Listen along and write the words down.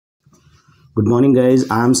Good morning guys,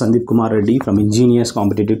 I'm Sandeep Kumar Reddy from engineers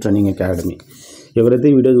competitive training academy. ఎవరైతే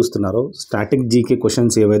ఈ video చూస్తున్నారో static GK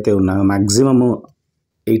questions ఏవైతే ఉన్నాయో మ్యాక్సిమమ్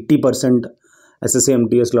 80% SSC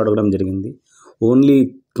MTSలో అడగడం జరిగింది. ఓన్లీ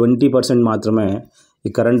 20% మాత్రమే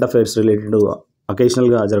ఈ కరెంట్ అఫైర్స్ రిలేటెడ్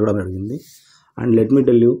అకేషనల్గా జరగడం జరిగింది. And let me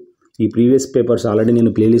tell you, ఈ ప్రీవియస్ పేపర్స్ ఆల్రెడీ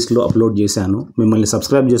నేను ప్లేలిస్ట్లో అప్లోడ్ చేశాను. మిమ్మల్ని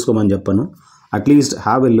సబ్స్క్రైబ్ చేసుకోమని చెప్పను. At least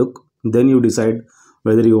have a look, then you decide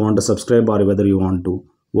whether you want to subscribe or whether you want to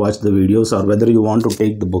watch the videos or whether you want to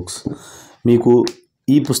take the books. మీకు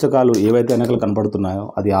ఈ పుస్తకాలు ఏవైతే వెనకలు కనపడుతున్నాయో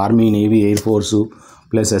అది army, navy, air force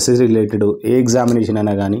plus SSC related ఏ examination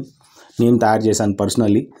అయినా కానీ నేను తయారు చేశాను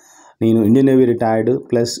పర్సనల్లీ. నేను Indian navy retired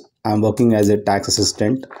plus I'm working as a tax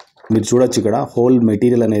assistant. మీరు చూడొచ్చు ఇక్కడ హోల్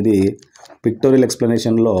మెటీరియల్ అనేది పిక్టోరియల్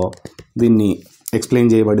ఎక్స్ప్లెనేషన్లో దీన్ని ఎక్స్ప్లెయిన్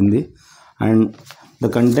చేయబడింది. అండ్ ద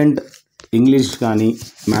కంటెంట్ ఇంగ్లీష్ కానీ,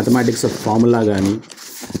 మ్యాథమెటిక్స్ ఫార్ములా కానీ,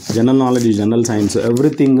 general knowledge, general science,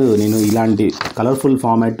 everything నేను ఇలాంటి కలర్ఫుల్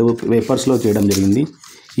ఫార్మాట్ పేపర్స్లో చేయడం జరిగింది.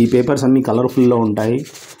 ఈ పేపర్స్ అన్నీ కలర్ఫుల్లో ఉంటాయి.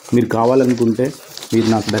 మీరు కావాలనుకుంటే మీరు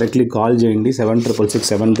నాకు డైరెక్ట్లీ కాల్ చేయండి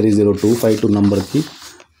 76673025 నంబర్కి.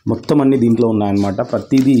 మొత్తం అన్నీ దీంట్లో ఉన్నాయన్నమాట.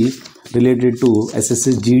 ప్రతిదీ related to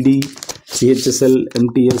SSC, GD, CHSL,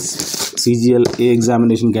 MTS, CGL ఏ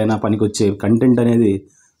ఎగ్జామినేషన్కైనా పనికొచ్చే కంటెంట్ అనేది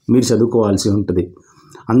మీరు చదువుకోవాల్సి ఉంటుంది.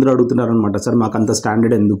 అందరూ అడుగుతున్నారనమాట, సార్ మాకు అంత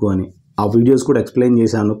స్టాండర్డ్ ఎందుకు అని. ఆ వీడియోస్ కూడా ఎక్స్ప్లెయిన్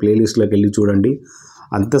చేశాను, ప్లేలిస్ట్లోకి వెళ్ళి చూడండి.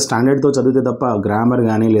 అంత స్టాండర్డ్తో చదివితే తప్ప గ్రామర్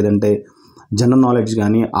కానీ లేదంటే జనరల్ నాలెడ్జ్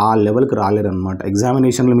కానీ ఆ లెవెల్కి రాలేరనమాట.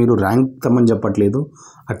 ఎగ్జామినేషన్లో మీరు ర్యాంక్ తమ్మని చెప్పట్లేదు,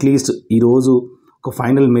 అట్లీస్ట్ ఈరోజు ఒక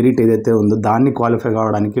ఫైనల్ మెరిట్ ఏదైతే ఉందో దాన్ని క్వాలిఫై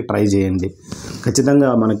కావడానికి ట్రై చేయండి. ఖచ్చితంగా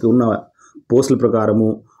మనకి ఉన్న పోస్టుల ప్రకారము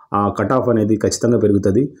ఆ కట్ ఆఫ్ అనేది ఖచ్చితంగా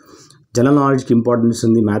పెరుగుతుంది. జనరల్ నాలెడ్జ్కి ఇంపార్టెన్స్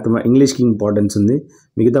ఉంది, ఇంగ్లీష్కి ఇంపార్టెన్స్ ఉంది.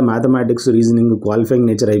 మిగతా మ్యాథమెటిక్స్, రీజనింగ్ క్వాలిఫైయింగ్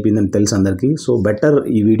నేచర్ అయిపోయిందని తెలుసు అందరికీ. సో బెటర్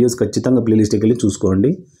ఈ వీడియోస్ ఖచ్చితంగా ప్లేలిస్ట్కి వెళ్ళి చూసుకోండి,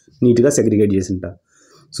 నీట్గా సెగ్రిగేట్ చేసింటా.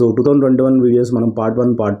 సో 2021 వీడియోస్ మనం పార్ట్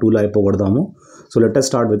 1, పార్ట్ 2లో అయిపోకూడదాము. So let us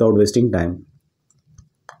start without wasting time.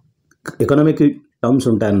 Economic terms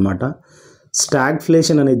ఉంటాయన్నమాట.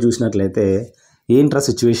 స్టాగ్ఫ్లేషన్ అనేది చూసినట్లయితే ఏంట్రా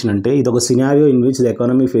సిచ్యువేషన్ అంటే, ఇది ఒక scenario in which the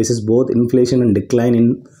economy faces both inflation and decline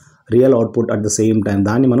in real output at the same time.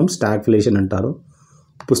 దాన్ని మనం స్టాగ్ఫ్లేషన్ అంటారు.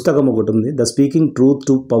 పుస్తకం ఒకటి ఉంది, the speaking truth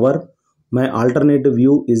to power, my alternative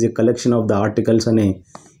view is a collection of the articles అనే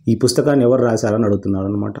ఈ పుస్తకాన్ని ఎవరు రాశారని అడుగుతున్నారు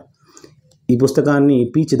అనమాట. ఈ పుస్తకాన్ని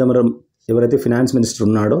P. చిదంబరం ఎవరైతే ఫినాన్స్ మినిస్టర్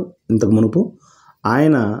ఉన్నాడో ఇంతకు మునుపు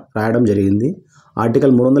ఆయన రాయడం జరిగింది.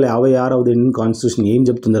 ఆర్టికల్ 356 ఇండియన్ కాన్స్టిట్యూషన్ ఏం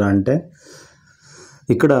చెప్తుందిరా అంటే,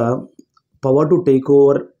 ఇక్కడ power to take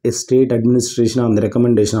over a state administration on the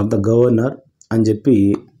recommendation of the governor అని చెప్పి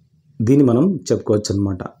దీన్ని మనం చెప్పుకోవచ్చు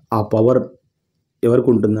అనమాట. ఆ పవర్ ఎవరికి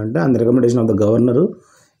ఉంటుందంటే on the recommendation of the governor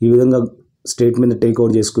ఈ విధంగా స్టేట్ మీద టేక్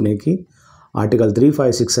ఓవర్ చేసుకునేకి ఆర్టికల్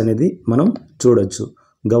 356 అనేది మనం చూడొచ్చు.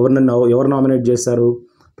 గవర్నర్ ఎవరు నామినేట్ చేస్తారు?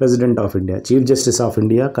 President of India, chief justice of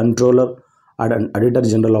India, controller, auditor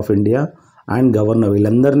general of India and governor,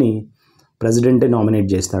 వీళ్ళందరినీ ప్రెసిడెంటే నామినేట్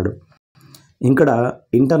చేస్తాడు. ఇక్కడ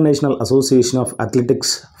international association of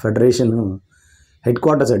athletics federation head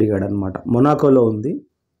quarters అడిగాడు అనమాట. మొనాకోలో ఉంది.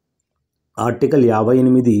 ఆర్టికల్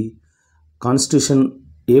 58 కాన్స్టిట్యూషన్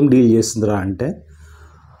ఏం డీల్ చేస్తుందిరా అంటే,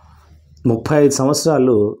 35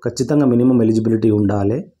 సంవత్సరాలు ఖచ్చితంగా మినిమం ఎలిజిబిలిటీ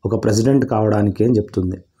ఉండాలి ఒక ప్రెసిడెంట్ కావడానికి అని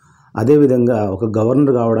చెప్తుంది. అదేవిధంగా ఒక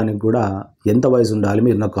గవర్నర్ కావడానికి కూడా ఎంత వయసు ఉండాలి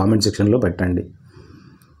మీరు నాకు కామెంట్ సెక్షన్లో పెట్టండి.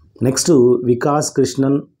 Next, Vikas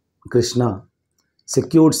Krishna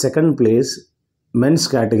secured second place men's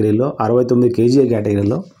కేటగిరీలో 69 kg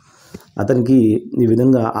కేటగిరీలో. అతనికి ఈ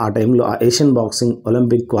విధంగా ఆ టైంలో ఏషియన్ బాక్సింగ్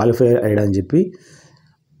ఒలింపిక్ క్వాలిఫై అయ్యాడని చెప్పి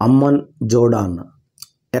అమ్మన్ జోర్డాన్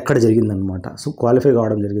ఎక్కడ జరిగిందనమాట. సో క్వాలిఫై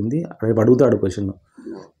కావడం జరిగింది. రేపు అడుగుతాడు క్వశ్చన్,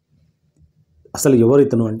 అసలు ఎవరు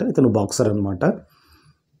ఇతను అంటే ఇతను బాక్సర్ అనమాట.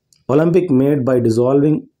 Olympic made by it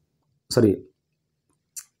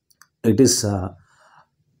is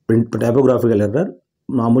typographical error.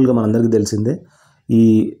 మామూలుగా మనందరికీ తెలిసిందే, ఈ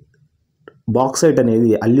బాక్సైట్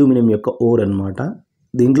అనేది అల్యూమినియం యొక్క ఓర్ అనమాట.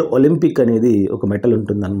 దీంట్లో ఒలింపిక్ అనేది ఒక మెటల్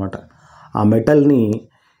ఉంటుందన్నమాట. ఆ మెటల్ని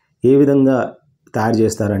ఏ విధంగా తయారు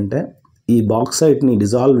చేస్తారంటే, ఈ బాక్సైట్ని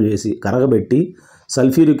డిజాల్వ్ చేసి కరగబెట్టి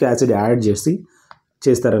సల్ఫ్యూరిక్ యాసిడ్ యాడ్ చేసి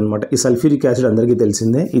చేస్తారనమాట. ఈ సల్ఫ్యూరిక్ యాసిడ్ అందరికీ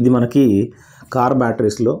తెలిసిందే, ఇది మనకి కార్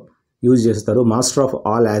బ్యాటరీస్లో యూజ్ చేస్తారు. మాస్టర్ ఆఫ్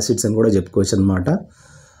ఆల్ యాసిడ్స్ అని కూడా చెప్పుకోవచ్చు అనమాట.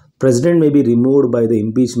 President may be removed by the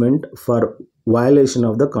impeachment for violation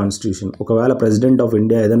of the constitution. ఒకవేళ ప్రెసిడెంట్ ఆఫ్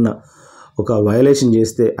ఇండియా ఏదన్నా ఒక వయలేషన్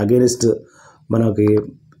చేస్తే, అగెనిస్ట్ మనకి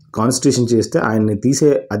కాన్స్టిట్యూషన్ చేస్తే ఆయన్ని తీసే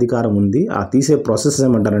అధికారం ఉంది. ఆ తీసే ప్రాసెస్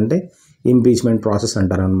ఏమంటారంటే ఇంపీచ్మెంట్ ప్రాసెస్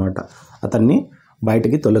అంటారనమాట. అతన్ని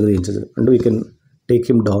బయటికి తొలగించదు అంటే we can take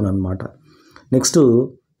him down అనమాట. Next,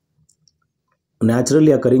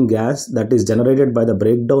 naturally occurring gas that is generated by the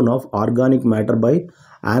breakdown of organic matter by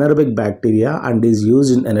anaerobic bacteria and is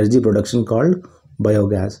used in energy production called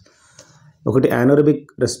biogas. ఒకటి anaerobic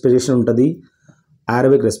respiration ఉంటుంది,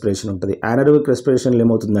 aerobic respiration ఉంటుంది. anaerobic respiration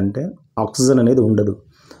ఏమవుతుందంటే oxygen అనేది ఉండదు.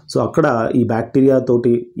 So అక్కడ ఈ bacteria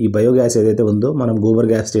తోటి ఈ బయోగ్యాస్ ఏదైతే ఉందో మనం గోబర్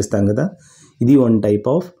గ్యాస్ చేస్తాం కదా, ఇది వన్ టైప్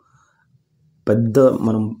ఆఫ్ పెద్ద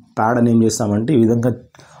మనం ప్యాడ్ అని ఏం చేస్తామంటే ఈ విధంగా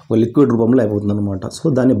ఒక లిక్విడ్ రూపంలో అయిపోతుంది అనమాట. సో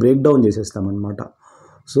దాన్ని బ్రేక్ డౌన్ చేసేస్తామన్నమాట.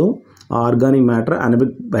 సో ఆ ఆర్గానిక్ మ్యాటర్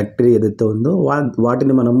అనబిక్ బ్యాక్టీరియా ఏదైతే ఉందో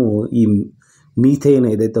వాటిని మనము ఈ మీథేన్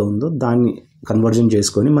ఏదైతే ఉందో దాన్ని కన్వర్జన్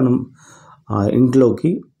చేసుకొని మనం ఇంట్లోకి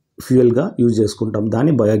ఫ్యూయల్గా యూజ్ చేసుకుంటాం.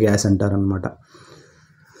 దాన్ని బయోగ్యాస్ అంటారనమాట.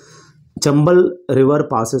 Chambal river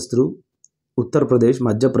passes through Uttar Pradesh,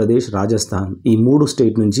 Madhya Pradesh, Rajasthan ఈ 3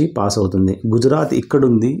 స్టేట్ నుంచి పాస్ అవుతుంది. గుజరాత్ ఇక్కడ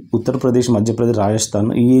ఉంది, ఉత్తరప్రదేశ్, మధ్యప్రదేశ్, రాజస్థాన్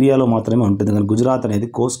ఈ ఏరియాలో మాత్రమే ఉంటుంది, కానీ గుజరాత్ అనేది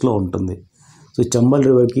కోస్ట్లో ఉంటుంది. సో చంబల్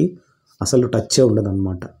రివర్కి అసలు టచ్చే ఉండదు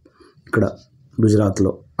అనమాట ఇక్కడ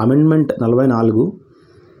గుజరాత్లో. Amendment 44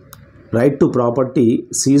 right to property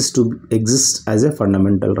cease to exist as a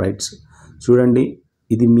fundamental rights. చూడండి,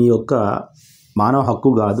 ఇది మీ యొక్క మానవ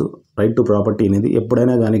హక్కు కాదు. రైట్ టు ప్రాపర్టీ అనేది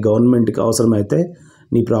ఎప్పుడైనా కానీ గవర్నమెంట్కి అవసరమైతే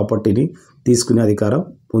నీ ప్రాపర్టీని తీసుకునే అధికారం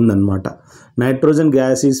ఉందన్నమాట. Nitrogen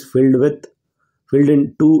gas is filled in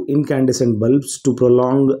 2 ఇన్కాండెసెంట్ bulbs to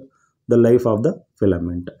prolong the life of the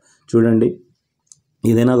filament. చూడండి,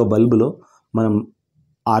 ఏదైనా ఒక బల్బులో మనం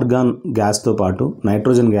ఆర్గాన్ గ్యాస్తో పాటు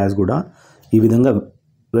నైట్రోజన్ గ్యాస్ కూడా ఈ విధంగా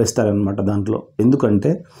వేస్తారనమాట దాంట్లో.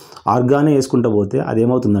 ఎందుకంటే ఆర్గానే వేసుకుంటూ పోతే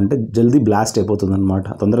అదేమవుతుందంటే జల్దీ బ్లాస్ట్ అయిపోతుంది అనమాట.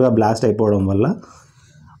 తొందరగా బ్లాస్ట్ అయిపోవడం వల్ల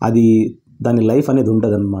అది దాని లైఫ్ అనేది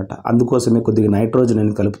ఉంటుంది అనమాట. అందుకోసమే కొద్దిగా నైట్రోజన్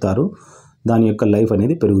అనేది కలుపుతారు, దాని యొక్క లైఫ్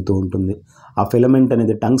అనేది పెరుగుతూ ఉంటుంది. ఆ ఫిలమెంట్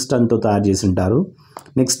అనేది టంగ్స్టన్తో తయారు చేసి ఉంటారు.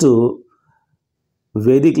 నెక్స్ట్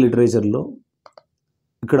వేదిక్ లిటరేచర్లో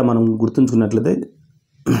ఇక్కడ మనం గుర్తుంచుకున్నట్లయితే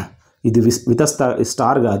ఇది విత్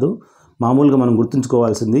స్టార్ కాదు, మామూలుగా మనం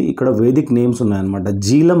గుర్తుంచుకోవాల్సింది ఇక్కడ వేదిక్ నేమ్స్ ఉన్నాయన్నమాట.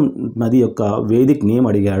 జీలం నది యొక్క వేదిక్ నేమ్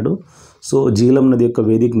అడిగాడు. సో జీలం నది యొక్క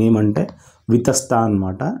వేదిక్ నేమ్ అంటే వితస్తా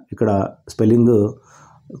అనమాట. ఇక్కడ స్పెల్లింగ్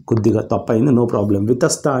కొద్దిగా తప్పైంది, నో ప్రాబ్లం.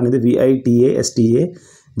 వితస్తా అనేది VITASTA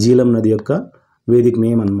జీలం నది యొక్క వేదిక్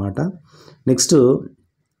నేమ్ అనమాట. Next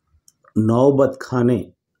Naubat ఖానే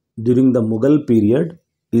during the Mughal period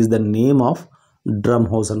is the name of drum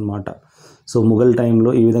house అనమాట. సో ముఘల్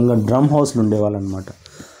టైంలో ఈ విధంగా డ్రమ్ హౌస్లు ఉండేవాళ్ళు అనమాట.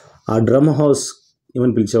 ఆ డ్రమ్ హౌస్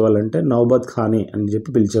ఏమని పిలిచేవాళ్ళంటే నౌబత్ ఖానే అని చెప్పి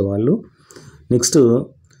పిలిచేవాళ్ళు. నెక్స్ట్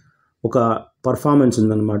ఒక పర్ఫార్మెన్స్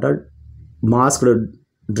ఉందన్నమాట, మాస్క్డ్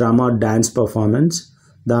డ్రామా డ్యాన్స్ పర్ఫార్మెన్స్.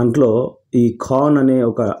 దాంట్లో ఈ ఖాన్ అనే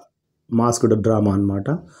ఒక మాస్క్డ్ డ్రామా అనమాట.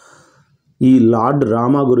 ఈ లార్డ్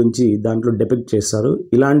రామా గురించి దాంట్లో డెపిక్ట్ చేస్తారు.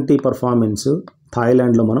 ఇలాంటి పర్ఫార్మెన్స్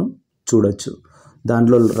థాయిలాండ్లో మనం చూడొచ్చు.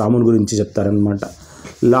 దాంట్లో రాముని గురించి చెప్తారనమాట.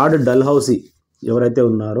 లార్డ్ డల్హౌసీ ఎవరైతే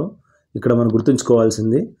ఉన్నారో ఇక్కడ మనం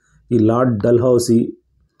గుర్తుంచుకోవాల్సింది, ఈ లార్డ్ డల్హౌసీ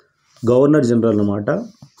గవర్నర్ జనరల్ అనమాట.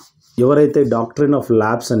 ఎవరైతే డాక్ట్రిన్ ఆఫ్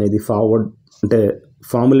ల్యాబ్స్ అనేది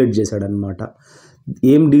ఫార్ములేట్ చేశాడనమాట.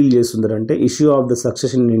 ఏం డీల్ చేస్తుందంటే issue of the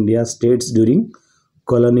succession in India states during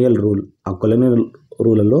colonial rule. ఆ కొలోనియల్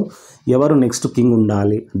రూలలో ఎవరు నెక్స్ట్ కింగ్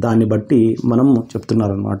ఉండాలి దాన్ని బట్టి మనం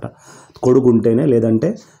చెప్తున్నారనమాట. కొడుకు ఉంటేనే, లేదంటే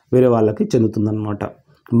వేరే వాళ్ళకి చెందుతుందన్నమాట.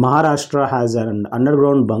 Maharashtra has an under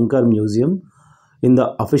ground bunker museum in the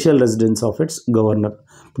official residence of it's governor.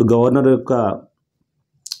 ఇప్పుడు గవర్నర్ యొక్క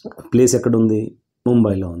ప్లేస్ ఎక్కడుంది?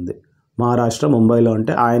 ముంబైలో ఉంది. మహారాష్ట్ర ముంబైలో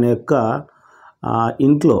అంటే ఆయన యొక్క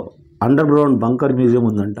ఇంట్లో అండర్ గ్రౌండ్ బంకర్ మ్యూజియం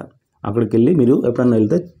ఉందంట. అక్కడికి వెళ్ళి మీరు ఎప్పుడన్నా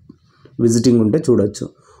వెళ్తే విజిటింగ్ ఉంటే చూడొచ్చు.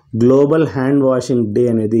 గ్లోబల్ హ్యాండ్ వాషింగ్ డే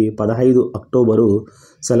అనేది 15 అక్టోబరు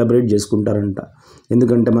సెలబ్రేట్ చేసుకుంటారంట.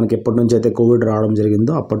 ఎందుకంటే మనకి ఎప్పటి నుంచి అయితే కోవిడ్ రావడం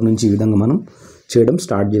జరిగిందో అప్పటి నుంచి ఈ విధంగా మనం చేయడం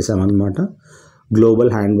స్టార్ట్ చేసామన్నమాట,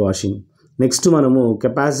 గ్లోబల్ హ్యాండ్ వాషింగ్. నెక్స్ట్ మనము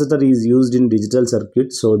capacitor is used in digital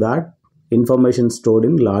circuit so that information stored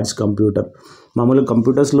in large computer. మామూలుగా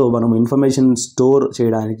కంప్యూటర్స్లో మనం ఇన్ఫర్మేషన్ స్టోర్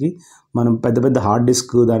చేయడానికి మనం పెద్ద పెద్ద హార్డ్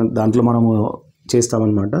డిస్క్ దాంట్లో మనము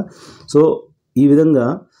చేస్తామన్నమాట. సో ఈ విధంగా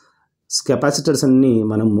కెపాసిటర్స్ అన్నీ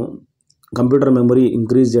మనము కంప్యూటర్ మెమరీ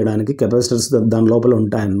ఇంక్రీజ్ చేయడానికి కెపాసిటర్స్ దాని లోపల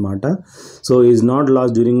ఉంటాయన్నమాట. So is not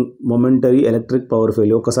loss during momentary electric power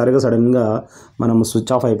fail. ఒక్కసారిగా సడన్గా మనము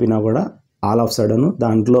స్విచ్ ఆఫ్ అయిపోయినా కూడా ఆల్ ఆఫ్ సడన్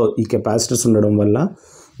దాంట్లో ఈ కెపాసిటర్స్ ఉండడం వల్ల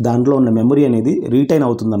దాంట్లో ఉన్న మెమరీ అనేది రీటైన్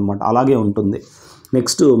అవుతుందన్నమాట, అలాగే ఉంటుంది.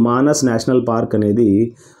 నెక్స్ట్ మానస్ నేషనల్ పార్క్ అనేది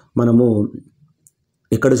మనము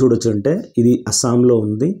ఎక్కడ చూడొచ్చు అంటే ఇది అస్సాంలో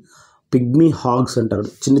ఉంది. పిగ్మీ హాగ్స్ అంటారు,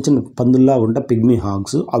 చిన్న చిన్న పందుల్లా ఉంటాయి పిగ్మీ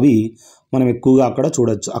హాగ్స్. అవి మనం ఎక్కువగా అక్కడ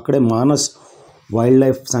చూడొచ్చు. అక్కడే మానస్ వైల్డ్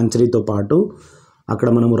లైఫ్ సాంక్చురీతో పాటు అక్కడ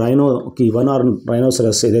మనము రైనోకి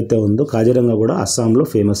రైనోసరస్ ఏదైతే ఉందో కాజిరంగా కూడా అస్సాంలో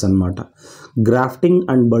ఫేమస్ అనమాట. Grafting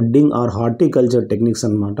and budding are horticulture techniques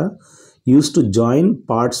అనమాట use to join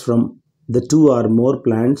parts from the two or more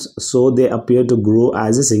plants so they appear to grow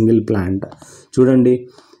as a single plant. చూడండి,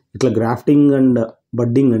 ఇట్లా గ్రాఫ్టింగ్ అండ్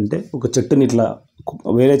బడ్డింగ్ అంటే ఒక చెట్టుని ఇట్లా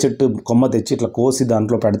వేరే చెట్టు కొమ్మ తెచ్చి ఇట్లా కోసి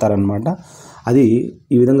దాంట్లో పెడతారనమాట. అది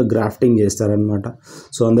ఈ విధంగా గ్రాఫ్టింగ్ చేస్తారనమాట.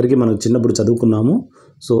 సో అందరికీ మనం చిన్నప్పుడు చదువుకున్నాము.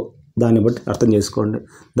 సో దాన్ని బట్టి అర్థం చేసుకోండి.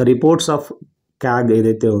 ద రిపోర్ట్స్ ఆఫ్ CAG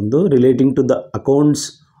ఏదైతే ఉందో relating to the accounts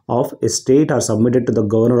of a state or submitted to the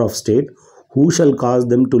governor of state who shall cause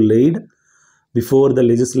them to laid before the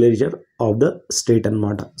legislature of the state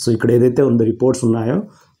అనమాట. So ఇక్కడ ఏదైతే ఉందో reports ఉన్నాయో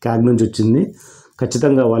CAG నుంచి వచ్చింది,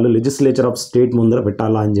 ఖచ్చితంగా వాళ్ళు లెజిస్లేచర్ ఆఫ్ స్టేట్ ముందర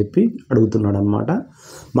పెట్టాలా అని చెప్పి అడుగుతున్నాడు అనమాట.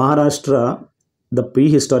 Maharashtra the pre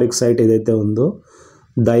historic site ఏదైతే ఉందో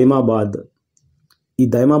దైమాబాద్, ఈ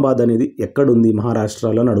దైమాబాద్ అనేది ఎక్కడుంది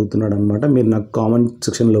మహారాష్ట్రలో అని అడుగుతున్నాడు అనమాట. మీరు నాకు కామెంట్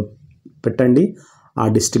సెక్షన్లో పెట్టండి ఆ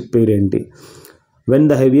డిస్ట్రిక్ట్ పేరు ఏంటి. When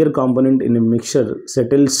the heavier component in a mixture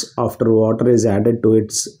settles after water is added to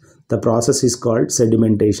it's the process is called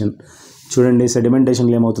sedimentation. చూడండి,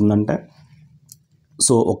 సెడిమెంటేషన్లో ఏమవుతుందంటే,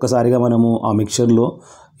 సో ఒక్కసారిగా మనము ఆ మిక్చర్లో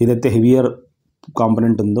ఏదైతే హెవియర్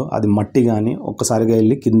కాంపోనెంట్ ఉందో అది మట్టి కానీ ఒక్కసారిగా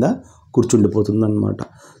వెళ్ళి కింద కూర్చుండిపోతుంది అనమాట.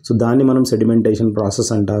 సో దాన్ని మనం సెడిమెంటేషన్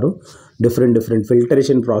ప్రాసెస్ అంటారు. డిఫరెంట్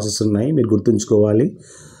ఫిల్టరేషన్ ప్రాసెస్ ఉన్నాయి, మీరు గుర్తుంచుకోవాలి.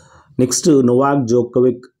 నెక్స్ట్, నోవాక్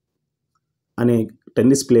జోకోవిక్ అనే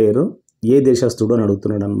టెన్నిస్ ప్లేయరు ఏ దేశస్థుడు అని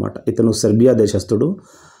అడుగుతున్నాడు అనమాట. ఇతను సెర్బియా దేశస్థుడు.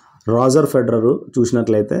 రాజర్ ఫెడరర్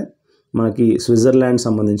చూసినట్లయితే మనకి స్విట్జర్లాండ్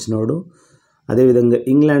సంబంధించినోడు. అదేవిధంగా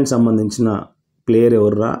ఇంగ్లాండ్ సంబంధించిన ప్లేయర్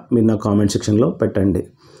ఎవర్రా, మీరు నా కామెంట్ సెక్షన్లో పెట్టండి.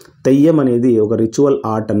 తెయ్యం అనేది ఒక రిచువల్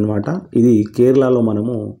ఆర్ట్ అనమాట. ఇది కేరళలో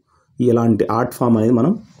మనము ఇలాంటి ఆర్ట్ ఫామ్ అనేది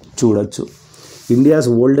మనం చూడొచ్చు. India's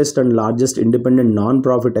oldest and largest independent non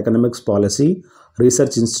profit economics policy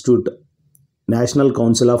research institute national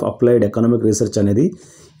council of applied economic research అనేది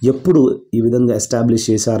ఎప్పుడు ఈ విధంగా ఎస్టాబ్లిష్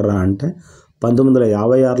చేశారా అంటే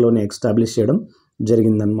 1956లోనే ఎస్టాబ్లిష్ చేయడం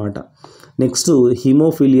జరిగిందనమాట. Next,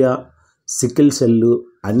 haemophilia, sickle cell,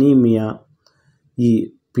 anaemia, ఈ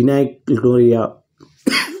పినాక్టోరియా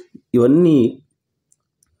ఇవన్నీ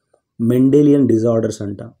మెండేలియన్ డిజార్డర్స్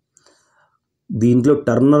అంట. దీంట్లో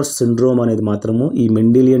టర్నర్ సిండ్రోమ్ అనేది మాత్రము ఈ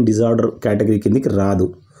మెండేలియన్ డిజార్డర్ కేటగిరీ కిందకి రాదు.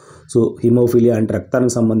 సో హిమోఫిలియా అంటే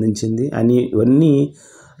రక్తానికి సంబంధించింది అని ఇవన్నీ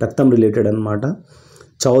రక్తం రిలేటెడ్ అనమాట.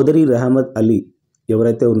 చౌదరి రెహమత్ అలీ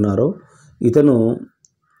ఎవరైతే ఉన్నారో ఇతను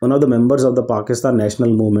one of the members of the Pakistan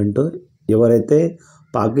national movement. ఎవరైతే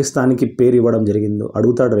పాకిస్తాన్కి పేరు ఇవ్వడం జరిగిందో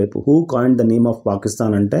అడుగుతాడు రేపు, who coined the name of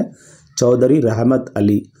Pakistan అంటే చౌదరి రెహమత్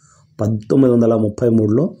అలీ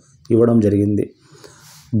 1933లో ఇవ్వడం జరిగింది.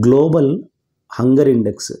 గ్లోబల్ హంగర్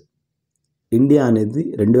ఇండెక్స్ ఇండియా అనేది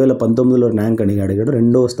 2019లో ర్యాంక్ అడిగాడు,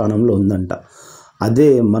 2వ స్థానంలో ఉందంట. అదే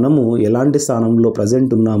మనము ఎలాంటి స్థానంలో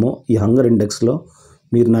ప్రజెంట్ ఉన్నామో ఈ హంగర్ ఇండెక్స్లో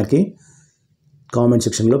మీరు నాకు కామెంట్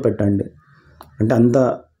సెక్షన్లో పెట్టండి. అంటే అంత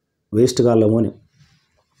వేస్ట్ కాలేమో అని.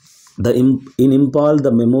 ఇన్ ఇంపాల్ ద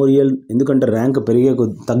మెమోరియల్, ఎందుకంటే ర్యాంక్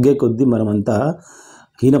తగ్గే కొద్దీ మనమంతా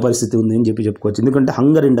హీన పరిస్థితి ఉంది అని చెప్పుకోవచ్చు. ఎందుకంటే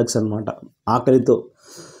హంగర్ ఇండెక్స్ అనమాట, ఆకలితో.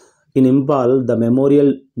 In Imphal the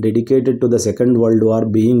memorial dedicated to the second world war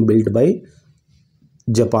being built by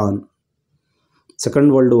Japan.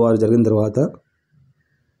 Second world war జరిగిన తర్వాత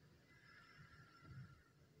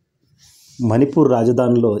మణిపూర్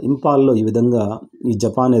రాజధానిలో ఇంపాల్లో ఈ విధంగా ఈ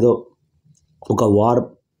జపాన్ ఏదో ఒక వార్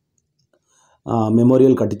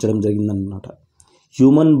మెమోరియల్ కట్టించడం జరిగిందన్నమాట.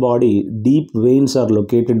 Human body deep veins are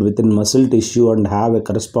located with in muscle tissue and have a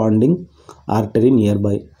corresponding artery near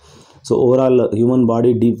by. So overall human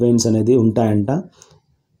body deep veins అనేది ఉంటాయంట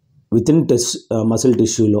విత్ ఇన్ మసిల్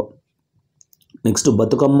టిష్యూలో. నెక్స్ట్,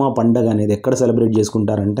 బతుకమ్మ పండగ అనేది ఎక్కడ సెలబ్రేట్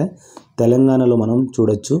చేసుకుంటారంటే తెలంగాణలో మనం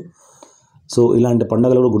చూడొచ్చు. సో ఇలాంటి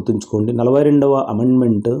పండుగలు కూడా గుర్తుంచుకోండి. 42వ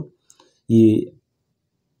అమెండ్మెంట్ ఈ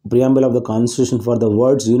preamble of the constitution for the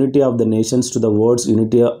words unity of the nations to the words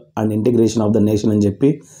unity and integration of the nation అని చెప్పి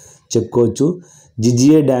చెప్పుకోవచ్చు.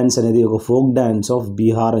 జిజిఏ డ్యాన్స్ అనేది ఒక ఫోక్ డ్యాన్స్ ఆఫ్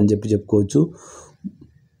బీహార్ అని చెప్పుకోవచ్చు.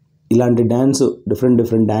 ఇలాంటి డ్యాన్స్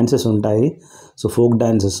డిఫరెంట్ డ్యాన్సెస్ ఉంటాయి. So folk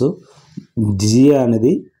dances. జిజిఏ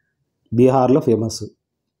అనేది బీహార్లో ఫేమస్.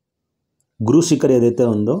 గురు శిఖర్ ఏదైతే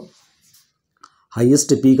ఉందో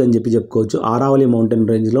హైయెస్ట్ పీక్ అని చెప్పుకోవచ్చు. ఆరావళి మౌంటైన్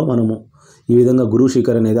రేంజ్లో మనము ఈ విధంగా గురు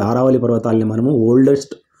శిఖర్ అనేది ఆరావళి పర్వతాలని మనము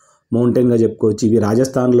ఓల్డెస్ట్ మౌంటైన్గా చెప్పుకోవచ్చు. ఇవి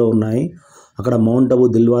రాజస్థాన్లో ఉన్నాయి. అక్కడ mount Abu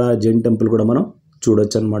Dilwara Jain temple కూడా మనం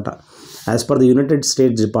చూడొచ్చు అనమాట. As per the United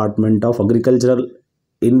states department of agricultural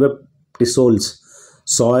ఇన్వెప్టిసోల్స్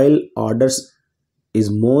soil orders is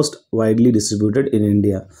most widely distributed in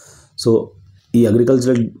India. So ఈ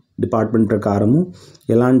అగ్రికల్చరల్ డిపార్ట్మెంట్ ప్రకారము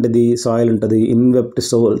ఎలాంటిది సాయిల్ ఉంటుంది,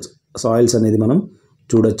 ఇన్వెప్టిసోల్స్ సాయిల్స్ అనేది మనం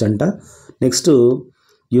చూడొచ్చంట. Next,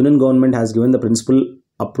 union government has given the principal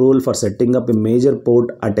approval for setting up a major port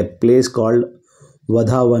at a place called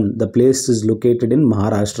Vadhavan. The place is located in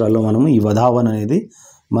మహారాష్ట్రలో. మనము ఈ వధావన్ అనేది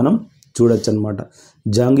మనం చూడొచ్చు అనమాట.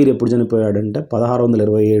 జహాంగీర్ ఎప్పుడు చనిపోయాడంటే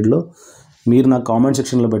 1627లో. మీరు నా కామెంట్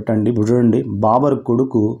సెక్షన్లో పెట్టండి. ఇప్పుడు చూడండి, బాబర్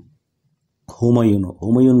కొడుకు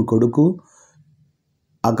హుమయూన్ కొడుకు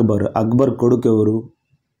అక్బర్ కొడుకు ఎవరు,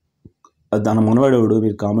 దాని మనవడెవడు,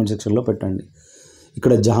 మీరు కామెంట్ సెక్షన్లో పెట్టండి.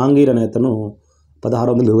 ఇక్కడ జహాంగీర్ అనే అతను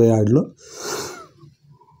 1626లో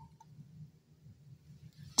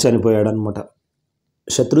చనిపోయాడనమాట.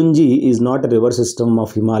 శత్రుంజి is not a river system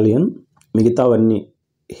of Himalayan. మిగతావన్నీ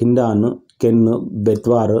హిండాన్, కెన్,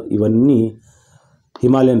 బెత్వార్ ఇవన్నీ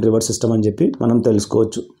హిమాలయన్ రివర్ సిస్టమ్ అని చెప్పి మనం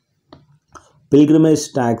తెలుసుకోవచ్చు. పిల్గ్రిమేజ్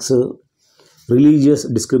ట్యాక్స్, రిలీజియస్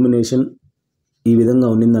డిస్క్రిమినేషన్ ఈ విధంగా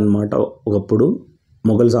ఉండిందన్నమాట ఒకప్పుడు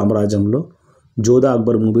మొఘల్ సామ్రాజ్యంలో. జోధా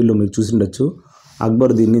అక్బర్ మూవీలో మీరు చూసిండొచ్చు.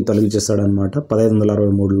 అక్బర్ దీన్ని తొలగించేస్తాడనమాట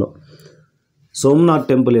 1563లో. సోమనాథ్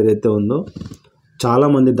టెంపుల్ ఏదైతే ఉందో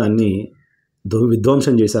చాలామంది దాన్ని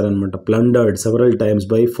విధ్వంసం చేశారనమాట. ప్లండర్డ్ several times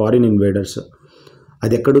by foreign invaders.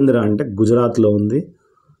 అది ఎక్కడుందిరా అంటే గుజరాత్లో ఉంది.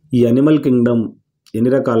 ఈ అనిమల్ కింగ్డమ్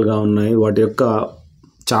ఎన్ని రకాలుగా ఉన్నాయి, వాటి యొక్క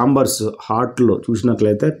ఛాంబర్స్ హార్ట్లో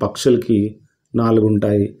చూసినట్లయితే పక్షులకి 4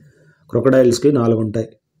 ఉంటాయి, క్రొకడైల్స్కి 4 ఉంటాయి,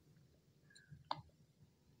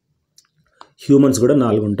 హ్యూమన్స్ కూడా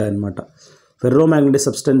 4 ఉంటాయి అన్నమాట. ఫెర్రోమాగ్నెటిక్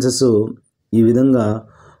సబ్స్టెన్సెస్ ఈ విధంగా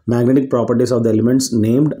magnetic properties of the elements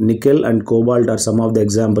named nickel and cobalt are some of the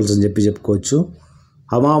examples అని చెప్పుకోవచ్చు.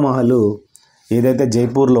 హవామహల్ ఏదైతే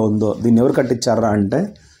జైపూర్లో ఉందో దీన్ని ఎవరు కట్టించారా అంటే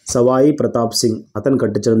సవాయి ప్రతాప్ సింగ్ అతను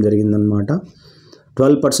కట్టించడం జరిగిందనమాట.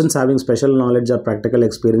 12 persons having special knowledge are practical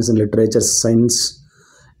experience in literature, science,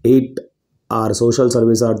 8 are social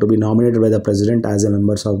service are to be nominated by the president as a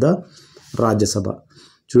members of the Rajya Sabha.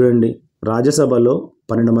 చూడండి, రాజ్యసభలో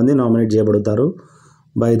 12 మంది నామినేట్ చేయబడతారు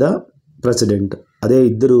బై ద ప్రెసిడెంట్. అదే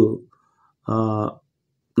 2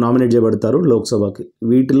 నామినేట్ చేయబడతారు లోక్సభకి.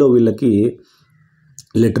 వీటిలో వీళ్ళకి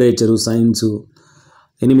literature, science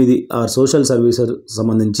 8 are social services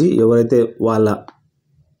సంబంధించి ఎవరైతే వాళ్ళ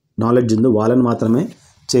నాలెడ్జ్ ఉందో వాళ్ళని మాత్రమే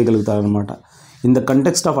చేయగలుగుతారనమాట. In the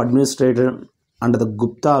context of administrator under the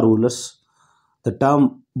Gupta rulers the term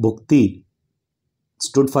భుక్తి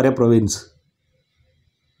stood for a province.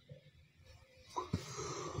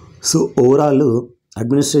 So overall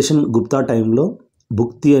administration Gupta టైంలో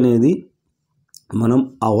భుక్తి అనేది మనం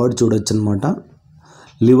అవార్డు చూడొచ్చు అనమాట.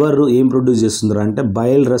 లివర్ ఏం ప్రొడ్యూస్ చేస్తుందిరా అంటే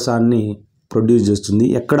బయల్ రసాన్ని ప్రొడ్యూస్ చేస్తుంది.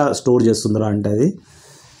 ఎక్కడ స్టోర్ చేస్తుందిరా అంటే అది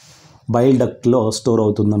బైల్ డక్ట్లో స్టోర్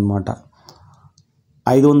అవుతుందన్నమాట.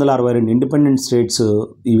 562 ఇండిపెండెంట్ స్టేట్స్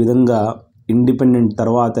ఈ విధంగా ఇండిపెండెంట్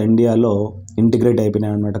తర్వాత ఇండియాలో ఇంటిగ్రేట్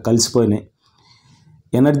అయిపోయినాయి అనమాట, కలిసిపోయినాయి.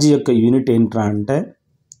 ఎనర్జీ యొక్క యూనిట్ ఏంట్రా అంటే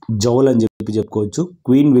జౌల్ అని చెప్పుకోవచ్చు.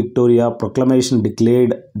 Queen Victoria proclamation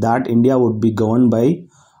declared that India would be govern by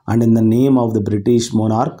and in the name of the British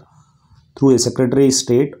monarch through a secretary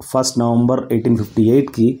state 1 November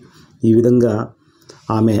 1858కి ఈ విధంగా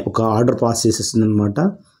ఆమె ఒక ఆర్డర్ పాస్ చేసేసిందనమాట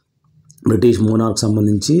బ్రిటిష్ మోనార్క్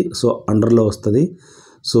సంబంధించి. సో అండర్లో వస్తుంది.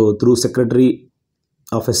 So through secretary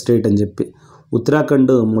of a state అని చెప్పి.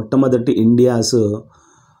 ఉత్తరాఖండ్ మొట్టమొదటి India's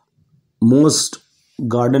most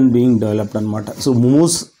garden being developed అనమాట. సో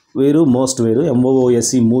మూస్ వేరు, మోస్ట్ వేరు.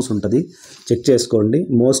 MOOSE మూస్ ఉంటుంది, చెక్ చేసుకోండి.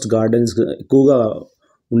 మోస్ట్ గార్డెన్స్ ఎక్కువగా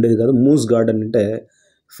ఉండేది కాదు. మూస్ గార్డెన్ అంటే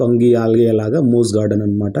ఫంగి ఆల్గే లాగా మూస్ గార్డెన్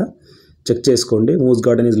అనమాట, చెక్ చేసుకోండి. Moose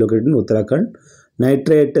garden is located in Uttarakhand.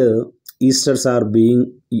 Nitrate ఈస్టర్స్ are being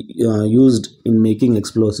used in making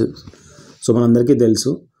explosives. So మనందరికీ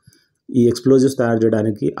తెలుసు ఈ ఎక్స్ప్లోజివ్స్ తయారు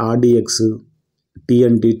చేయడానికి RDX,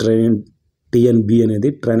 TNT, TNB అనేది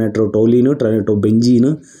ట్రైనైట్రోటోలిన్, ట్రైనైట్రోబెంజీన్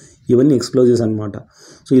ఇవన్నీ ఎక్స్ప్లోజివ్స్ అనమాట.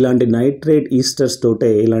 సో ఇలాంటి నైట్రేట్ ఈస్టర్స్ తోటే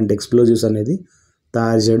ఇలాంటి ఎక్స్ప్లోజివ్స్ అనేది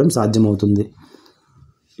తయారు చేయడం సాధ్యమవుతుంది.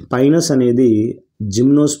 పైనస్ అనేది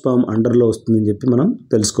జిమ్నోస్పర్మ్ అండర్లో వస్తుందని చెప్పి మనం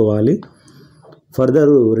తెలుసుకోవాలి.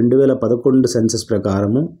 ఫర్దర్ 2011 సెన్సస్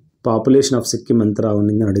ప్రకారము పాపులేషన్ ఆఫ్ సిక్కిం ఎంతరా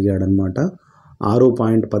ఉండిందని అడిగాడనమాట.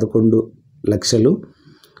 6.11 లక్షలు.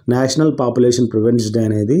 నేషనల్ పాపులేషన్ ప్రివెన్స్ డే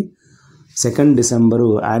అనేది 2 December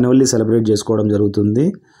యాన్యువల్లీ సెలబ్రేట్ చేసుకోవడం జరుగుతుంది.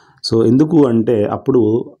 సో ఎందుకు అంటే అప్పుడు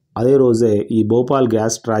అదే రోజే ఈ భోపాల్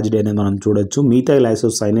గ్యాస్ ట్రాజడీ అనేది మనం చూడొచ్చు. మీథైల్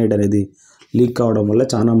ఐసోసైనైడ్ అనేది లీక్ కావడం వల్ల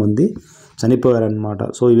చాలామంది చనిపోయారనమాట.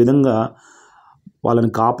 సో ఈ విధంగా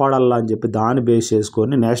వాళ్ళని కాపాడాలా అని చెప్పి దాన్ని బేస్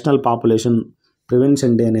చేసుకొని నేషనల్ పాపులేషన్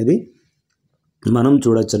ప్రివెన్షన్ డే అనేది మనం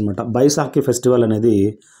చూడొచ్చు అనమాట. బైసాఖి ఫెస్టివల్ అనేది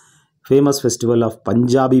famous festival of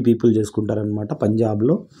Punjabi people చేసుకుంటారనమాట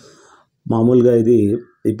పంజాబ్లో. మామూలుగా ఇది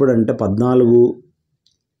ఇప్పుడంటే 13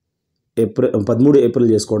 ఏప్రిల్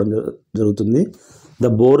చేసుకోవడం జరుగుతుంది. ద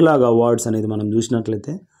బోర్లాగ్ అవార్డ్స్ అనేది మనం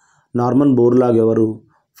చూసినట్లయితే నార్మన్ బోర్లాగ్ ఎవరు?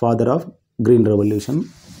 Father of green revolution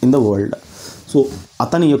in the world. So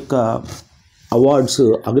అతని యొక్క అవార్డ్స్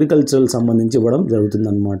అగ్రికల్చరల్ సంబంధించి ఇవ్వడం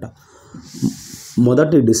జరుగుతుందన్నమాట.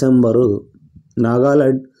 1 December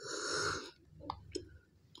Nagaland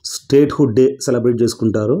statehood day celebrate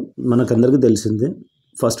చేసుకుంటారు. మనకందరికీ తెలిసిందే.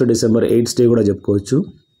 1 డిసెంబర్ ఎయిడ్స్ డే కూడా చెప్పుకోవచ్చు.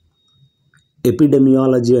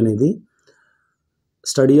 ఎపిడెమియాలజీ అనేది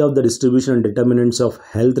study of the distribution and determinants of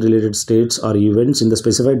health related states are events in the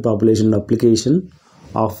specified population application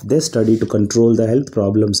of the study to control the health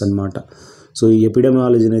problems అన్నమాట. So ఈ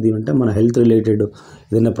epidemiology అనేది అంటే మన health related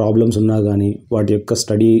ఏదైనా problems ఉన్నా కానీ వాటి యొక్క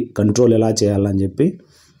స్టడీ కంట్రోల్ ఎలా చేయాలని చెప్పి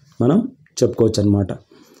మనం చెప్పుకోవచ్చు అనమాట.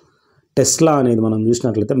 టెస్లా అనేది మనం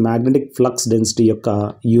చూసినట్లయితే మ్యాగ్నెటిక్ ఫ్లక్స్ డెన్సిటీ యొక్క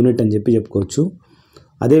యూనిట్ అని చెప్పి చెప్పుకోవచ్చు.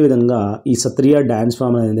 అదేవిధంగా ఈ సత్రియ డ్యాన్స్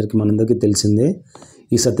ఫామ్ అనేది మనందరికీ తెలిసిందే.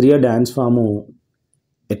 ఈ సత్రియ డ్యాన్స్ ఫాము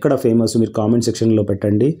ఎక్కడ ఫేమస్ మీరు కామెంట్ సెక్షన్లో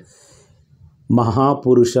పెట్టండి.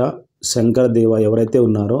 మహాపురుష శంకర దేవ ఎవరైతే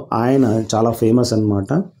ఉన్నారో ఆయన చాలా ఫేమస్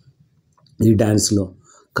అన్నమాట ఈ డ్యాన్స్లో.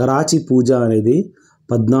 కరాచీ పూజ అనేది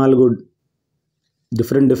 14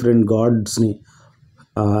 డిఫరెంట్ గాడ్స్ని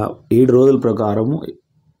 7 రోజుల ప్రకారము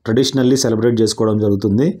ట్రెడిషనల్లీ సెలబ్రేట్ చేసుకోవడం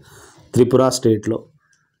జరుగుతుంది త్రిపుర స్టేట్లో.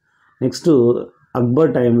 నెక్స్ట్ అక్బర్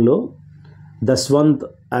టైంలో Daswanth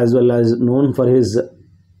as well as known for his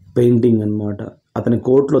painting అనమాట. అతని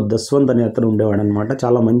కోర్టులో దస్వంత్ అనే అతను ఉండేవాడు అనమాట.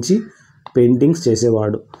 చాలా మంచి పెయింటింగ్స్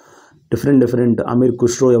చేసేవాడు. డిఫరెంట్ అమీర్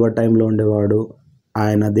ఖుష్రో ఎవరి టైంలో ఉండేవాడు,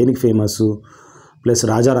 ఆయన దేనికి ఫేమస్, ప్లస్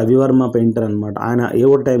రాజా రవివర్మ పెయింటర్ అనమాట, ఆయన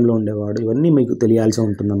ఎవరి టైంలో ఉండేవాడు, ఇవన్నీ మీకు తెలియాల్సి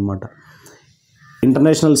ఉంటుందన్నమాట.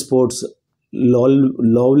 ఇంటర్నేషనల్ స్పోర్ట్స్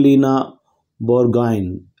లవ్లీనా బోర్గాయిన్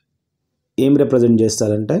ఏం రిప్రజెంట్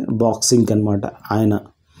చేస్తారంటే బాక్సింగ్ అనమాట ఆయన.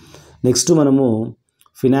 నెక్స్ట్ మనము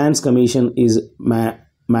finance commission is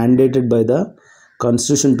mandated by the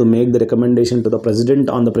constitution to make the recommendation to the president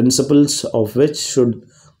on the principles of which should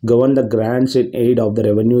govern the grants in aid of the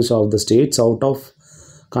revenues of the states out of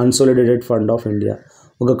consolidated fund of India.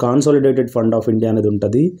 ఒక కాన్సాలిడేటెడ్ fund of India అనేది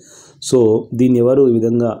ఉంటుంది. So దీన్ని ఎవరు ఈ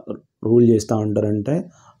విధంగా rule చేస్తూ ఉంటారంటే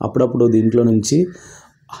అప్పుడప్పుడు దీంట్లో నుంచి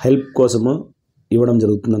హెల్ప్ కోసము ఇవ్వడం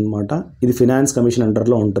జరుగుతుందన్నమాట. ఇది ఫినాన్స్ కమిషన్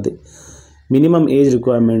అండర్లో ఉంటుంది. మినిమం ఏజ్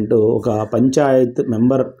రిక్వైర్మెంట్ ఒక పంచాయత్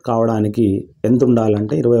మెంబర్ కావడానికి ఎంత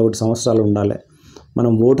ఉండాలంటే 21 సంవత్సరాలు ఉండాలి.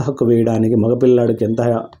 మనం ఓటు హక్కు వేయడానికి మగపిల్లాడికి ఎంత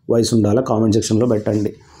వయసు ఉండాలో కామెంట్ సెక్షన్లో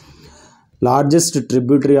పెట్టండి. Largest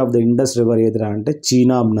tributary of the Indus river ఏదిరా అంటే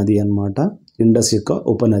చీనాబ్ నది అన్నమాట, ఇండస్ యొక్క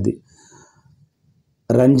ఉపనది.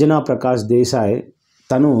 రంజనా ప్రకాష్ దేశాయ్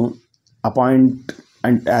తను appoint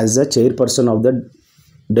and as the chairperson of the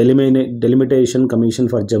డెలిమిటేషన్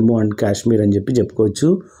commission for Jammu and Kashmir అని చెప్పి చెప్పుకోవచ్చు.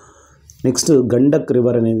 నెక్స్ట్ గండక్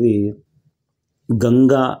రివర్ అనేది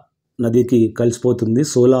గంగా నదికి కలిసిపోతుంది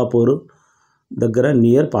సోలాపూర్ దగ్గర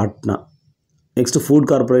near Patna. Next food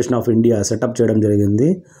corporation of India setup చేయడం జరిగింది,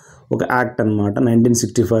 ఒక యాక్ట్ అనమాట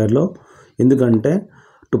 1965లో. ఎందుకంటే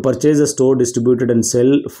to purchase the store distributed and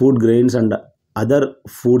cell food grains and other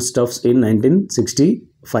food stuffs in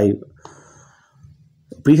 1965.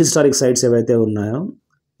 Pre historic sites ఏవైతే ఉన్నాయో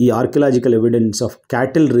ఈ archaeological evidence of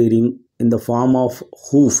cattle rearing in the form of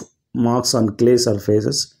hoof marks on clay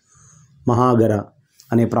surfaces మహాగర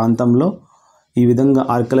అనే ప్రాంతంలో ఈ విధంగా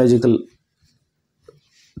archaeological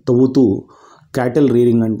తవ్వుతూ cattle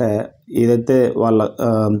rearing అంటే ఏదైతే వాళ్ళ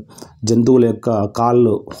జంతువుల యొక్క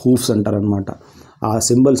కాళ్ళు హూఫ్స్ అంటారనమాట, ఆ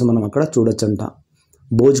సింబల్స్ మనం అక్కడ చూడొచ్చంట.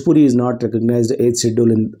 Bhojpuri is not recognized 8th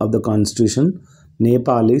schedule of the constitution.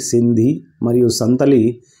 Nepali, Sindhi మరియు సంతలి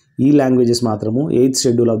ఈ లాంగ్వేజెస్ మాత్రము 8th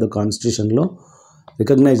షెడ్యూల్ ఆఫ్ ద కాన్స్టిట్యూషన్లో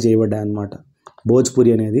రికగ్నైజ్ చేయబడ్డాయి అన్నమాట.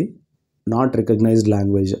 భోజ్పురి అనేది నాట్ రికగ్నైజ్డ్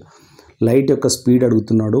లాంగ్వేజ్. లైట్ యొక్క స్పీడ్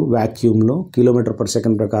అడుగుతున్నాడు వ్యాక్యూమ్లో km/s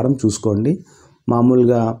ప్రకారం చూసుకోండి.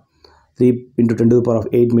 మామూలుగా 3 ×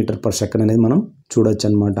 10⁸ మీటర్/సెకండ్ అనేది మనం చూడొచ్చు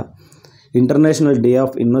అనమాట. International day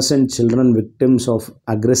of innocent children victims of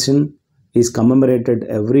aggression is కమెమరేటెడ్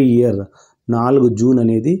every year. 4 June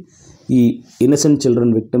అనేది ఈ ఇన్నోసెంట్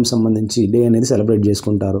చిల్డ్రన్ విక్టిమ్స్ సంబంధించి డే అనేది సెలబ్రేట్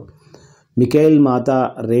చేసుకుంటారు. మిఖైల్ మాతా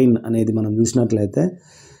రెయిన్ అనేది మనం చూసినట్లయితే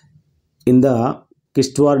in the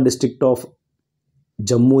Kishtwar district of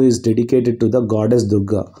Jammu is dedicated to the goddess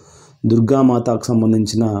Durga. దుర్గామాతకు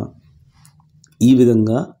సంబంధించిన ఈ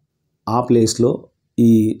విధంగా ఆ ప్లేస్లో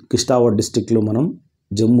ఈ కిష్టావర్ డిస్ట్రిక్ట్లో మనం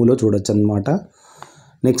జమ్మూలో చూడొచ్చు అన్నమాట.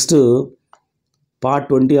 Next part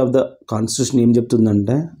 20 of the constitution ఏం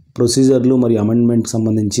చెప్తుందంటే ప్రొసీజర్లు మరియు అమెండ్మెంట్కి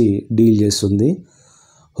సంబంధించి డీల్ చేస్తుంది.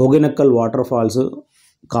 హోగెనక్కల్ వాటర్ ఫాల్స్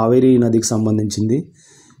కావేరీ నదికి సంబంధించింది.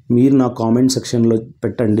 మీరు నా కామెంట్ సెక్షన్లో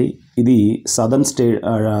పెట్టండి. ఇది సదర్న్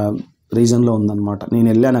రీజన్లో ఉందన్నమాట. నేను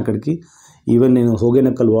వెళ్ళాను అక్కడికి. ఈవెన్ నేను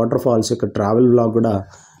హోగెనక్కల్ వాటర్ ఫాల్స్ యొక్క ట్రావెల్ బ్లాగ్ కూడా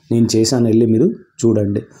నేను చేశాను, వెళ్ళి మీరు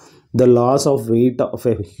చూడండి. The loss of weight of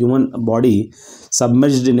a human body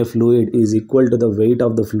submerged in a fluid is equal to the weight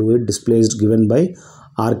of the fluid displaced given by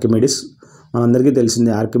Archimedes. మనందరికీ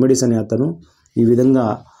తెలిసిందే ఆర్కిమెడిస్ అనే అతను ఈ విధంగా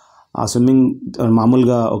ఆ స్విమ్మింగ్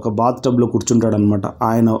మామూలుగా ఒక బాత్ టబ్లో కూర్చుంటాడనమాట.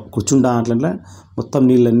 ఆయన కూర్చుంటా అట్లా మొత్తం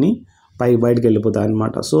నీళ్ళన్నీ బయటకు వెళ్ళిపోతాయి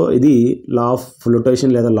అన్నమాట. సో ఇది లా ఆఫ్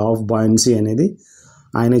ఫ్లోటేషన్ లేదా లా ఆఫ్ బాయన్సీ అనేది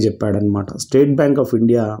ఆయనే చెప్పాడనమాట. స్టేట్ బ్యాంక్ ఆఫ్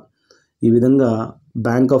ఇండియా ఈ విధంగా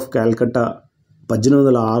bank of క్యాల్కట్టా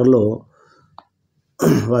 1806లో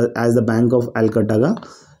as the bank of క్యాల్కట్టాగా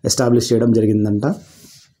establish చేయడం జరిగిందంట.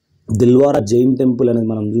 దిల్వారా జైన్ టెంపుల్ అనేది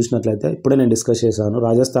మనం చూసినట్లయితే ఇప్పుడే నేను డిస్కస్ చేశాను,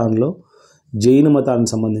 రాజస్థాన్లో జైన్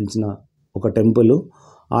మతానికి సంబంధించిన ఒక temple.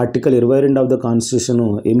 Article 22 of the constitution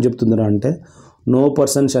ఏం చెప్తుందో అంటే no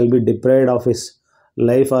person shall be deprived of his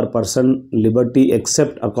life or person Liberty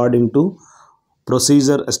except according to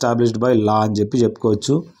procedure established by law అని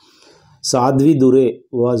చెప్పుకోవచ్చు. సాధ్వి దురే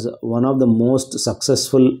was one of the most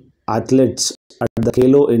successful athletes at the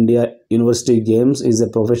Khelo India university games, is a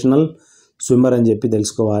professional swimmer అని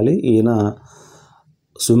తెలుసుకోవాలి. ఈయన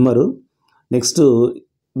స్విమ్మరు. Next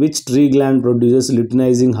which tree gland produces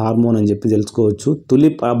లిటినైజింగ్ hormone అని తెలుసుకోవచ్చు.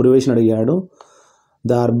 Tulip abbreviation అడిగాడు,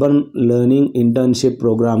 the urban learning internship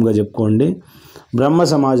ప్రోగ్రామ్గా చెప్పుకోండి. బ్రహ్మ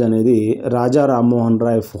సమాజ్ అనేది రాజా రామ్మోహన్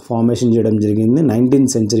రాయ్ ఫార్మేషన్ చేయడం జరిగింది 19th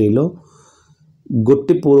సెంచరీలో.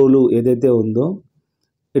 గొట్టి పూరులు ఏదైతే ఉందో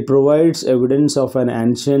it provides evidence of an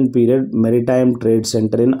ancient period maritime trade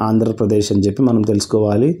centre in Andhra Pradesh అని మనం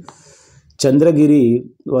తెలుసుకోవాలి. Chandragiri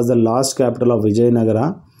was the last capital of Vijayanagara,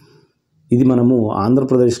 ఇది మనము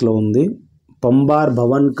ఆంధ్రప్రదేశ్లో ఉంది. Pambar,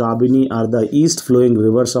 Bhavan, కాబిని are the east flowing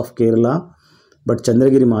reverse of Kerala, but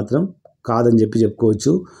Chandragiri మాత్రం కాదని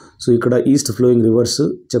చెప్పుకోవచ్చు. సో ఇక్కడ ఈస్ట్ ఫ్లోయింగ్ రివర్స్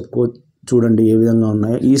చూడండి ఏ విధంగా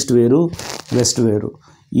ఉన్నాయో. ఈస్ట్ వేరు, వెస్ట్ వేరు.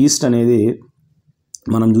 ఈస్ట్ అనేది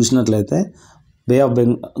మనం చూసినట్లయితే బే ఆఫ్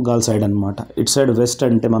బెంగాల్ సైడ్ అనమాట. ఇట్ సైడ్ వెస్ట్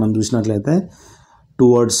అంటే మనం చూసినట్లయితే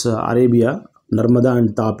టువర్డ్స్ అరేబియా, నర్మదా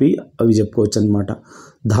అండ్ తాపి అవి చెప్పుకోవచ్చు అనమాట.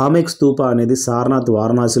 ధామెక్ స్తూప అనేది సారనాథ్,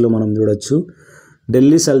 వారణాసిలో మనం చూడొచ్చు.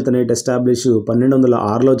 ఢిల్లీ సల్తనేట్ ఎస్టాబ్లిష్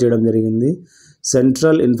 1206లో చేయడం జరిగింది.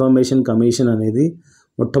 సెంట్రల్ ఇన్ఫర్మేషన్ కమిషన్ అనేది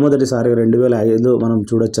మొట్టమొదటిసారిగా 2005లో మనం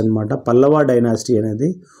చూడొచ్చు అనమాట. పల్లవ డైనాసిటీ అనేది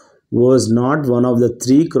was not one of the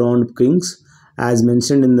 3 crowned kings as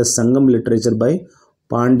mentioned in the Sangam literature by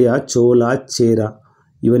Pandya, Chola, చేర.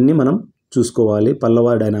 ఇవన్నీ మనం చూసుకోవాలి పల్లవ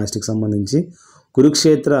డైనాసిటీకి సంబంధించి.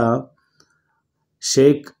 కురుక్షేత్ర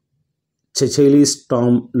షేక్ చచైలీస్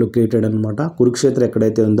టామ్ లొకేటెడ్ అనమాట. కురుక్షేత్ర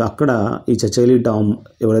ఎక్కడైతే ఉందో అక్కడ ఈ చచైలీ టామ్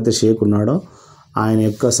ఎవరైతే షేక్ ఉన్నాడో ఆయన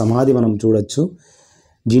యొక్క సమాధి మనం చూడొచ్చు.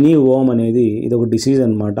 జినీ వోమ్ అనేది ఇది ఒక డిసీజ్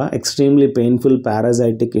అనమాట. Extremely painful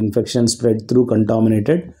parasitic infection spread through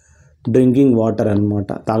contaminated drinking water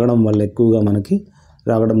అనమాట. తాగడం వల్ల ఎక్కువగా మనకి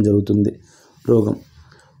రావడం జరుగుతుంది రోగం.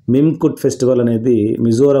 మిమ్కుట్ ఫెస్టివల్ అనేది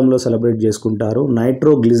మిజోరంలో సెలబ్రేట్ చేసుకుంటారు.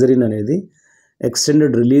 నైట్రోగ్లిజరిన్ అనేది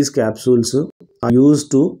extended release capsules are use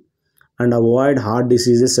to and avoid heart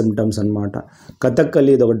diseases symptoms అనమాట.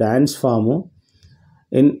 కథక్కలి ఇది ఒక dance form.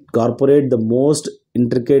 incorporate the most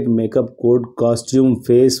intricate makeup code costume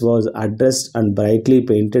face was addressed and brightly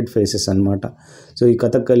painted faces అన్నమాట. సో ఈ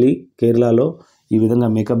కథక్కలి కేరళలో ఈ విధంగా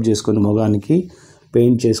మేకప్ చేసుకొని మొగానికి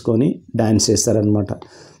పెయింట్ చేసుకొని డ్యాన్స్ చేస్తారనమాట.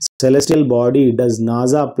 Celestial body does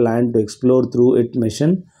NASA plan to explore through it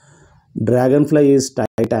machine, dragon fly is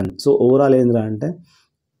Titan. So overall ఏంద్రా అంటే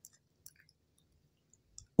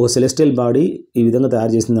ఓ సెలెస్టియల్ బాడీ ఈ విధంగా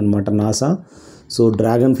తయారు చేసిందనమాట నాసా. సో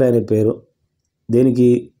డ్రాగన్ ఫ్లై అనే పేరు దేనికి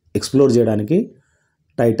ఎక్స్ప్లోర్ చేయడానికి,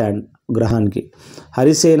 టైటాన్ గ్రహానికి.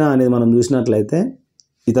 హరిసేన అనేది మనం చూసినట్లయితే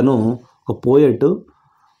ఇతను ఒక పోయెట్,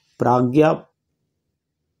 ప్రాగ్య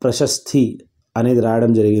ప్రశస్తి అనేది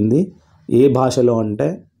రాయడం జరిగింది. ఏ భాషలో అంటే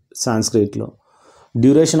సాంస్క్రిట్లో.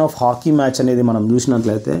 డ్యూరేషన్ ఆఫ్ హాకీ మ్యాచ్ అనేది మనం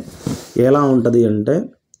చూసినట్లయితే ఎలా ఉంటుంది అంటే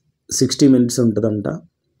 60 minutes ఉంటుందంట.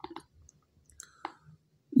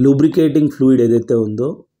 లూబ్రికేటింగ్ ఫ్లూయిడ్ ఏదైతే ఉందో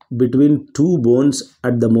between 2 bones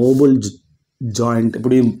at the movable joint.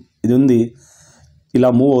 ఇప్పుడు ఇది ఉంది, ఇలా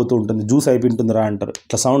మూవ్ అవుతూ ఉంటుంది, జ్యూస్ అయిపోతుందిరా అంటారు,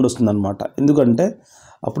 ఇట్లా సౌండ్ వస్తుందన్నమాట. ఎందుకంటే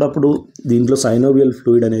అప్పుడప్పుడు దీంట్లో సైనోవియల్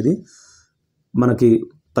ఫ్లూయిడ్ అనేది మనకి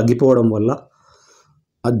తగ్గిపోవడం వల్ల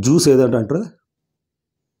ఆ జ్యూస్ ఏదంటే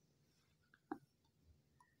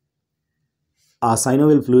ఆ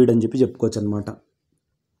సైనోవియల్ ఫ్లూయిడ్ అని చెప్పుకోవచ్చు అనమాట.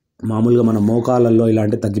 మామూలుగా మన మోకాళ్ళల్లో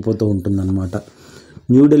ఇలాంటి తగ్గిపోతూ ఉంటుందన్నమాట.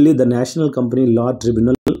 New Delhi the national company law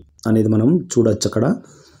tribunal అనేది మనం చూడొచ్చు అక్కడ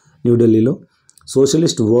న్యూఢిల్లీలో.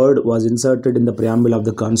 Socialist word was inserted in the preamble of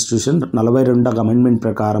the constitution. 42వ amendment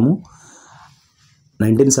ప్రకారము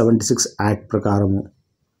 1976 యాక్ట్ ప్రకారము.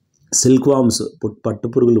 సిల్క్ వామ్స్ పట్టు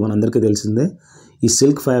పురుగులు మనందరికీ తెలిసిందే. ఈ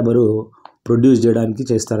సిల్క్ ఫైబరు ప్రొడ్యూస్ చేయడానికి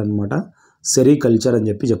చేస్తారనమాట. సెరికల్చర్ అని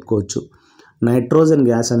చెప్పుకోవచ్చు. నైట్రోజన్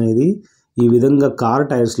గ్యాస్ అనేది ఈ విధంగా కార్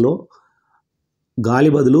టైర్స్లో గాలి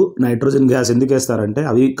బదులు నైట్రోజన్ గ్యాస్ ఎందుకు వేస్తారంటే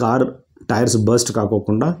అవి కార్ టైర్స్ బర్స్ట్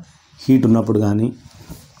కాకోకుండా హీట్ ఉన్నప్పుడు కానీ.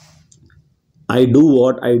 I do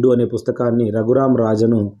what I do అనే పుస్తకాన్ని రఘురామ్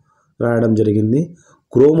రాజను రాయడం జరిగింది.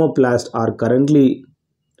 Chromoplast are currently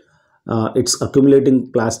it's accumulating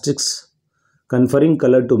plastics conferring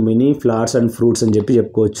colour to many flowers and fruits అని చెప్పి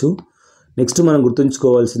చెప్పుకోవచ్చు. నెక్స్ట్ మనం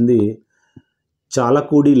గుర్తుంచుకోవాల్సింది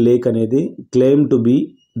చాలకూడి లేక్ అనేది claim to be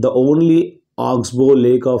the only oxbow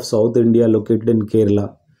lake of south India located in Kerala.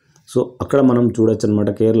 So అక్కడ మనం చూడొచ్చు అనమాట.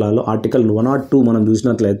 కేరళలో ఆర్టికల్ 102 మనం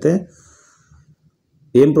చూసినట్లయితే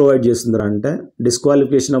ఏం ప్రొవైడ్ చేస్తుందంటే అంటే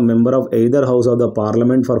disqualification of member of either house of the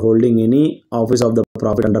parliament for holding any office of the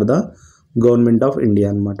profit under the government of India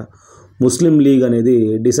అనమాట. ముస్లిం లీగ్ అనేది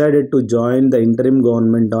decided to join the interim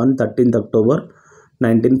government on 13th October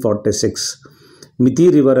 1946. Mithi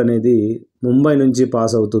river అనేది ముంబై నుంచి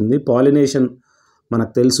pass అవుతుంది. Pollination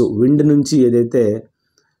మనకు తెలుసు, wind నుంచి ఏదైతే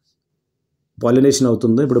pollination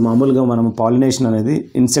అవుతుందో, ఇప్పుడు మామూలుగా మనం పాలినేషన్ అనేది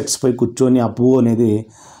ఇన్సెక్ట్స్ పై కూర్చొని ఆ పువ్వు అనేది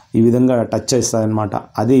ఈ విధంగా టచ్ చేస్తాయన్నమాట.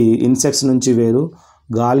 అది ఇన్సెక్ట్స్ నుంచి వేరు,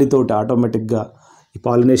 గాలితోటి ఆటోమేటిక్గా ఈ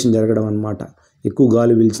పాలినేషన్ జరగడం అనమాట. ఎక్కువ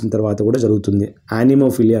గాలి పీల్చిన తర్వాత కూడా జరుగుతుంది.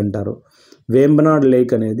 యానిమోఫిలియా అంటారు. వేంబనాడ్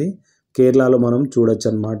లేక్ అనేది కేరళలో మనం చూడొచ్చు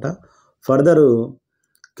అనమాట. ఫర్దర్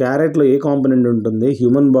క్యారెట్లో ఏ కాంపోనెంట్ ఉంటుంది,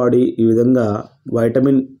 హ్యూమన్ బాడీ ఈ విధంగా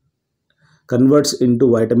vitamin converts into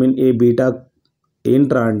vitamin A beta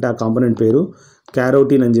ఏంట్రా అంటే ఆ కాంపోనెంట్ పేరు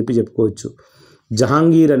క్యారోటీన్ అని చెప్పి చెప్పుకోవచ్చు.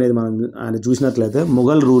 జహాంగీర్ అనేది మనం ఆయన చూసినట్లయితే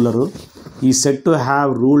మొఘల్ రూలరు. ఈ set to have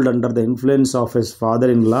ruled under the influence of his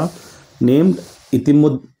father in law named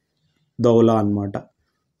ఇతిముద్ Daula అనమాట.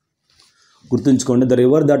 గుర్తుంచుకోండి. The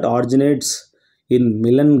river that originates in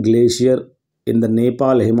melon glacier in the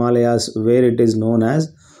Nepal Himalayas wear it is known as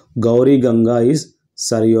Gauri Ganga is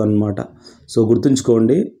Sarayu అనమాట. సో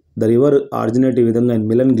గుర్తుంచుకోండి, ద రివర్ ఆరిజినేట్ ఈ విధంగా in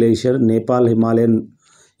melon glacier Nepal Himalayan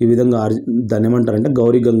ఈ విధంగా దాన్ని ఏమంటారంటే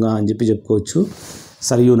గౌరీ గంగా అని చెప్పి చెప్పుకోవచ్చు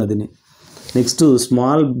సరియు నదిని. Next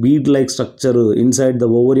small bead like structure inside the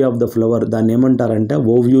ovary of the flower, దాన్ని ఏమంటారంటే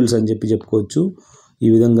ఓవ్యూల్స్ అని చెప్పి చెప్పుకోవచ్చు. ఈ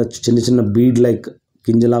విధంగా చిన్న చిన్న బీడ్ లైక్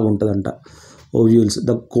గింజలాగా ఉంటుందంట ovules.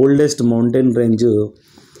 The coldest mountain range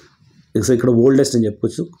ఇక్కడ ఓల్డెస్ట్ అని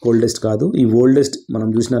చెప్పుకోవచ్చు, కోల్డెస్ట్ కాదు. ఈ ఓల్డెస్ట్ మనం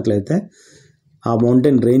చూసినట్లయితే ఆ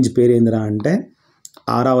మౌంటైన్ రేంజ్ పేరు ఏందిరా అంటే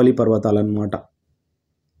ఆరావళి పర్వతాలు అనమాట.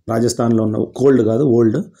 రాజస్థాన్లో ఉన్న, కోల్డ్ కాదు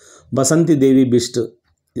ఓల్డ్. బసంతి దేవి బిస్ట్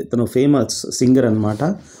ఇతను ఫేమస్ సింగర్ అనమాట,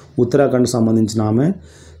 ఉత్తరాఖండ్ సంబంధించిన ఆమె.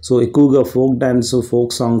 సో ఎక్కువగా folk dance,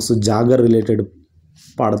 folk songs, jogger related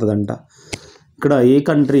పాడుతుందంట. ఇక్కడ ఏ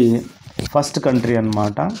కంట్రీ, ఫస్ట్ కంట్రీ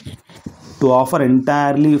అనమాట to offer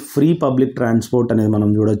entirely free public transport అనేది మనం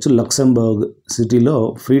చూడొచ్చు. లక్సెంబర్గ్ సిటీలో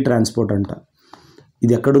ఫ్రీ ట్రాన్స్పోర్ట్ అంట.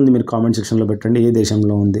 ఇది ఎక్కడుంది మీరు కామెంట్ సెక్షన్లో పెట్టండి, ఏ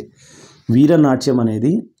దేశంలో ఉంది. వీరనాట్యం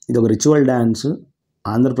అనేది ఇది ఒక రిచువల్ డ్యాన్స్,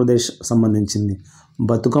 ఆంధ్రప్రదేశ్ సంబంధించింది.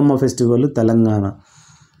 బతుకమ్మ ఫెస్టివల్ తెలంగాణ.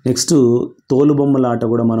 నెక్స్ట్ తోలుబొమ్మల ఆట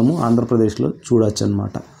కూడా మనము ఆంధ్రప్రదేశ్లో చూడొచ్చు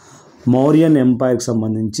అనమాట. మౌర్యన్ ఎంపైర్కి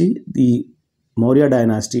సంబంధించి ఈ మౌర్య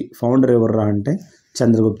డైనాసిటీ ఫౌండర్ ఎవర్రా అంటే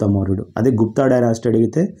చంద్రగుప్త మౌర్యుడు. అదే గుప్తా డైనాసిటీ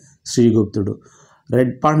అడిగితే శ్రీగుప్తుడు.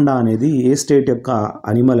 రెడ్ పాండా అనేది ఏ స్టేట్ యొక్క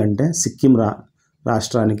అనిమల్ అంటే సిక్కిం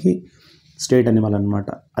రాష్ట్రానికి స్టేట్ అనిమల్ అనమాట.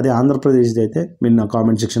 అదే ఆంధ్రప్రదేశ్ అయితే మీరు నా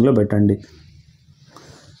కామెంట్ సెక్షన్లో పెట్టండి.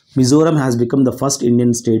 Mizoram has become the first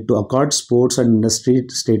Indian state to accord sports and industry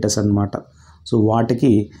status అనమాట. సో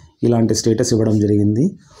వాటికి ఇలాంటి స్టేటస్ ఇవ్వడం జరిగింది.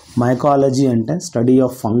 మైకాలజీ అంటే స్టడీ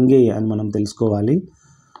ఆఫ్ ఫంగే అని మనం తెలుసుకోవాలి.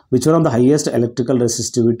 Which one of the highest electrical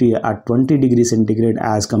resistivity at 20 degrees centigrade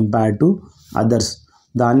as compared to others,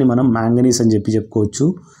 దాన్ని మనం మ్యాంగనీస్ అని చెప్పి చెప్పుకోవచ్చు.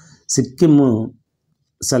 Sikkim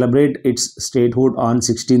celebrate it's statehood on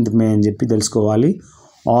 16th May అని చెప్పి తెలుసుకోవాలి.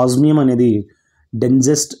 ఆస్మియం అనేది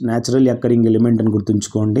డెన్సెస్ట్ న్యాచురల్ అక్కరింగ్ ఎలిమెంట్ అని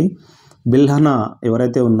గుర్తుంచుకోండి. బిల్హనా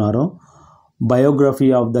ఎవరైతే ఉన్నారో biography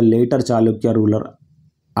of the later Chalukya ruler,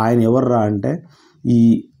 ఆయన ఎవర్రా అంటే ఈ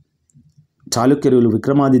చాళుక్యులు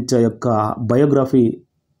విక్రమాదిత్య యొక్క బయోగ్రఫీ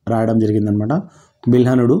రాయడం జరిగిందనమాట.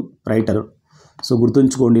 బిల్హనుడు రైటర్. సో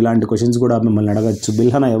గుర్తుంచుకోండి, ఇలాంటి క్వశ్చన్స్ కూడా మిమ్మల్ని అడగచ్చు.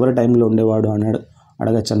 బిల్హన ఎవరి టైంలో ఉండేవాడు అని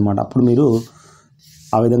అడగచ్చు అనమాట. అప్పుడు మీరు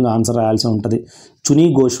ఆ విధంగా ఆన్సర్ రాయాల్సి ఉంటుంది. చునీ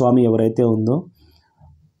గోస్వామి ఎవరైతే ఉందో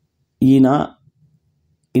ఈయన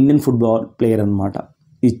ఇండియన్ ఫుట్బాల్ ప్లేయర్ అనమాట.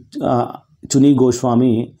 ఈ చునీ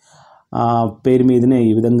గోస్వామి పేరు మీదనే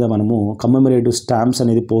ఈ విధంగా మనము కమ్మెమరేటివ్ స్టాంప్స్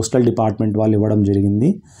అనేది పోస్టల్ డిపార్ట్మెంట్ వాళ్ళు ఇవ్వడం జరిగింది.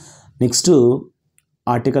 నెక్స్ట్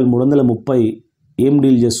ఆర్టికల్ 330 ఏం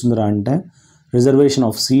డీల్ చేస్తుందిరా అంటే reservation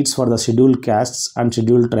of seats for the scheduled castes and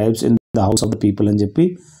scheduled tribes in the house of the people అని చెప్పి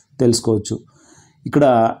తెలుసుకోవచ్చు. ఇక్కడ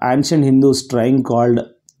యాన్షియంట్ హిందూస్ ట్రైంగ్ కాల్డ్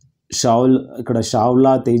ఇక్కడ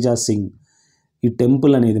షావ్లా తేజా సింగ్, ఈ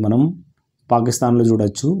టెంపుల్ అనేది మనం పాకిస్తాన్లో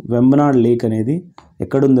చూడొచ్చు. వెంబనాడ్ లేక్ అనేది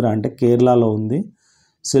ఎక్కడుందిరా అంటే కేరళలో ఉంది.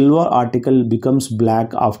 Silver article becomes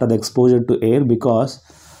black after the exposure to air because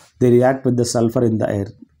they react with the sulphur in the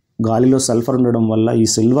air. గాలిలో సల్ఫర్ ఉండడం వల్ల ఈ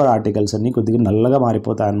సిల్వర్ ఆర్టికల్స్ అన్నీ కొద్దిగా నల్లగా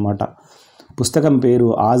మారిపోతాయి అన్నమాట. పుస్తకం పేరు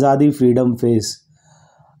ఆజాదీ ఫ్రీడమ్ ఫేస్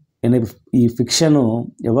అనే ఈ ఫిక్షన్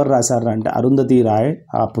ఎవరు రాశారు అంటే అరుంధతి రాయ్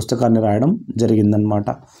ఆ పుస్తకాన్ని రాయడం జరిగిందనమాట.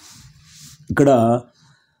 ఇక్కడ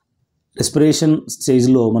రెస్పిరేషన్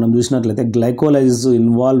స్టేజ్లో మనం చూసినట్లయితే గ్లైకోలైసిస్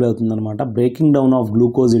ఇన్వాల్వ్ అవుతుందన్నమాట. Breaking down of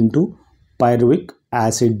glucose into pyruvic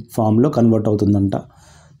acid ఫామ్లో కన్వర్ట్ అవుతుందంట.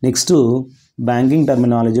 Next banking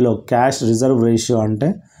టర్మినాలజీలో cash reserve ratio అంటే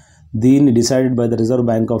దీన్ని decided by the reserve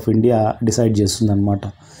bank of India decide చేస్తుందన్నమాట.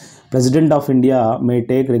 President of India may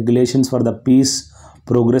take regulations for the piece,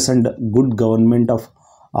 progress and good government of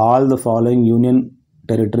all the following union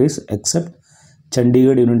territories except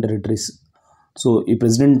Chandigarh union territories. So ఈ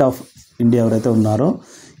president of India ఎవరైతే ఉన్నారో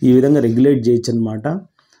ఈ విధంగా regulate చేయొచ్చు అనమాట.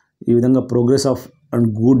 ఈ విధంగా progress of and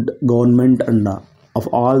good government and of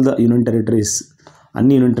all the union territories,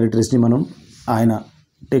 అన్ని యూనియన్ టెరిటరీస్ని మనం ఆయన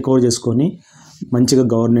టేక్ ఓవర్ చేసుకొని మంచిగా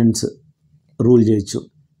గవర్నెన్స్ రూల్ చేయొచ్చు.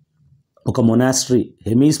 ఒక మొనాస్ట్రీ,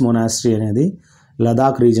 హెమీస్ మొనాస్ట్రీ అనేది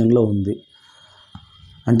లదాఖ్ రీజన్లో ఉంది.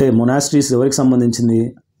 అంటే మొనాస్ట్రీస్ ఎవరికి సంబంధించింది?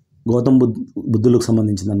 గౌతమ్ బుద్ధులకు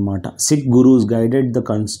సంబంధించింది అనమాట. Sick gurus guided the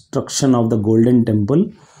construction of the golden temple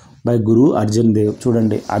by గురు అర్జున్ దేవ్.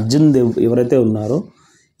 చూడండి, అర్జున్ దేవ్ ఎవరైతే ఉన్నారో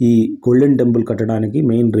ఈ గోల్డెన్ టెంపుల్ కట్టడానికి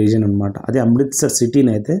మెయిన్ రీజన్ అనమాట. అదే అమృత్సర్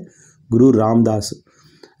సిటీని అయితే గురు రామ్దాస్.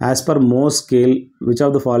 యాజ్ పర్ మో scale which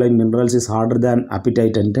of the following minerals is harder than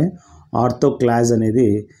appetite అంటే ఆర్థోక్లాజ్ అనేది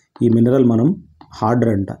ఈ మినరల్ మనం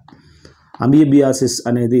హార్డర్ అంట. అమీబియాసిస్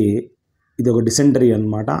అనేది ఇది ఒక డిసెంటరీ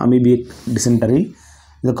అనమాట. అమీబిక్ డిసెంటరీ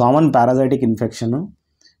ఇది కామన్ పారాసైటిక్ ఇన్ఫెక్షన్.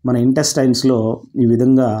 మన ఇంటెస్టైన్స్లో ఈ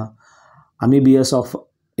విధంగా అమీబియస్ ఆఫ్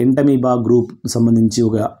ఎంటమీబా గ్రూప్ సంబంధించి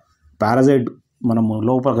ఒక పారాసైట్ మనము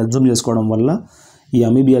లోపల కన్జ్యూమ్ చేసుకోవడం వల్ల ఈ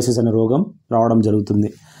అమీబియాసిస్ అనే రోగం రావడం జరుగుతుంది.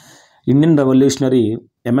 ఇండియన్ రెవల్యూషనరీ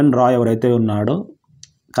ఎంఎన్ రాయ్ ఎవరైతే ఉన్నాడో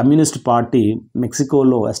కమ్యూనిస్ట్ పార్టీ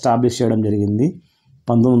మెక్సికోలో ఎస్టాబ్లిష్ చేయడం జరిగింది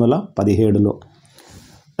 1917లో.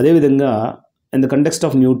 అదేవిధంగా in the context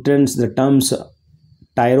of nutrients the terms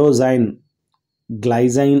టైరోజైన్,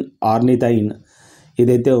 గ్లైజైన్, ornithine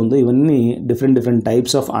ఏదైతే ఉందో ఇవన్నీ different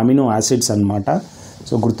types of amino acids అన్నమాట.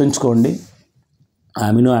 సో గుర్తుంచుకోండి,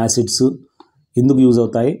 అమినో యాసిడ్స్ ఎందుకు యూజ్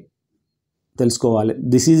అవుతాయి తెలుసుకోవాలి.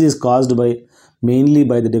 Disease is caused by mainly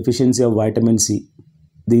by the deficiency of vitamin C.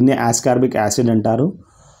 దీన్నే ఆస్కార్బిక్ యాసిడ్ అంటారు.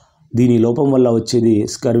 దీని లోపం వల్ల వచ్చేది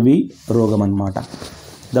స్కర్వీ రోగం అన్నమాట.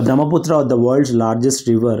 The Brahmaputra of the world's largest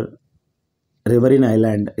రివరిన్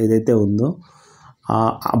island ఏదైతే ఉందో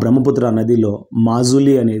ఆ బ్రహ్మపుత్ర నదిలో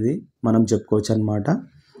మాజులి అనేది మనం చెప్పుకోవచ్చు అనమాట.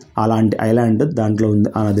 అలాంటి ఐలాండ్ దాంట్లో ఉంది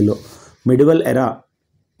ఆ నదిలో. మిడివల్ ఎరా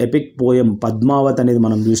ఎపిక్ పోయం పద్మావత్ అనేది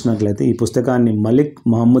మనం చూసినట్లయితే ఈ పుస్తకాన్ని మలిక్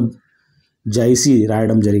మహమ్మద్ జైసీ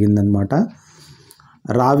రాయడం జరిగిందనమాట.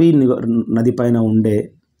 రావి నది పైన ఉండే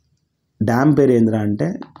డ్యామ్ పేరు ఏంద్రా అంటే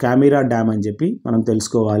కామిరా డ్యామ్ అని చెప్పి మనం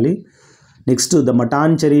తెలుసుకోవాలి. నెక్స్ట్ ద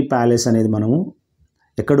మటాన్చెరీ ప్యాలెస్ అనేది మనము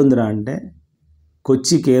ఎక్కడుందిరా అంటే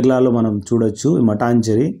కొచ్చి, కేరళలో మనం చూడొచ్చు ఈ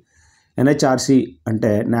మటాన్చెరీ. ఎన్హెచ్ఆర్సి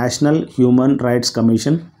అంటే national human rights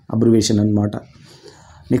commission abbreviation అనమాట.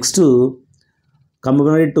 నెక్స్ట్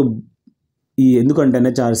కమెమరేట్ టు ఈ ఎందుకంటే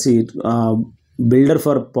NHRC builder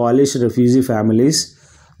for polish refugee families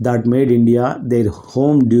that made India there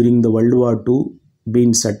home during the world war II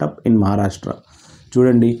been setup in Maharashtra.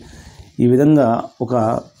 చూడండి, ఈ విధంగా ఒక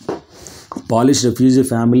పాలిష్ రెఫ్యూజీ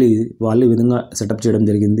ఫ్యామిలీ వాళ్ళు ఈ విధంగా సెటప్ చేయడం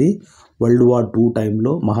జరిగింది వరల్డ్ వార్ II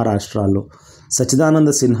టైంలో మహారాష్ట్రలో.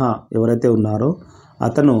 సచ్చిదానంద సిన్హా ఎవరైతే ఉన్నారో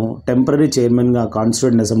అతను టెంపరీ చైర్మన్గా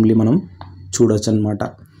కాన్స్టిట్యూంట్ అసెంబ్లీ మనం చూడొచ్చు అనమాట.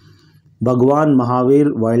 భగవాన్ మహావీర్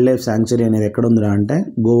వైల్డ్ లైఫ్ శాంక్చురీ అనేది ఎక్కడ ఉందిరా అంటే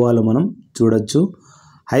గోవాలో మనం చూడొచ్చు.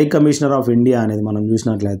 హై కమిషనర్ ఆఫ్ ఇండియా అనేది మనం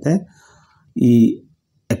చూసినట్లయితే ఈ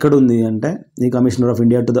ఎక్కడుంది అంటే ఈ commissioner of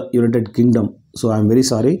India to the United Kingdom. So I'm very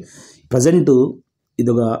sorry, present ఇది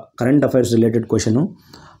ఒక current affairs related question.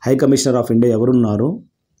 High commissioner of India ఎవరున్నారు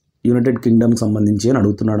యునైటెడ్ కింగ్డమ్కి సంబంధించి అని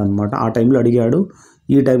అడుగుతున్నాడు అనమాట. ఆ టైంలో అడిగాడు,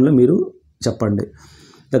 ఈ టైంలో మీరు చెప్పండి.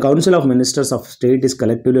 The council of ministers of state is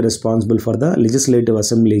collectively responsible for the legislative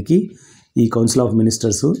అసెంబ్లీకి ఈ కౌన్సిల్ ఆఫ్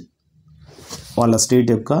మినిస్టర్స్ వాళ్ళ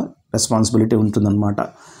స్టేట్ యొక్క రెస్పాన్సిబిలిటీ ఉంటుందన్నమాట.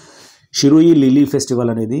 షిరుయి లిలీ ఫెస్టివల్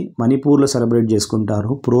అనేది మణిపూర్లో సెలబ్రేట్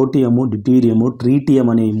చేసుకుంటారు. ప్రోటియము, డ్యూటీరియము, ట్రీటియం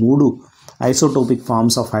అనే 3 ఐసోటోపిక్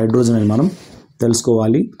ఫార్మ్స్ ఆఫ్ హైడ్రోజన్ అని మనం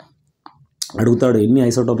తెలుసుకోవాలి. అడుగుతాడు ఎన్ని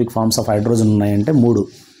ఐసోటోపిక్ ఫార్మ్స్ ఆఫ్ హైడ్రోజన్ ఉన్నాయంటే 3.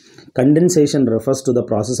 Condensation refers to the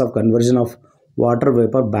process of conversion of water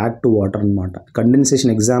vapour back to water అనమాట.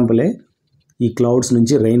 కండెన్సేషన్ ఎగ్జాంపులే ఈ క్లౌడ్స్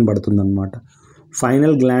నుంచి rain పడుతుందన్నమాట.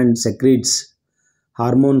 Final gland secretes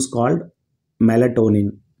hormones called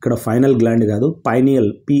melatonin. ఇక్కడ ఫైనల్ గ్లాండ్ కాదు, పైనియల్,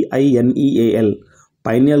 PINEAL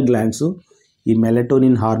పైనియల్ గ్లాండ్స్ ఈ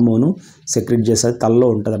melatonin hormone secret చేసేది తలలో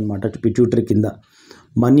ఉంటుంది అనమాట, పిట్యూటరీ కింద.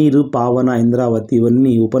 మనీరు, పావన, ఇంద్రావతి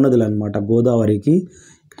ఇవన్నీ ఉపనదులు అనమాట గోదావరికి.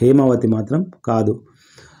 హేమావతి మాత్రం కాదు.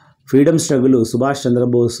 Freedom struggle Subhash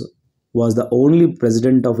Chandrabose was the only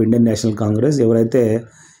president of Indian national Congress. ఎవరైతే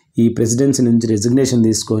ఈ ప్రెసిడెన్సీ నుంచి రెసిగ్నేషన్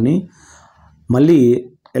తీసుకొని మళ్ళీ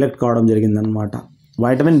ఎలెక్ట్ కావడం జరిగిందనమాట.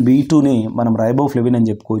 వైటమిన్ B2ని మనం రైబోఫ్లెవిన్ అని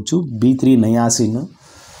చెప్పుకోవచ్చు, B3 niacin,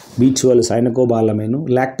 B12 సైనకోబాలమైన్,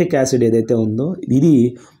 lactic acid ఏదైతే ఉందో ఇది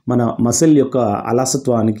మన మసిల్ యొక్క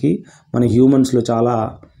అలసత్వానికి మన హ్యూమన్స్లో చాలా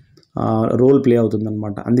రోల్ ప్లే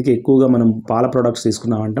అవుతుందన్నమాట. అందుకే ఎక్కువగా మనం పాల ప్రోడక్ట్స్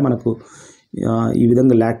తీసుకున్నామంటే మనకు ఈ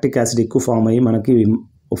విధంగా లాక్టిక్ యాసిడ్ ఎక్కువ ఫామ్ అయ్యి మనకి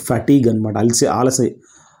ఫటీగ్ అనమాట,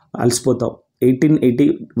 అలసిపోతాం.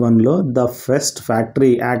 1881లో ద ఫస్ట్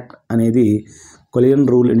ఫ్యాక్టరీ యాక్ట్ అనేది కొలియన్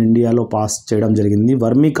రూల్ ఇన్ ఇండియాలో పాస్ చేయడం జరిగింది.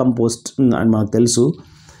 వర్మీ కంపోస్ట్ అని మనకు తెలుసు.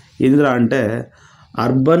 ఎందుకంటే అంటే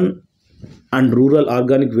అర్బన్ అండ్ రూరల్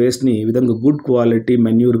ఆర్గానిక్ వేస్ట్ని ఈ విధంగా గుడ్ క్వాలిటీ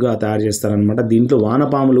మెన్యూర్గా తయారు చేస్తారనమాట. దీంట్లో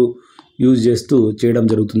వానపాములు యూజ్ చేస్తూ చేయడం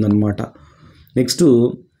జరుగుతుందన్నమాట. నెక్స్ట్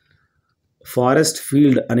ఫారెస్ట్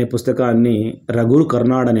ఫీల్డ్ అనే పుస్తకాన్ని రఘుర్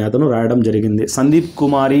కర్నాడ్ అనే అతను రాయడం జరిగింది. సందీప్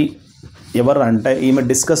కుమారి ఎవరు అంటే ఈమె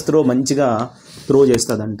డిస్కస్ త్రో మంచిగా త్రో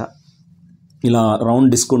చేస్తుందంట. ఇలా రౌండ్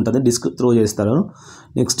డిస్క్ ఉంటుంది, డిస్క్ త్రో చేస్తారు.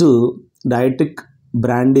 Next డైటిక్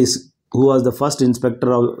బ్రాండిస్ who was the first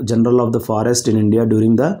inspector general of the forest in India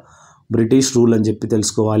during the British rule అని చెప్పి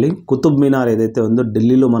తెలుసుకోవాలి. కుతుబ్ మినార్ ఏదైతే ఉందో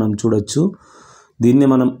ఢిల్లీలో మనం చూడొచ్చు. దీన్ని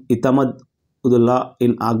మనం ఇతమద్ ఉదుల్లా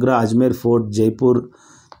ఇన్ ఆగ్రా, అజ్మేర్ ఫోర్ట్, జైపూర్,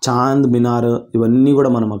 చాంద్ మినార్ ఇవన్నీ కూడా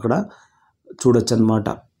మనం అక్కడ చూడొచ్చు అన్నమాట.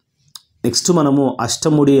 నెక్స్ట్ మనము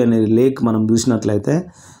అష్టముడి అనే లేక్ మనం చూసినట్లయితే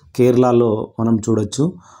కేరళలో మనం చూడొచ్చు.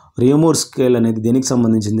 రియోమోర్ స్కేల్ అనేది దేనికి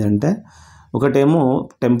సంబంధించింది అంటే ఒకటేమో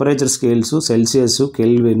టెంపరేచర్ స్కేల్స్ సెల్సియస్,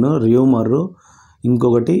 కెల్విన్, రియోమర్,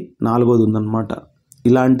 ఇంకొకటి 4వది ఉందన్నమాట.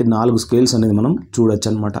 ఇలాంటి 4 స్కేల్స్ అనేది మనం చూడొచ్చు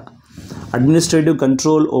అనమాట. Administrative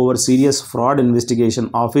control over serious fraud investigation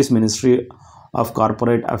office ministry of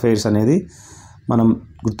corporate affairs అనేది మనం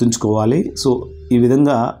గుర్తుంచుకోవాలి. సో ఈ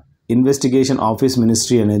విధంగా ఇన్వెస్టిగేషన్ ఆఫీస్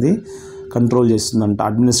మినిస్ట్రీ అనేది కంట్రోల్ చేస్తుందంట,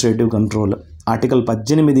 అడ్మినిస్ట్రేటివ్ కంట్రోల్. ఆర్టికల్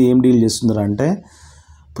 18 ఏం డీల్ చేస్తుందంటే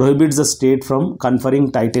prohibits the state from conferring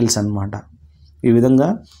titles అనమాట. ఈ విధంగా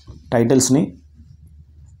టైటిల్స్ని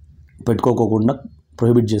పెట్టుకోకుండా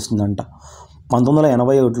ప్రొహిబిట్ చేస్తుందంట.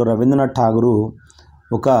 1981లో రవీంద్రనాథ్ ఠాగూర్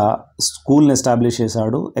ఒక స్కూల్ని ఎస్టాబ్లిష్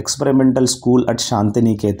చేశాడు, ఎక్స్పెరిమెంటల్ స్కూల్ అట్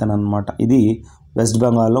శాంతినికేతన్ అనమాట. ఇది వెస్ట్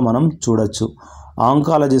బెంగాల్లో మనం చూడొచ్చు.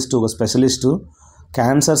 ఆంకాలజిస్టు ఒక స్పెషలిస్టు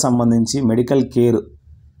క్యాన్సర్ సంబంధించి మెడికల్ కేర్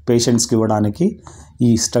పేషెంట్స్కి ఇవ్వడానికి ఈ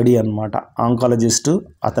స్టడీ అనమాట. ఆంకాలజిస్టు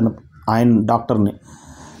ఆయన డాక్టర్ని.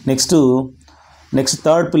 Next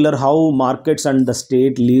third pillar how markets and the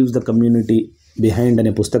state leaves the community behind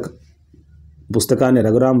అనే పుస్తకాన్ని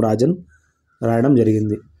రఘురామ్ రాజన్ రాయడం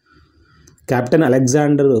జరిగింది. Captain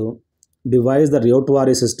Alexander device the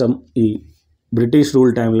రియోట్వారీ system ఈ బ్రిటిష్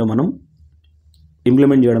రూల్ టైంలో మనం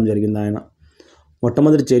ఇంప్లిమెంట్ చేయడం జరిగింది. ఆయన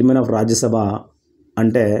మొట్టమొదటి చైర్మన్ ఆఫ్ రాజ్యసభ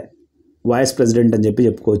అంటే వైస్ ప్రెసిడెంట్ అని చెప్పి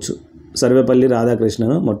చెప్పుకోవచ్చు. సర్వేపల్లి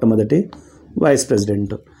రాధాకృష్ణన్ మొట్టమొదటి vice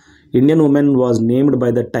president. Indian women was named by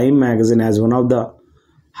the time magazine as one of the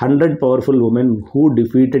 100 powerful women who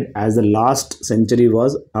defeated as the last century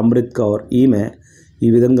was Amrit Kaur. ఈమె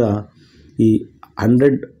ఈ విధంగా ఈ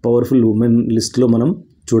 100 పవర్ఫుల్ ఉమెన్ లిస్ట్లో మనం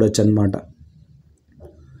చూడొచ్చు అన్నమాట.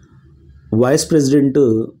 వైస్ ప్రెసిడెంట్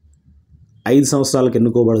 5 సంవత్సరాలకు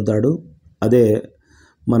ఎన్నుకోబడతాడు. అదే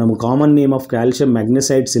మనము common name of calcium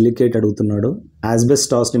మ్యాగ్నెసైడ్ silicate అడుగుతున్నాడు.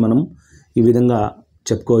 యాస్బెస్టాస్ని మనం ఈ విధంగా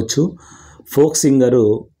చెప్పుకోవచ్చు. ఫోక్ సింగరు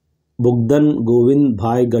బుగ్దన్ గోవింద్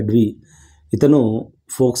భాయ్ గడ్వి. ఇతను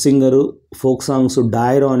ఫోక్ సింగరు, ఫోక్ సాంగ్స్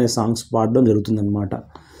డైరో అనే సాంగ్స్ పాడడం జరుగుతుందన్నమాట.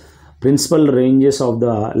 Principal ranges of the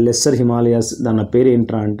lesser Himalayas దాని పేరు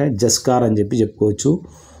ఏంట్రా అంటే జస్కార్ అని చెప్పి చెప్పుకోవచ్చు.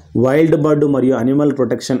 వైల్డ్ బర్డ్ మరియు అనిమల్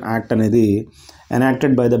ప్రొటెక్షన్ యాక్ట్ అనేది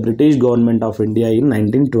enacted by the British government of India in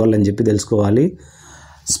 1912 అని చెప్పి తెలుసుకోవాలి.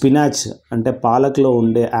 స్పినాచ్ అంటే పాలక్లో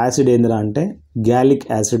ఉండే యాసిడ్ ఏందిరా అంటే గ్యాలిక్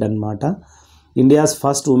యాసిడ్ అనమాట. India's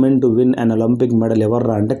first women to win an Olympic medal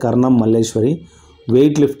ఎవర్రా అంటే కర్ణం Malleswari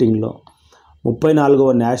wait లిఫ్టింగ్లో.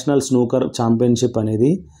 34వ national snooker championship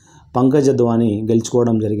అనేది పంకజ్ అద్వానీ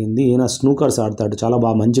గెలుచుకోవడం జరిగింది. ఈయన స్నూకర్స్ ఆడతాడు, చాలా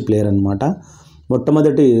బాగా మంచి ప్లేయర్ అనమాట.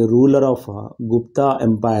 మొట్టమొదటి రూలర్ ఆఫ్ గుప్తా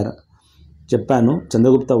ఎంపైర్ చెప్పాను,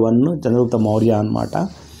 చంద్రగుప్త I, చంద్రగుప్త మౌర్య అనమాట.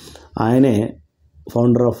 ఆయనే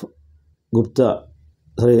ఫౌండర్ ఆఫ్ గుప్తా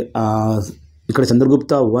ఇక్కడ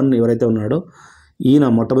చంద్రగుప్త I ఎవరైతే ఉన్నాడో ఈయన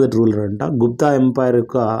మొట్టమొదటి రూలర్ అంట. గుప్తా ఎంపైర్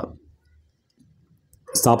యొక్క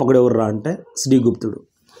స్థాపకుడు ఎవర్రా అంటే శ్రీగుప్తుడు.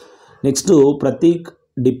 Next Prateek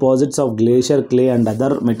deposits of glacier clay and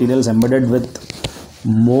other materials embedded with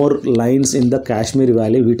more lines in the Kashmir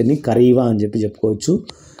valley, వీటిని కరీవా అని చెప్పి చెప్పుకోవచ్చు.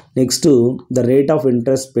 Next the rate of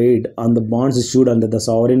interest paid on the bonds issued under the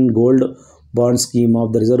sovereign gold bond scheme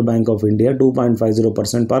of the reserve bank of India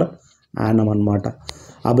 2.50% per annum అనమాట.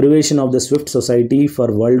 Abbreviation of the Swift society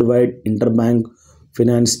for world wide inter bank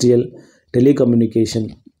financial telecommunication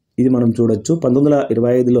ఇది మనం చూడొచ్చు.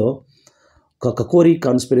 1925లో కకోరీ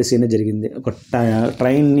conspiracy అనేది జరిగింది. ఒక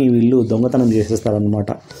ట్రైన్ని వీళ్ళు దొంగతనం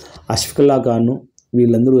చేసేస్తారనమాట. అష్ఫాకుల్లా ఖాన్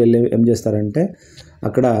వీళ్ళందరూ వెళ్ళి ఏం చేస్తారంటే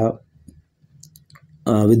అక్కడ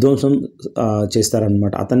విధ్వంసం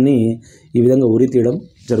చేస్తారనమాట. అతన్ని ఈ విధంగా ఉరి తీయడం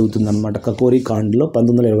జరుగుతుందన్నమాట. కకోరీ కాండ్లో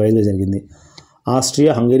 1925లో జరిగింది.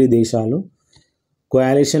 ఆస్ట్రియా, హంగరీ దేశాలు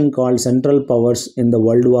కోయాలిషన్ called central powers in the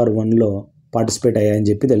world war 1లో participate అయ్యాయని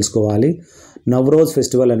చెప్పి తెలుసుకోవాలి. నవ్రోజ్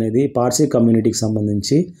ఫెస్టివల్ అనేది పార్సీ కమ్యూనిటీకి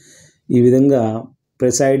సంబంధించి ఈ విధంగా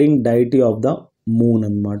presiding deity of the moon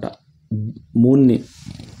అన్నమాట. మూన్ని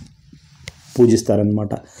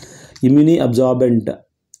పూజిస్తారనమాట. ఇమ్యూని అబ్జార్బెంట్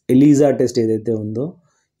ఎలీజా టెస్ట్ ఏదైతే ఉందో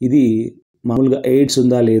ఇది మామూలుగా ఎయిడ్స్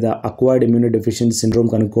ఉందా లేదా, అక్వైర్డ్ ఇమ్యూనో డెఫిషియన్సీ సిండ్రోమ్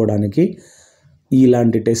కనుక్కోవడానికి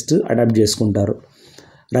ఇలాంటి టెస్ట్ అడాప్ట్ చేసుకుంటారు.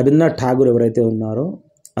 రవీంద్రనాథ్ ఠాగూర్ ఎవరైతే ఉన్నారో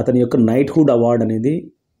అతని యొక్క నైట్హుడ్ అవార్డు అనేది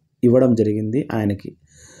ఇవ్వడం జరిగింది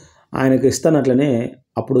ఆయనకి ఇస్తానట్లనే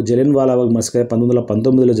అప్పుడు జలియన్వాలా బాగ్ మసకర్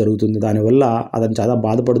 1919లో జరుగుతుంది. దానివల్ల అతను చాలా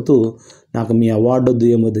బాధపడుతూ నాకు మీ అవార్డు వద్దు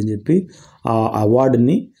ఏమొద్దని చెప్పి ఆ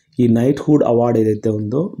అవార్డుని, ఈ నైట్హుడ్ అవార్డు ఏదైతే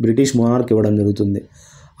ఉందో బ్రిటిష్ మోనార్క్ ఇవ్వడం జరుగుతుంది.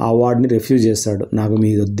 ఆ అవార్డుని రిఫ్యూజ్ చేస్తాడు. నాకు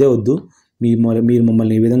మీ వద్దే వద్దు, మీరు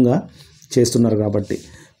మమ్మల్ని ఈ విధంగా చేస్తున్నారు కాబట్టి.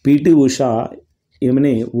 పిటి ఉషా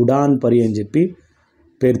ఏమని ఉడాన్ పరి అని చెప్పి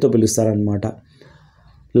పేరుతో పిలుస్తారనమాట.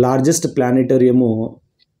 లార్జెస్ట్ ప్లానెటోరియము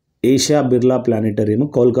ఏషియా బిర్లా ప్లానెటోరియం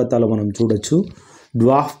కోల్కతాలో మనం చూడొచ్చు.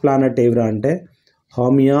 డ్వార్ఫ్ ప్లానెట్ ఎవరా అంటే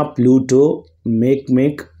హామియా, ప్లూటో,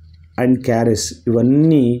 మేక్ అండ్ క్యారెస్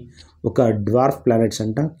ఇవన్నీ ఒక డ్వార్ఫ్ ప్లానెట్స్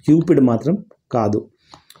అంట. క్యూపిడ్ మాత్రం కాదు.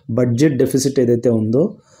 బడ్జెట్ డెఫిసిట్ ఏదైతే ఉందో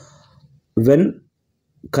when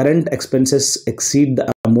current expenses exceed the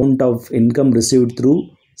amount of income received through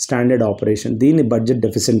standard operation, దీన్ని బడ్జెట్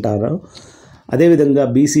డెఫిసిట్ అంటారు. అదేవిధంగా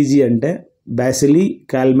బీసీజీ అంటే బ్యాసిలీ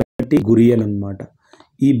క్యాల్మెటిక్ గురియన్ అనమాట.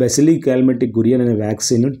 ఈ బెసిలీ క్యాల్మెటిక్ గురియన్ అనే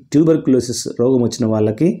వ్యాక్సిన్ ట్యూబర్క్యులోసిస్ రోగం వచ్చిన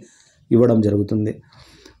వాళ్ళకి ఇవ్వడం జరుగుతుంది.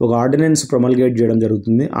 ఒక ఆర్డినెన్స్ ప్రొమల్గేట్ చేయడం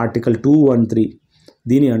జరుగుతుంది, ఆర్టికల్ 213.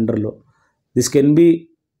 దీని అండర్లో this can be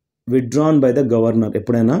withdrawn by the governor,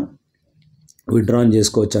 ఎప్పుడైనా విత్డ్రాన్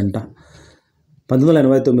చేసుకోవచ్చు అంట.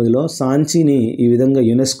 1989లో సాంచీని ఈ విధంగా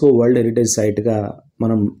యునెస్కో వరల్డ్ హెరిటేజ్ సైట్గా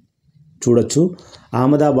మనం చూడొచ్చు.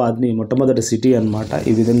 అహ్మదాబాద్ని మొట్టమొదటి సిటీ అన్నమాట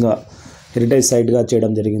ఈ విధంగా హెరిటేజ్ సైట్గా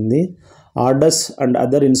చేయడం జరిగింది. Orders and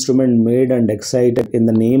other instrument made and excited in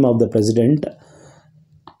the name of the president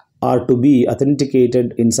are to be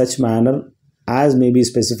authenticated in such manner as may be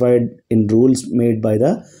specified in rules made by the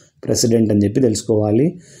president అని చెప్పి తెలుసుకోవాలి.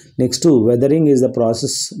 Next, weathering is the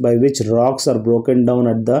process by which racks are broken down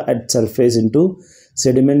at surface into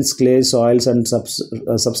sediments, clay, soils and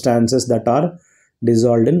substances that are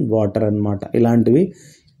dissolved in water అనమాట. ఇలాంటివి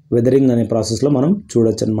weathering అనే ప్రాసెస్లో మనం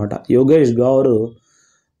చూడొచ్చు అనమాట. యోగేష్ గౌర్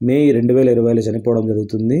మే 2020లో చనిపోవడం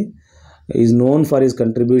జరుగుతుంది. Is known for his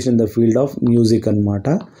contribution in the field of music అనమాట.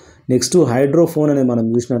 నెక్స్ట్, హైడ్రోఫోన్ అనేది మనం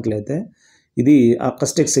చూసినట్లయితే ఇది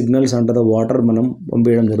అకస్టిక్ సిగ్నల్స్ అంటర్ ద వాటర్ మనం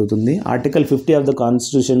పంపించడం జరుగుతుంది. Article 50 of the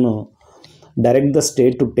constitution direct the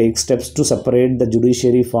state to take steps to separate the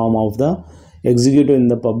judiciary form of the executive in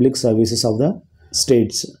the public services of the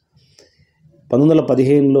states.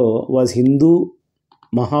 1915లో was Hindu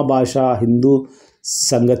మహాభాషా Hindu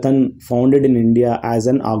Sangathan founded in India as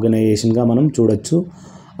an ఆర్గనైజేషన్గా మనం చూడొచ్చు.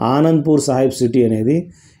 Anandpur Sahib city అనేది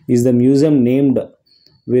is the museum named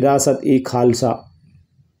Virasat ఈ ఖాల్సా,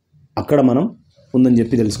 అక్కడ మనం ఉందని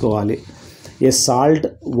చెప్పి తెలుసుకోవాలి. ఏ salt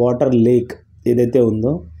water lake ఏదైతే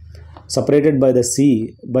ఉందో separated by the see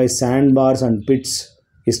by sand bars and pits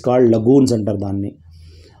is called lagoons అంటారు దాన్ని.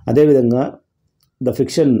 అదేవిధంగా ద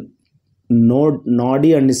ఫిక్షన్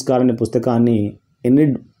నాడీ అండ్ నిస్కార్ అనే పుస్తకాన్ని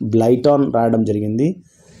ఎనిడ్ బ్లైటాన్ రాయడం జరిగింది.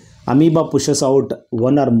 Amoeba pushes out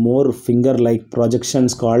one or more finger like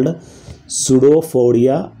projections called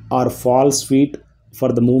సుడోఫోడియా are falls feet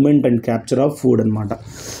for the moment and capture of food అనమాట.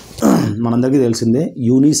 మనందరికీ తెలిసిందే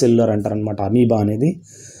యూనిసెల్యులర్ అంటారనమాట అమీబా అనేది.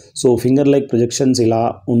 సో ఫింగర్ లైక్ ప్రొజెక్షన్స్ ఇలా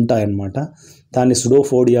ఉంటాయన్నమాట. దాన్ని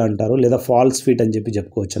సుడోఫోడియా అంటారు, లేదా ఫాల్స్ ఫీట్ అని చెప్పి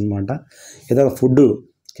చెప్పుకోవచ్చు అనమాట. ఏదైనా ఫుడ్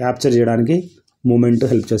క్యాప్చర్ చేయడానికి మూమెంట్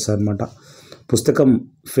హెల్ప్ చేస్తారనమాట. పుస్తకం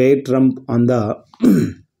fair Trump on the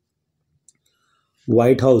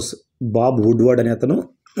white house Bob Woodward అనే అతను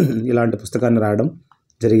ఇలాంటి పుస్తకాన్ని రాయడం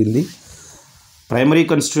జరిగింది. ప్రైమరీ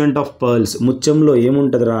కన్స్టిట్యూయెంట్ ఆఫ్ పర్ల్స్, ముత్యంలో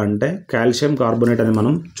ఏముంటుందిరా అంటే కాల్షియం కార్బోనేట్ అని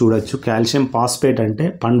మనం చూడొచ్చు. కాల్షియం ఫాస్ఫేట్ అంటే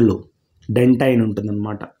పండ్లు, డెంటైన్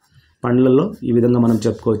ఉంటుందన్నమాట. పండ్లలో ఈ విధంగా మనం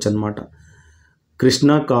చెప్పుకోవచ్చు అనమాట.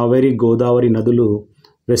 కృష్ణ, కావేరి, గోదావరి నదులు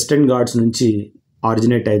వెస్టర్న్ ఘాట్స్ నుంచి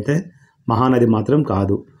ఆరిజినేట్ అయితే మహానది మాత్రం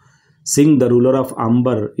కాదు. Singh the ruler of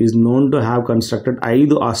amber is known to have constructed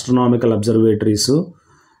 5 astronomical observatories.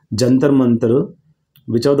 Jantar Mantar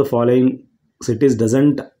which of the following cities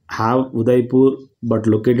doesn't have Udaipur but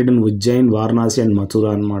located in Ujjain, Varanasi and Mathura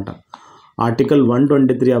అనమాట. ఆర్టికల్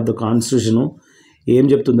 123 ఆఫ్ ద కాన్స్టిట్యూషన్ ఏం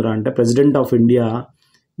చెప్తుందిరా అంటే president of India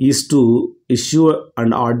is to issue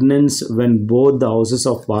and ordinance when both the houses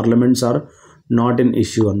of parliaments are not in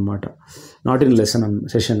issue అనమాట, not in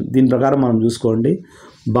session. దీని ప్రకారం మనం చూసుకోండి,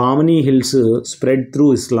 Bahmani hills spread through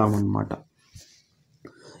ఇస్లాం అనమాట.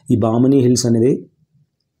 ఈ బామనీ హిల్స్ అనేది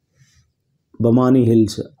బమానీ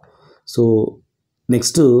hills. So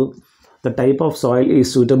next, the type of soil is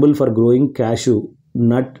suitable for growing cashew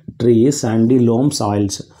nut tree Sandy loom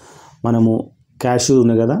soils. మనము cashew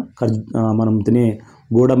ఉన్నాయి కదా, మనం తినే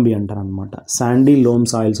గోడంబి అంటారు అనమాట. శాండీ లోమ్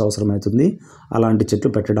సాయిల్స్ అవసరమవుతుంది అలాంటి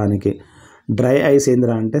చెట్లు పెట్టడానికి. డ్రై ఐస్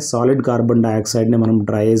ఏంద్రా అంటే సాలిడ్ కార్బన్ డైఆక్సైడ్ని మనం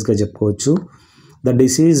డ్రై ఐస్గా చెప్పుకోవచ్చు. The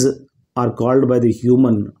disease are called by the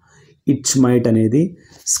human ఇచ్ మైట్ అనేది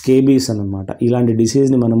స్కేబీస్ అనమాట. ఇలాంటి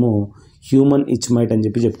డిసీజ్ని మనము హ్యూమన్ ఇచ్ మైట్ అని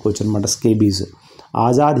చెప్పుకోవచ్చు అనమాట, scabies.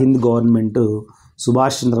 Azad Hind government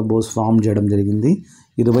Subhash Chandrabose form చేయడం జరిగింది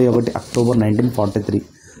 21 October 1943.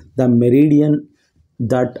 The meridian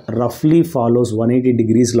that రఫ్లీ follows 180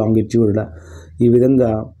 degrees longitude, ఈ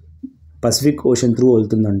విధంగా పసిఫిక్ ఓషన్ త్రూ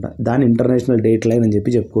వెళ్తుందంట, దాన్ని ఇంటర్నేషనల్ డేట్ లైన్ అని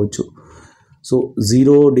చెప్పుకోవచ్చు. సో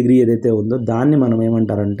 0 degree ఏదైతే ఉందో దాన్ని మనం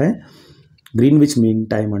ఏమంటారంటే గ్రీన్విచ్ మీన్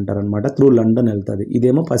టైం అంటారనమాట. త్రూ లండన్ వెళ్తుంది,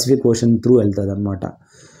 ఇదేమో పసిఫిక్ ఓషన్ త్రూ వెళ్తుంది అనమాట.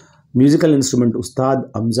 మ్యూజికల్ ఇన్స్ట్రుమెంట్ ఉస్తాద్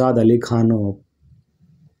అమ్జాద్ అలీ ఖాన్,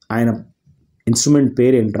 ఆయన ఇన్స్ట్రుమెంట్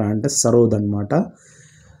పేరు ఏంట్రా అంటే సరోద్ అనమాట.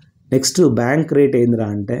 నెక్స్ట్, బ్యాంక్ రేట్ ఏంద్రా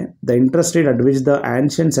అంటే the interest rate at which the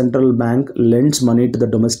ancient central bank lends money to the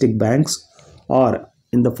domestic banks are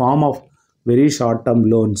in the form of very short term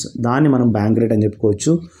loans, దాన్ని మనం బ్యాంక్ రేట్ అని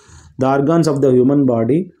చెప్పుకోవచ్చు. The organs of the human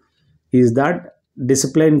body is that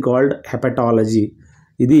discipline called hepatology,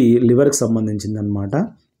 ఇది లివర్కి సంబంధించింది అనమాట.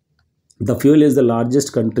 The fuel is the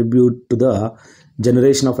largest contribute to the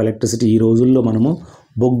generation of electricity. ఈ రోజుల్లో మనము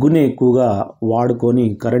బొగ్గుని ఎక్కువగా వాడుకొని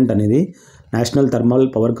కరెంట్ అనేది national thermal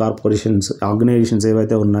power corporations organisations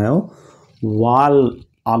ఏవైతే ఉన్నాయో వాళ్ళ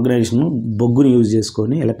ఆర్గనైజేషన్ బొగ్గుని యూజ్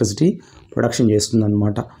చేసుకొని ఎలక్ట్రిసిటీ ప్రొడక్షన్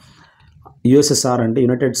చేస్తుందన్నమాట. యుఎస్ఎస్ఆర్ అంటే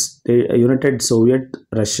యునైటెడ్ సోవియట్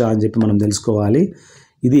రష్యా అని మనం తెలుసుకోవాలి.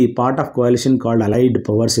 ఇది part of కోalition called allied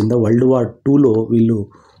powers in the world war 2లో వీళ్ళు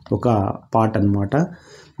ఒక పార్ట్ అనమాట.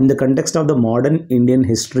 In the context of the modern Indian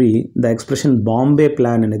history, the expression Bombay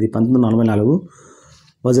plan అనేది 1944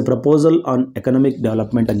 was a proposal on economic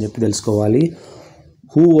development అని తెలుసుకోవాలి.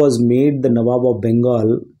 Who was made the Nawab of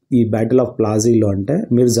Bengal ఈ battle of ప్లాజీలో అంటే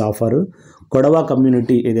మీర్ Jafar. Kodava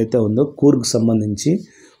community ఏదైతే ఉందో కూర్గ్ సంబంధించి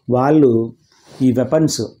వాళ్ళు ఈ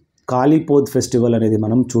వెపన్స్ కాళీపోద్ ఫెస్టివల్ అనేది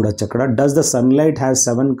మనం చూడొచ్చు అక్కడ. Does the sunlight has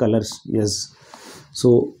 7 colors? Yes. So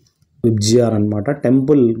VIBGYOR అనమాట.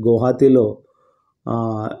 టెంపుల్ గువాహతిలో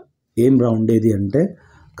ఏం ఉండేది అంటే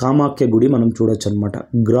కామాఖ్య గుడి మనం చూడొచ్చు అనమాట.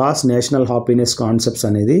 గ్రాస్ నేషనల్ హ్యాపీనెస్ కాన్సెప్ట్స్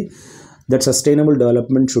అనేది that sustainable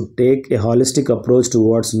development should take a holistic approach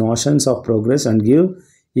towards notions of progress and give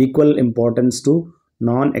equal importance to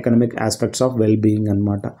non economic aspects of well being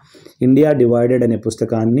అనమాట. ఇండియా డివైడెడ్ అనే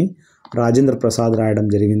పుస్తకాన్ని రాజేంద్ర ప్రసాద్ రాయడం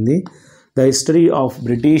జరిగింది. The history of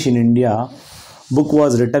British in India book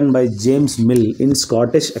was written by James mill in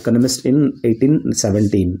Scottish economist in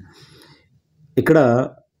 1817. ఇక్కడ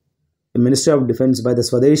ministry of defence by the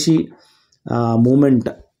స్వదేశీ moment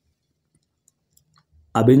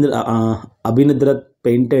అభినిద్ర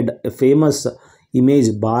painted a famous image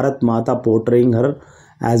Bharat Mata portraying her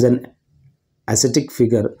as an ascetic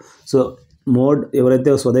figure. So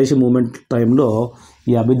ఎవరైతే స్వదేశీ moment టైంలో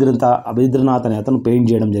ఈ అభిద్రనాథ్ అనే అతను paint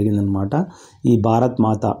చేయడం జరిగిందనమాట ఈ భారత్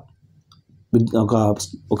మాత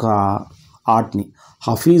ఒక ఆర్ట్ని.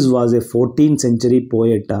 Hafeez was a 14th century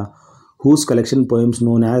poet who's collection poems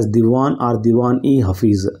known as Diwan are దివాన్ ఈ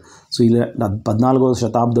హఫీజ్. సో ఇలా 14వ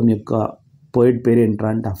శతాబ్దం యొక్క పోయెట్ పేరు ఏంటంటే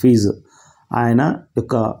అంటే హఫీజ్. ఆయన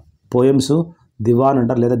యొక్క పోయమ్స్ దివాన్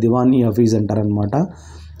అంటారు లేదా దివాన్ ఈ హఫీజ్ అంటారనమాట.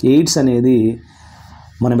 ఎయిడ్స్ అనేది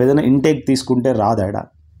మనం ఏదైనా ఇంటేక్ తీసుకుంటే రాదాడ,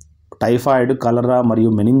 టైఫాయిడ్, కలరా మరియు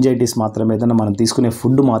మెనింజైటిస్ మాత్రం ఏదైనా మనం తీసుకునే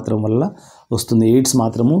ఫుడ్ మాత్రం వల్ల వస్తుంది. ఎయిడ్స్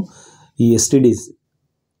మాత్రము ఈ STDs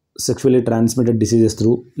sexually transmitted diseases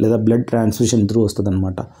through లేదా బ్లడ్ ట్రాన్స్ఫ్యూషన్ త్రూ వస్తుంది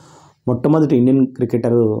అనమాట. మొట్టమొదటి Indian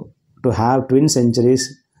cricketer to have 12 centuries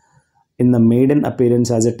in the maiden appearance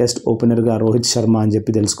as a test ఓపెనర్గా రోహిత్ శర్మ అని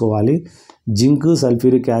తెలుసుకోవాలి. జింక్,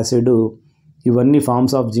 సల్ఫ్యూరిక్ యాసిడ్ ఇవన్నీ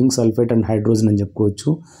forms of zinc sulphate and hydrogen అని చెప్పుకోవచ్చు.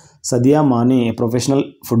 సదియా మానే ప్రొఫెషనల్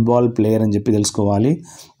ఫుట్బాల్ ప్లేయర్ అని తెలుసుకోవాలి.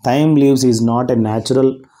 Thyme leaves is not a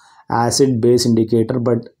natural acid base indicator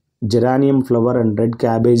but geranium flower and red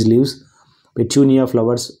cabbage leaves, పెచూనియా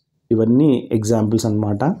flowers ఇవన్నీ ఎగ్జాంపుల్స్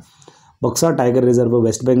అనమాట. బక్సా టైగర్ రిజర్వ్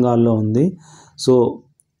వెస్ట్ బెంగాల్లో ఉంది. సో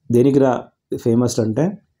దేనికి ఫేమస్ అంటే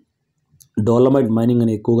డోలమైట్ మైనింగ్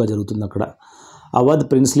అని ఎక్కువగా జరుగుతుంది అక్కడ. Awadh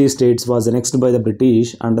princely states was next by the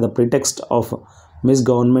British under the pretext of miss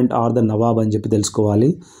government are the Nawab అని చెప్పి తెలుసుకోవాలి.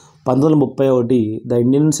 1931 the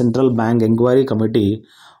Indian central bank enquiry committee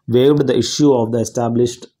waived the issue of the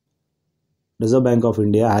established Reserve Bank of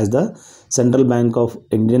India as the Central Bank of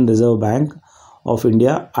Indian Reserve Bank of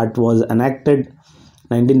India. It was enacted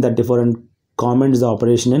 1934 and commenced the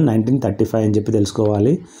operation in 1935 అని చెప్పి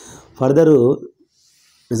తెలుసుకోవాలి. Further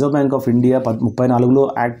reserve bank of India 34లో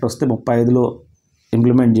act వస్తే 35లో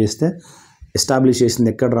implement చేస్తే establish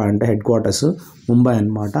చేసింది ఎక్కడరా అంటే head quarters Mumbai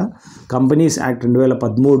అన్నమాట. Companies act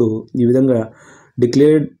 2013 ఈ విధంగా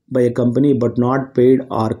declared by a company but not paid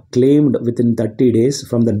or claimed within 30 days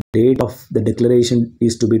from the date of the declaration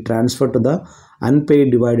is to be transferred to the unpaid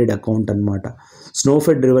divided account అన్నమాట.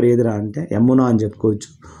 స్నోఫెడ్ river ఏదిరా అంటే యమునా అని చెప్పుకోవచ్చు.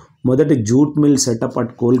 మొదటి jute mill setup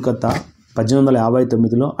at Kolkata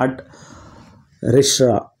 1859లో at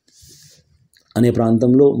రిష్రా అనే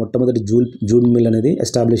ప్రాంతంలో మొట్టమొదటి jute mill అనేది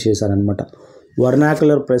ఎస్టాబ్లిష్ చేశారనమాట.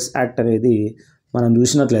 వర్నాకులర్ ప్రెస్ యాక్ట్ అనేది మనం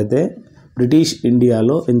చూసినట్లయితే బ్రిటిష్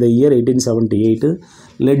ఇండియాలో ఇన్ ద ఇయర్ 1878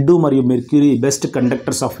 లెడ్డు మరియు mercury best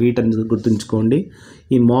conductors of heat అని గుర్తుంచుకోండి.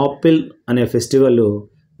 ఈ మాపిల్ అనే festival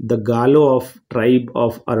the గాలో of tribe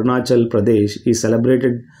of Arunachal Pradesh is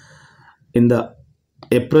celebrated in the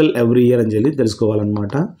April every year అని చెప్పి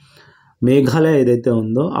తెలుసుకోవాలన్నమాట. మేఘాలయ ఏదైతే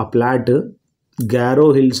ఉందో ఆ plot Garo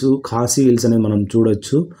hills Khasi hills అనేది మనం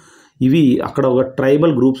చూడొచ్చు. ఇవి అక్కడ ఒక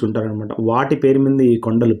ట్రైబల్ గ్రూప్స్ ఉంటారనమాట. వాటి పేరు మీద ఈ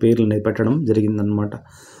కొండలు పేర్లు అనేది పెట్టడం జరిగిందనమాట.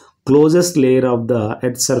 Closest layer of the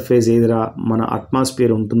earth surface ఏదిరా మన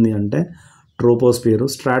అట్మాస్ఫియర్ ఉంటుంది అంటే ట్రోపోస్ఫియర్.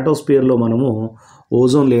 స్ట్రాటోస్ఫియర్లో మనము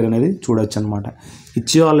ఓజోన్ లేయర్ అనేది చూడొచ్చు అనమాట.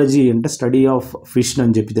 ఇచియాలజీ అంటే స్టడీ ఆఫ్ ఫిష్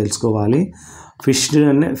అని చెప్పి తెలుసుకోవాలి. ఫిష్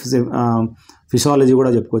అనే ఫిషాలజీ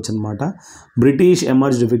కూడా చెప్పుకోవచ్చు అనమాట. British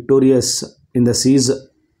emerged victorious in the seize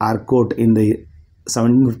Arcot in the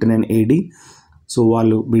 1759 AD. So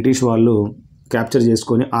వాళ్ళు బ్రిటిష్ వాళ్ళు క్యాప్చర్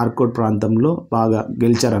చేసుకొని ఆర్కోట్ ప్రాంతంలో బాగా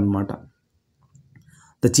గెలిచారనమాట.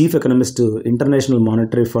 The chief economist international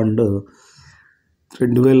monetary fund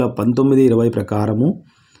 2019-20 ప్రకారము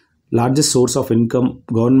largest source of income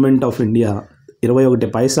government of India 21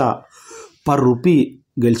 Paisa per rupee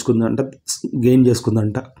gain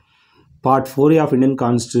చేసుకుందంట. Part 4 of Indian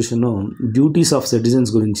constitution duties of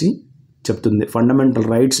citizens గురించి చెప్తుంది. Fundamental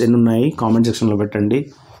rights ఎన్ని ఉన్నాయి కామెంట్ సెక్షన్లో పెట్టండి.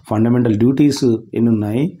 ఫండమెంటల్ డ్యూటీస్ ఎన్ని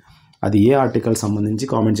ఉన్నాయి అది ఏ ఆర్టికల్ సంబంధించి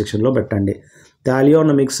కామెంట్ సెక్షన్లో పెట్టండి.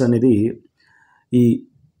 థాలియోనమిక్స్ అనేది ఈ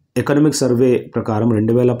ఎకనామిక్ సర్వే ప్రకారం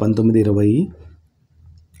 2019-20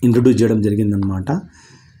 ఇంట్రడ్యూస్ చేయడం జరిగిందనమాట.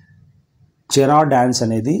 చెరా డ్యాన్స్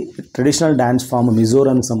అనేది ట్రెడిషనల్ డ్యాన్స్ ఫామ్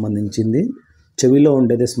మిజోరాంకి సంబంధించింది. చెవిలో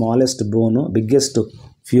ఉండేది స్మాలెస్ట్ బోన్ బిగ్గెస్ట్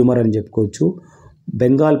ఫ్యూమర్ అని చెప్పుకోవచ్చు.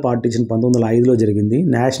 బెంగాల్ పార్టీషన్ 1905లో జరిగింది.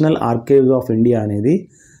 నేషనల్ ఆర్కైవ్స్ ఆఫ్ ఇండియా అనేది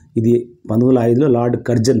ఇది 1905లో లార్డ్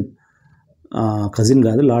కర్జన్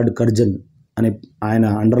లార్డ్ కర్జన్ అనే ఆయన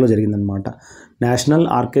అండర్లో జరిగిందనమాట. National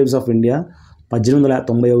archives of India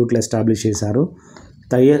 1891లో establish చేశారు.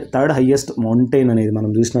 థర్డ్ హైయెస్ట్ మౌంటైన్ అనేది మనం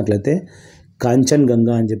చూసినట్లయితే కాంచన్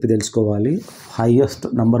గంగా అని చెప్పి తెలుసుకోవాలి. హైయెస్ట్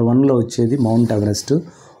నెంబర్ 1లో వచ్చేది mount Everest.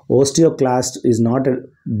 ఓస్టియోక్లాస్ట్ is not a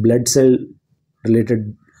blood cell related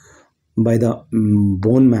by the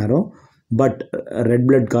bone marrow but red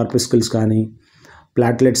blood corpuscles కానీ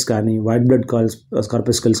ప్లాట్లెట్స్ కానీ వైట్ బ్లడ్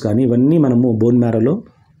కార్పస్కిల్స్ కానీ ఇవన్నీ మనము బోన్ మ్యారోలో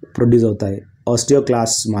ప్రొడ్యూస్ అవుతాయి.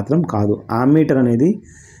 ఓస్టియోక్లాస్ట్ మాత్రం కాదు. ఆమ్మీటర్ అనేది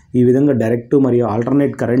ఈ విధంగా డైరెక్ట్ మరియు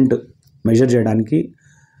ఆల్టర్నేట్ కరెంట్ మెజర్ చేయడానికి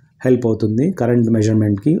హెల్ప్ అవుతుంది కరెంట్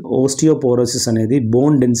మెజర్మెంట్కి. ఓస్టియోపోరోసిస్ అనేది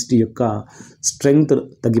బోన్ డెన్సిటీ యొక్క స్ట్రెంగ్త్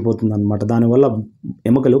తగ్గిపోతుంది అనమాట. దానివల్ల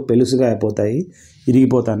ఎముకలు పెలుసుగా అయిపోతాయి,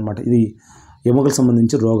 ఇరిగిపోతాయి అనమాట. ఇది ఎముకలకు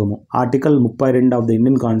సంబంధించి రోగము. Article 32 of the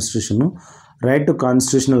Indian constitution right to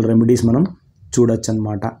constitutional remedies మనం చూడొచ్చు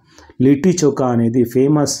అనమాట. లిట్టి చోకా అనేది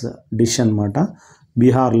ఫేమస్ డిష్ అనమాట.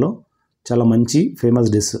 బీహార్లో చాలా మంచి ఫేమస్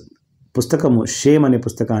డిష్. పుస్తకము షేమ్ అనే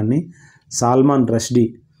పుస్తకాన్ని సాల్మాన్ రష్డీ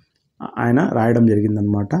ఆయన రాయడం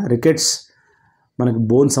జరిగిందనమాట. రికెట్స్ మనకు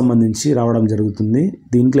బోన్ సంబంధించి రావడం జరుగుతుంది.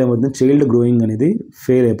 దీంట్లో ఏమవుతుంది చైల్డ్ గ్రోయింగ్ అనేది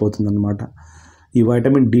ఫెయిల్ అయిపోతుంది అనమాట. ఈ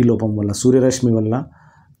వైటమిన్ డి లోపం వల్ల సూర్యరశ్మి వల్ల.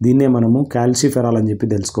 దీన్నే మనము కాల్సిఫెరాల్ అని చెప్పి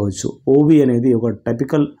తెలుసుకోవచ్చు. ఓవి అనేది ఒక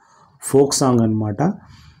టైపికల్ ఫోక్ సాంగ్ అనమాట.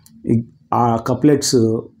 ఆ couplets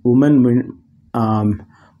women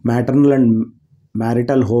maternal and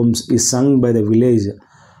marital homes is sung by the village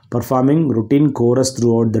performing routine chorus through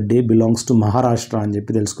out the day belongs to Maharashtra అని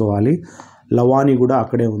చెప్పి తెలుసుకోవాలి. లవానీ కూడా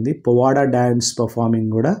అక్కడే ఉంది. పొవాడా డ్యాన్స్ పర్ఫార్మింగ్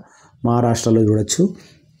కూడా మహారాష్ట్రలో చూడొచ్చు.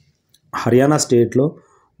 హర్యానా స్టేట్లో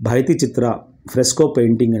భైతి చిత్ర ఫ్రెస్కో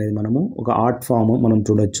పెయింటింగ్ అనేది మనము ఒక ఆర్ట్ ఫామ్ మనం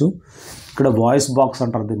చూడొచ్చు. ఇక్కడ వాయిస్ బాక్స్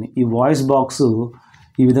అంటారు దీన్ని. ఈ వాయిస్ బాక్స్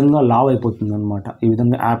ఈ విధంగా లావ్ అయిపోతుంది అనమాట. ఈ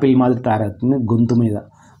విధంగా యాపిల్ మాదిరి తయారవుతుంది గొంతు మీద.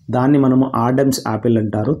 దాన్ని మనము ఆడమ్స్ యాపిల్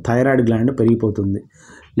అంటారు. థైరాయిడ్ గ్లాండ్ పెరిగిపోతుంది.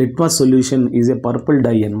 Litmus solution is a purple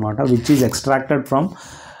die అనమాట which is extracted from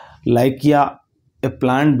లైకియా a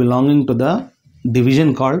plant belonging to the division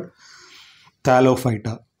called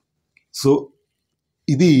Thallophyta. So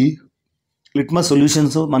ఇది లిట్మస్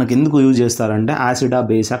సొల్యూషన్స్ మనకు ఎందుకు యూజ్ చేస్తారంటే యాసిడా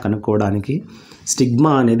బేసా కనుక్కోవడానికి.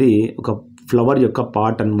 స్టిగ్మా అనేది ఒక ఫ్లవర్ యొక్క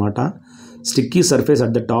పార్ట్ అనమాట. Sticky surface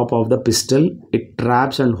at the top of the pistol, it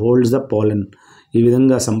traps and holds the pollen. ఈ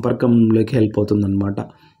విధంగా సంపర్కంలోకి హెల్ప్ అవుతుందన్నమాట.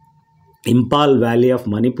 ఇంపాల్ వ్యాలీ ఆఫ్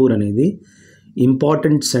మణిపూర్ అనేది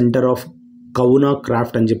ఇంపార్టెంట్ సెంటర్ ఆఫ్ కౌనా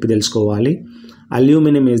క్రాఫ్ట్ అని చెప్పి తెలుసుకోవాలి.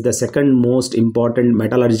 Aluminium is the second most important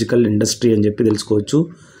metallurgical industry అని చెప్పి తెలుసుకోవచ్చు.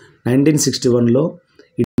 1961లో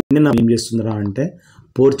ఇండియన్ ఏం చేస్తుందిరా అంటే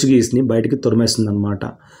పోర్చుగీస్ని బయటికి తొరిమేస్తుంది అనమాట.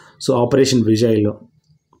 సో ఆపరేషన్ విజయ్లో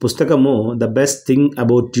పుస్తకము the best thing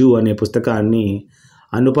about you అనే పుస్తకాన్ని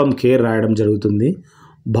అనుపమ్ ఖేర్ రాయడం జరుగుతుంది.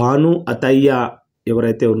 భాను అతయ్య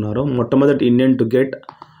ఎవరైతే ఉన్నారో మొట్టమొదటి Indian to get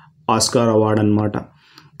Oscar award అనమాట.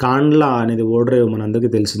 కాండ్లా అనేది ఓడరేవు మనందరికీ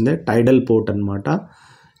తెలిసిందే, టైడల్ పోర్ట్ అనమాట.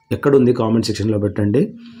 ఎక్కడుంది కామెంట్ సెక్షన్లో పెట్టండి.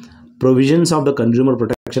 Provisions of the consumer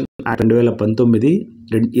protection act 2019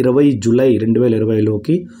 20 July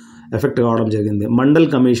 2020లోకి effect కావడం జరిగింది. Mandal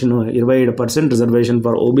commission 27% reservation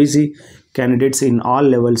for OBC candidates in all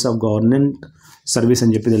levels of government service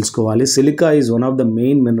అని చెప్పి తెలుసుకోవాలి. Silica is one of the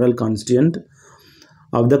main mineral constituent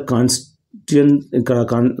of the ఇక్కడ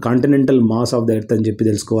continental mass of the earth అని చెప్పి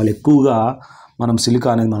తెలుసుకోవాలి. ఎక్కువగా మనం సిలికా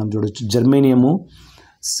అనేది మనం చూడవచ్చు. జర్మేనియము,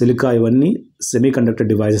 సిలికా ఇవన్నీ సెమీ కండక్టర్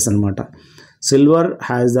డివైజెస్ అనమాట. Silver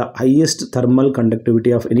has the highest thermal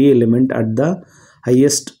conductivity of any element at the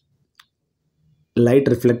highest light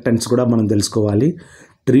రిఫ్లెక్టెన్స్ కూడా మనం తెలుసుకోవాలి.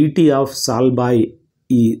 ట్రీటీ ఆఫ్ సాల్బాయ్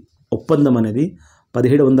ఈ ఒప్పందం అనేది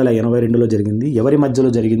 1782లో జరిగింది. ఎవరి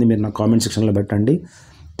మధ్యలో జరిగింది మీరు నా కామెంట్ సెక్షన్లో పెట్టండి.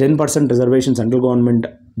 10% రిజర్వేషన్ సెంట్రల్ గవర్నమెంట్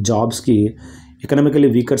జాబ్స్కి ఎకనామికలీ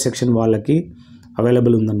వీకర్ సెక్షన్ వాళ్ళకి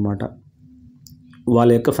అవైలబుల్ ఉందన్నమాట.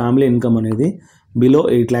 వాళ్ళ యొక్క ఫ్యామిలీ ఇన్కమ్ అనేది బిలో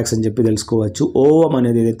 8 lakhs అని చెప్పి తెలుసుకోవచ్చు. ఓవం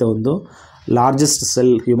అనేది ఏదైతే ఉందో లార్జెస్ట్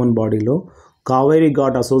సెల్ హ్యూమన్ బాడీలో. Kaveri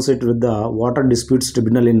got associated with the water disputes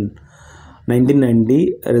tribunal in 1990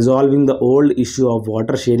 resolving the old issue of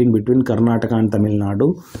water sharing between Karnataka and Tamil Nadu.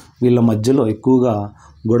 వీళ్ళ మధ్యలో ఎక్కువగా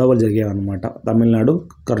గొడవలు జరిగాయి అన్నమాట తమిళనాడు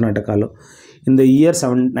కర్ణాటకలో. In the year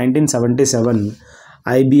 1977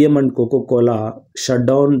 IBM and Coca-Cola shut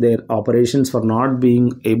down their operations for not being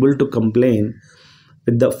able to comply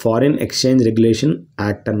with the Foreign Exchange Regulation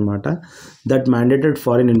Act అనమాట. That mandated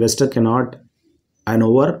foreign investor cannot earn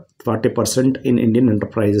over 40% in Indian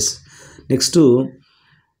enterprises. Next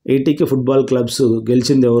 80కి football clubs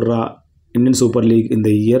గెలిచింది ఎవర్రా Indian super league in the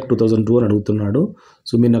year 2002 అని అడుగుతున్నాడు.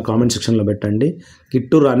 So మీరు నా comment సెక్షన్లో పెట్టండి.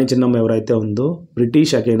 కిట్టూరు రాణి చిన్నమ్మ ఎవరైతే ఉందో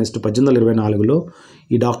బ్రిటిష్ అగైనెస్ట్ 1824లో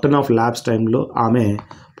ఈ డాక్టర్ ఆఫ్ ల్యాబ్స్ టైంలో ఆమె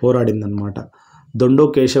పోరాడిందనమాట. దొండో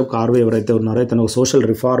కేశవ్ కార్వే ఎవరైతే ఉన్నారో ఇతను ఒక సోషల్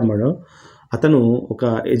రిఫార్మర్. అతను ఒక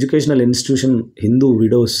educational institution Hindu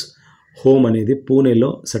widows home అనేది పూణేలో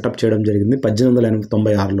సెటప్ చేయడం జరిగింది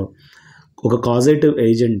 1896లో. ఒక causative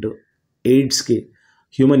agent ఎయిడ్స్కి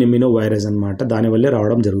human immuno virus అనమాట, దానివల్లే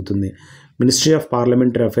రావడం జరుగుతుంది. Ministry of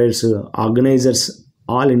parliamentary affairs organisers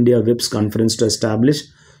all India whips conference to establish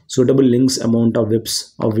suitable links amount of whips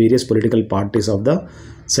of various political parties of the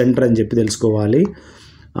centre అని చెప్పి తెలుసుకోవాలి.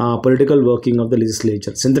 Political working of the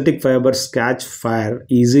legislature. Synthetic fibres catch fire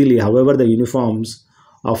easily, however the uniforms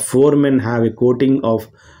of 4 men have a coating of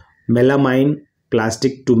melamine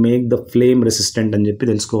plastic to make the flame resistant అని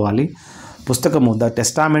చెప్పి తెలుసుకోవాలి. పుస్తకము the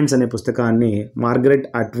టెస్టామెంట్స్ అనే పుస్తకాన్ని Margaret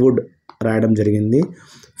Atwood రాయడం జరిగింది.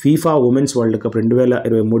 ఫీఫా ఉమెన్స్ వరల్డ్ కప్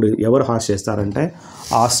 2023 ఎవరు host చేస్తారంటే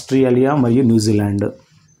ఆస్ట్రేలియా మరియు New Zealand.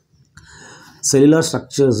 Cellular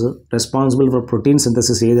structures responsible for protein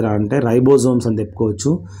synthesis ఏదిరా అంటే రైబోజోమ్స్ అని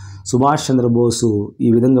చెప్పుకోవచ్చు. సుభాష్ చంద్రబోసు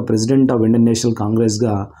ఈ విధంగా ప్రెసిడెంట్ ఆఫ్ ఇండియన్ నేషనల్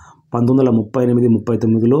కాంగ్రెస్గా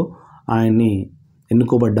 1938-39లో ఆయన్ని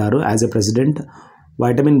ఎన్నుకోబడ్డారు as a president.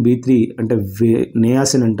 Vitamin B3 అంటే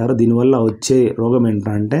నియాసిన్ అంటారు, దీనివల్ల వచ్చే రోగం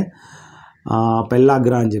ఏంటంటే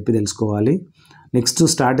పెల్లాగ్రా అని చెప్పి తెలుసుకోవాలి. Next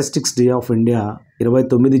statistics day of India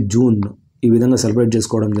 29 June ఈ విధంగా సెలబ్రేట్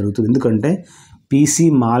చేసుకోవడం జరుగుతుంది. ఎందుకంటే PC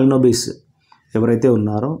మాల్నోబిస్ ఎవరైతే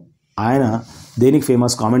ఉన్నారో ఆయన దేనికి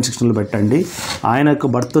ఫేమస్ కామెంట్ సెక్షన్లో పెట్టండి. ఆయన యొక్క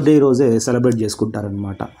బర్త్డే రోజే celebrate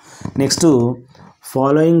చేసుకుంటారనమాట. Next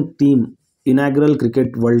following team inaugural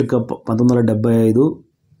cricket world cup 1975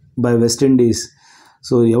 by West Indies.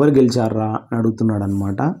 So ఎవరు గెలిచారా అని అడుగుతున్నాడు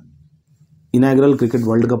అనమాట. ఇనాగ్రల్ క్రికెట్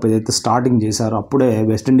వరల్డ్ కప్ ఏదైతే స్టార్టింగ్ చేశారో అప్పుడే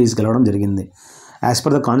వెస్టిండీస్ గెలవడం జరిగింది. As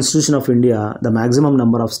per the constitution of India the maximum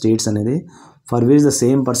number of states అనేది for which the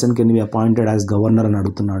same person can be appointed as governor అని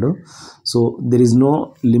అడుగుతున్నాడు. So there is no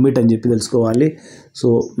limit అని చెప్పి తెలుసుకోవాలి. So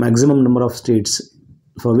maximum number of states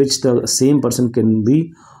for which the same person can be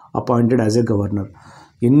appointed as a governor.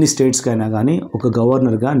 ఎన్ని స్టేట్స్కైనా కానీ ఒక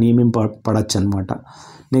గవర్నర్గా నియమింపబడచ్చు అనమాట.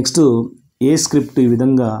 నెక్స్ట్ ఏ స్క్రిప్ట్ ఈ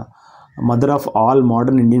విధంగా mother of all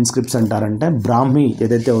modern Indian scripts అంటారంటే బ్రాహ్మి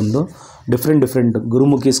ఏదైతే ఉందో డిఫరెంట్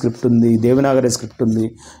గురుముఖి స్క్రిప్ట్ ఉంది, దేవనాగరి స్క్రిప్ట్ ఉంది,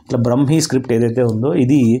 ఇట్లా బ్రహ్మి స్క్రిప్ట్ ఏదైతే ఉందో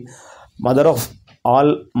ఇది mother of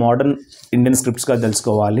all modern Indian స్క్రిప్ట్స్గా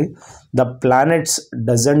తెలుసుకోవాలి. The planets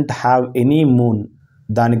doesn't have any moon,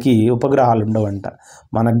 దానికి ఉపగ్రహాలు ఉండవంట.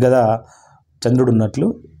 మనకు కదా చంద్రుడు ఉన్నట్లు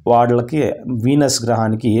వాళ్ళకి వీనస్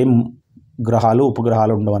గ్రహానికి ఏం గ్రహాలు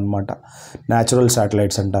ఉపగ్రహాలు ఉండవన్నమాట, న్యాచురల్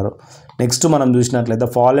శాటిలైట్స్ అంటారు. నెక్స్ట్ మనం చూసినట్లయితే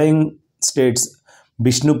following states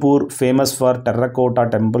Bishnupur famous for terracotta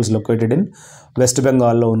temples located in west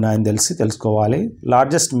బెంగాల్లో ఉన్నాయని తెలుసుకోవాలి.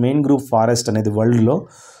 లార్జెస్ట్ మెయిన్ గ్రూప్ ఫారెస్ట్ అనేది వరల్డ్లో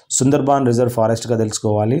సుందర్బాన్ రిజర్వ్ ఫారెస్ట్గా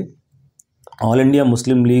తెలుసుకోవాలి. All India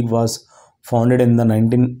Muslim league was founded in the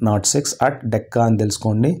 1906 at డెక్కా అని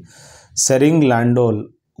తెలుసుకోండి. సెరింగ్ లాండోల్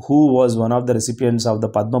who was one of the రెసిపియెంట్స్ of the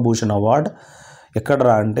Padma Bhushan award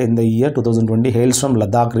ఎక్కడరా అంటే in the year 2020 hails from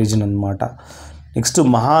Ladakh reason అనమాట. Next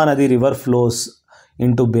Mahanadi river flows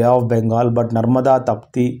into bay of Bengal but Narmada,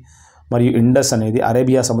 Tapti మరియు Indus అనేది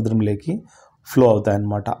Arabia సముద్రంలోకి flow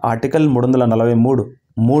అవుతాయన్నమాట. Article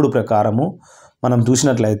 343 ప్రకారము మనం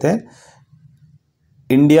చూసినట్లయితే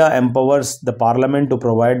India empowers the parliament to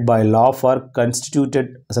provide by law for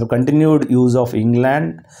continued use of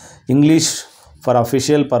English for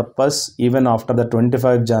official purpose even after the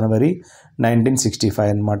 25 జనవరి 1965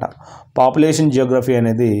 అనమాట. Population Geography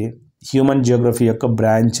అనేది human Geography యొక్క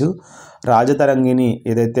branch. Rajatarangini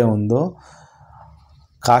ఏదైతే ఉందో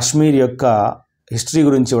కాశ్మీర్ యొక్క హిస్టరీ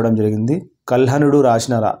గురించి ఇవ్వడం జరిగింది. కల్హనుడు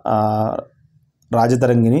రాసిన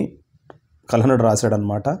Rajatarangini కల్హనుడు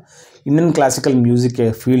రాశాడనమాట. Indian classical music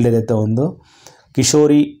field ఏదైతే ఉందో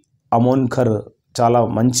కిషోరి అమోన్కర్ చాలా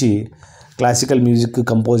మంచి క్లాసికల్ మ్యూజిక్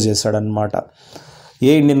కంపోజ్ చేశాడనమాట.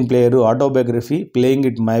 ఏ Indian player autobiography playing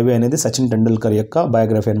it my way అనేది సచిన్ టెండూల్కర్ యొక్క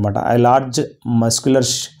బయోగ్రఫీ అనమాట. I large muscular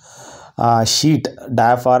sheet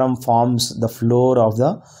డయాఫారమ్ forms the floor of the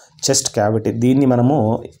chest cavity, దీన్ని మనము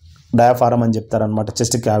డయాఫారమ్ అని చెప్తారనమాట,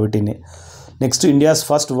 chest క్యావిటీని. Next India's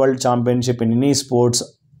first world championship in any sports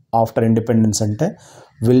after independence అంటే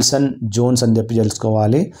Wilson Jones అని చెప్పి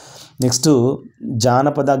తెలుసుకోవాలి. నెక్స్ట్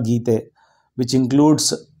జానపద గీతే విచ్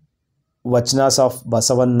ఇంక్లూడ్స్ వచనాస్ ఆఫ్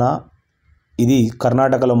బసవన్న, ఇది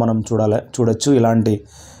కర్ణాటకలో మనం చూడొచ్చు ఇలాంటి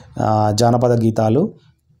జానపద గీతాలు.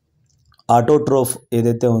 ఆటోట్రోఫ్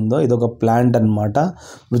ఏదైతే ఉందో ఇది ఒక ప్లాంట్ అనమాట.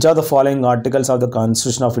 Which of the following articles of the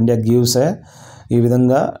constitution of India gives ఈ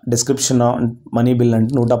విధంగా డిస్క్రిప్షన్ మనీ బిల్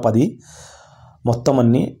అంటే 110 మొత్తం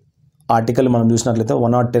అన్ని ఆర్టికల్ మనం చూసినట్లయితే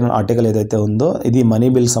 110 ఆర్టికల్ ఏదైతే ఉందో ఇది మనీ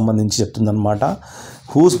బిల్ సంబంధించి చెప్తుందన్నమాట.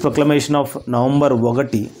 Who's proclamation of November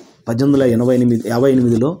 1,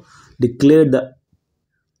 1858లో declared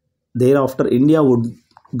there after India would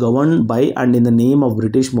govern by and in the name of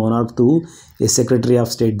British monarch through a secretary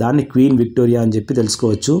of state, దాన్ని క్వీన్ విక్టోరియా అని చెప్పి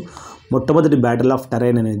తెలుసుకోవచ్చు. మొట్టమొదటి బ్యాటిల్ ఆఫ్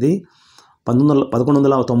టరైన్ అనేది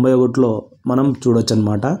 1191లో మనం చూడొచ్చు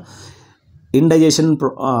అనమాట. Indigestion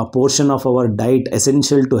portion of our diet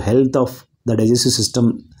essential to health of the digestive system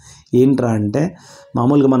ఏంట్రా అంటే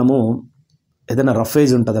మామూలుగా మనము ఏదైనా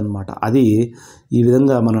రఫేజ్ ఉంటుంది అనమాట, అది ఈ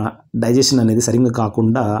విధంగా మన డైజెషన్ అనేది సరిగ్గా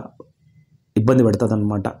కాకుండా ఇబ్బంది పెడుతుంది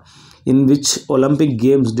అనమాట. In which Olympic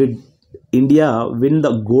games did India win the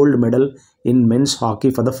gold medal in men's hockey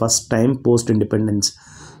for the first time post independence.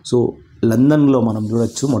 So లండన్లో మనం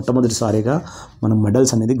చూడొచ్చు మొట్టమొదటిసారిగా మనం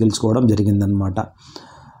మెడల్స్ అనేది గెలుచుకోవడం జరిగిందనమాట.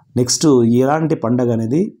 నెక్స్ట్ ఇలాంటి పండగ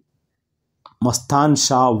అనేది మస్తాన్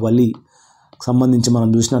షా వలీ సంబంధించి మనం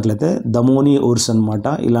చూసినట్లయితే దమోని ఉర్స్ అనమాట,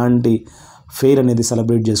 ఇలాంటి ఫెయిర్ అనేది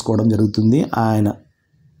సెలబ్రేట్ చేసుకోవడం జరుగుతుంది ఆయన.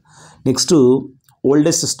 నెక్స్ట్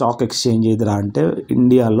ఓల్డెస్ట్ స్టాక్ ఎక్స్చేంజ్ ఏదిరా అంటే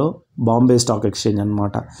ఇండియాలో బాంబే స్టాక్ ఎక్స్చేంజ్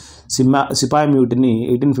అనమాట. సిపాయి మ్యూటిని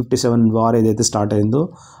 1857 వార్ ఏదైతే స్టార్ట్ అయిందో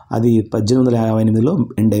అది 1858లో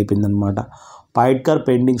ఎండ్ అయిపోయిందనమాట. పాయిట్కర్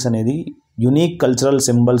పెయింటింగ్స్ అనేది unique cultural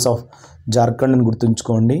symbols of Jharkhand అని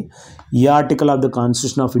గుర్తుంచుకోండి. ఈ article of the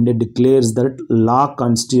constitution of India declares that law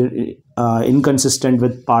inconsistent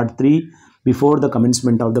with part 3 before the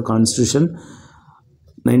commencement of the constitution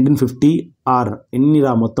 1950 are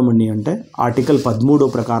ఎన్నిరా మొత్తం అన్ని అంటే ఆర్టికల్ 13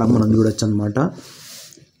 ప్రకారం మనం చూడొచ్చు అనమాట.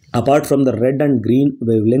 Apart from the red and green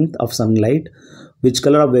wave length of sunlight which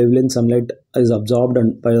colour of wave length sunlight is absorbed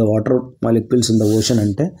and by the water molecules in the ocean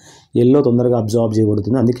అంటే yellow తొందరగా absorb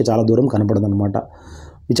చేయబడుతుంది, అందుకే చాలా దూరం కనపడదు అనమాట.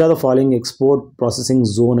 Which are the following export processing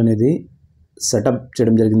zone అనేది setup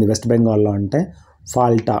చేయడం జరిగింది వెస్ట్ బెంగాల్లో అంటే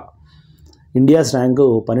ఫాల్టా. ఇండియాస్ ర్యాంకు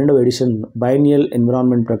 12వ ఎడిషన్ బైనియల్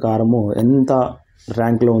ఎన్విరాన్మెంట్ ప్రకారము ఎంత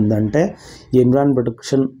ర్యాంక్లో ఉందంటే ఈ ఎన్విరాన్మెంట్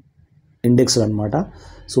ప్రొటెక్షన్ ఇండెక్స్ అనమాట.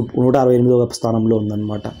 సో 168వ స్థానంలో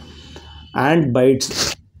ఉందన్నమాట. And bytes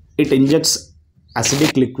it injects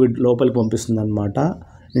acidic liquid లోపలికి పంపిస్తుంది అనమాట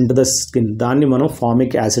ఇంటు ద స్కిన్, దాన్ని మనం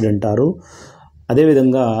ఫామిక్ యాసిడ్ అంటారు.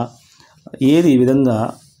 అదేవిధంగా ఈ విధంగా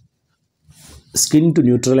స్కిన్ టు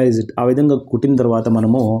న్యూట్రలైజ్ ఇట్. ఆ విధంగా కుట్టిన తర్వాత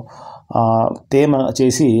మనము తేమ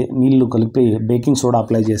చేసి నీళ్లు కలిపి బేకింగ్ సోడా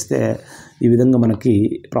అప్లై చేస్తే ఈ విధంగా మనకి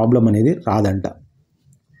ప్రాబ్లం అనేది రాదంట.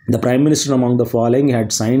 The prime minister among the following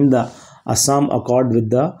had signed the Assam accord with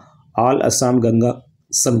the all Assam Ganga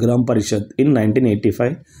Sangram Parishad in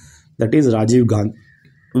 1985, that is Rajiv Gandhi.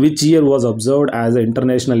 Which year was observed as a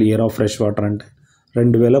international year of fresh water అంటే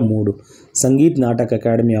 2003. సంగీత్ నాటక్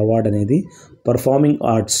academy award అనేది performing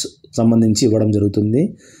arts సంబంధించి ఇవ్వడం జరుగుతుంది.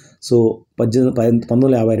 So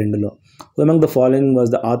 1952లో. Among the following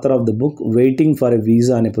was the author of the book waiting for a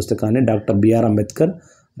visa అనే పుస్తకాన్ని doctor BR Ambedkar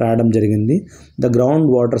రాయడం జరిగింది. The ground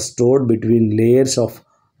water stored between layers of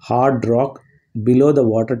hard rock below the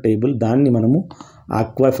water table, దాన్ని మనము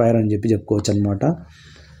ఆక్వాఫైర్ అని చెప్పుకోవచ్చు అనమాట.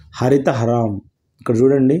 హరిత హరాం, ఇక్కడ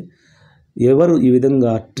చూడండి ఎవరు ఈ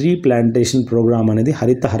విధంగా ట్రీ ప్లాంటేషన్ ప్రోగ్రామ్ అనేది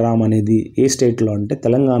హరిత హరాం అనేది ఏ స్టేట్లో అంటే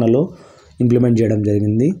తెలంగాణలో ఇంప్లిమెంట్ చేయడం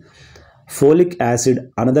జరిగింది. ఫోలిక్ యాసిడ్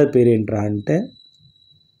అనదర్ పేరు ఏంట్రా అంటే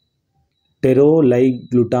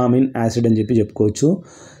టెరోలైగ్లుటామిన్ యాసిడ్ అని చెప్పుకోవచ్చు.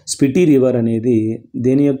 స్పిటి రివర్ అనేది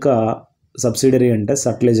దేని యొక్క సబ్సిడరీ అంటే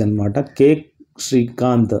సట్లెజ్ అనమాట. కే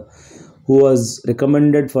Srikanth who was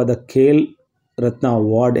recommended for the Khel Ratna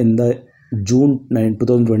award in the June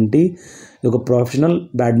 2020, ఒక ప్రొఫెషనల్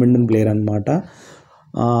బ్యాడ్మింటన్ ప్లేయర్ అనమాట.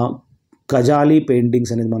 కజాలి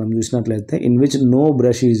పెయింటింగ్స్ అనేది మనం చూసినట్లయితే in which no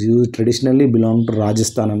brush is use traditionally belong to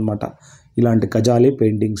Rajasthan అనమాట. ఇలాంటి కజాలి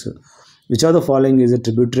paintings. Which are the following is a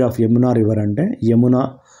tributary of Yamuna river అంటే Yamuna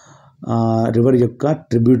river యొక్క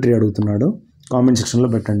tributary అడుగుతున్నాడు. కామెంట్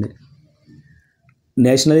సెక్షన్లో పెట్టండి.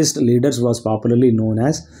 Nationalist leaders was popularly known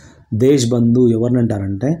as దేశ్ బంధు ఎవరిని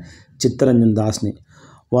అంటారంటే Chittaranjan దాస్ని.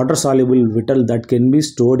 Water soluble vital that can be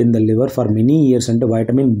stored in the liver for many years అంటే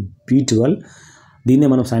vitamin B12, దీన్నే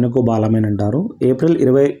మనం సైనకోబాలమైన్ అంటారు. April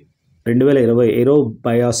 20, 2020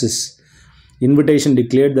 ఏరోబయాసిస్ invitation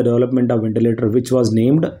declared the development of ventilator which was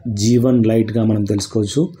named Jeevan లైట్గా మనం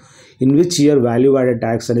తెలుసుకోవచ్చు. In which year value added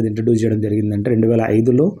tax అనేది introduce చేయడం జరిగిందంటే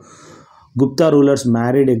 2005లో. Gupta rulers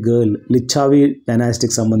married a girl, లిచ్చావి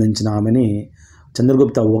dynastic సంబంధించిన ఆమెని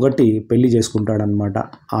చంద్రగుప్త 1 పెళ్లి చేసుకుంటాడనమాట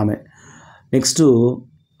ఆమె. Next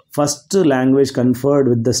first language conferred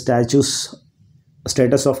with the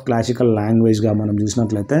status of classical లాంగ్వేజ్గా మనం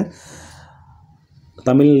చూసినట్లయితే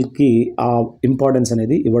తమిళ్కి ఆ ఇంపార్టెన్స్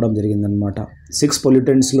అనేది ఇవ్వడం జరిగిందనమాట. 6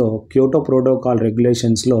 పొల్యూటెంట్స్లో క్యోటో ప్రోటోకాల్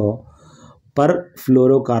రెగ్యులేషన్స్లో పర్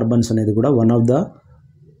ఫ్లోరోకార్బన్స్ అనేది కూడా వన్ ఆఫ్ ద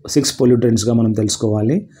 6 పొల్యూటెంట్స్గా మనం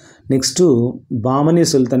తెలుసుకోవాలి. Next Bahmani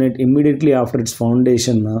sultanate immediately after it's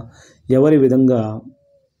foundation ఎవరి విధంగా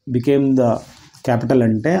బికేమ్ ద క్యాపిటల్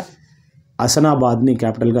అంటే హసనాబాద్ని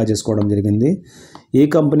క్యాపిటల్గా చేసుకోవడం జరిగింది. ఏ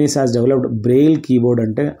companies has developed Braille keyboard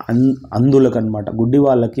అంటే అందులకు అనమాట, గుడ్డి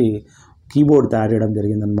వాళ్ళకి కీబోర్డ్ తయారు చేయడం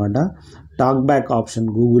జరిగిందనమాట. టాక్ బ్యాక్ ఆప్షన్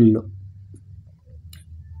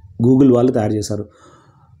గూగుల్ వాళ్ళు తయారు చేశారు.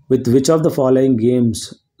 With which of the following games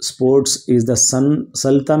sports is the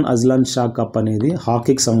Sultan Azlan Shah cup అనేది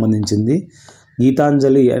హాకీకి సంబంధించింది.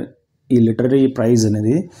 గీతాంజలి ఈ లిటరరీ ప్రైజ్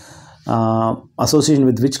అనేది అసోసియేషన్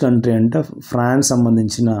విత్ విచ్ కంట్రీ అంటే ఫ్రాన్స్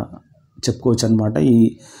సంబంధించిన చెప్పుకోవచ్చు అనమాట.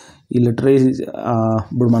 ఈ లిటరీ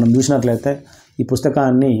ఇప్పుడు మనం చూసినట్లయితే ఈ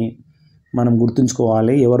పుస్తకాన్ని మనం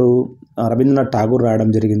గుర్తుంచుకోవాలి. ఎవరు రవీంద్రనాథ్ ఠాగూర్ రాయడం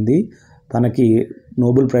జరిగింది, తనకి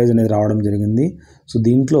నోబెల్ ప్రైజ్ అనేది రావడం జరిగింది. సో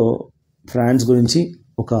దీంట్లో ఫ్రాన్స్ గురించి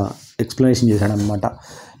ఒక ఎక్స్ప్లెనేషన్ చేశాడనమాట.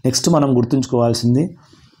 నెక్స్ట్ మనం గుర్తుంచుకోవాల్సింది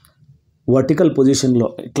వర్టికల్ పొజిషన్లో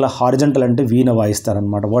ఇట్లా హారిజంటల్ అంటే వీణ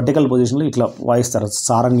వాయిస్తారనమాట. వర్టికల్ పొజిషన్లో ఇట్లా వాయిస్తారు,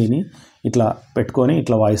 సారంగిని ఇట్లా పెట్టుకొని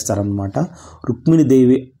ఇట్లా వాయిస్తారనమాట.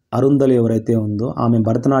 రుక్మిణీదేవి అరుంధలి ఎవరైతే ఉందో ఆమె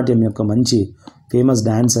భరతనాట్యం యొక్క మంచి ఫేమస్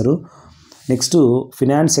డాన్సరు. నెక్స్ట్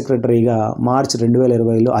ఫినాన్స్ సెక్రటరీగా మార్చ్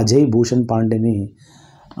 2020లో అజయ్ భూషణ్ పాండేని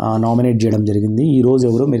నామినేట్ చేయడం జరిగింది. ఈరోజు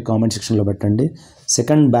ఎవరో మీరు కామెంట్ సెక్షన్లో పెట్టండి.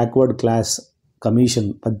 Second backward class commission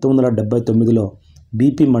 1979లో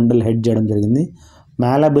BP mandal head చేయడం జరిగింది.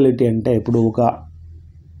 మ్యాలబిలిటీ అంటే ఇప్పుడు ఒక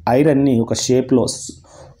ఐరన్ని ఒక షేప్లో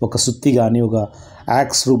ఒక సుత్తి కానీ ఒక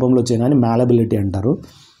యాక్స్ రూపంలో చేయడాన్ని మ్యాలబిలిటీ అంటారు.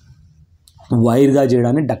 వైర్గా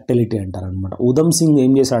చేయడాన్ని డక్టిలిటీ అంటారు అనమాట. ఉధమ్ సింగ్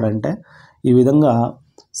ఏం చేశాడంటే ఈ విధంగా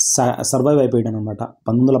సర్వైవ్ అయిపోయాడు అనమాట.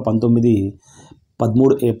 1919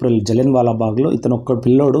 13 ఏప్రిల్ జలియన్వాలా బాగ్లో ఇతను ఒక్క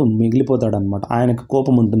పిల్లోడు మిగిలిపోతాడనమాట. ఆయనకు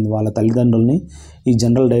కోపం ఉంటుంది వాళ్ళ తల్లిదండ్రుల్ని ఈ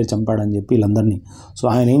జనరల్ డైర్ చంపాడని చెప్పి వీళ్ళందరినీ. సో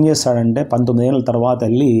ఆయన ఏం చేస్తాడంటే 19 ఏళ్ళ తర్వాత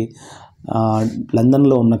వెళ్ళి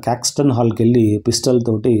లండన్లో ఉన్న క్యాక్స్టన్ హాల్కి వెళ్ళి పిస్టల్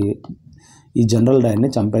తోటి ఈ జనరల్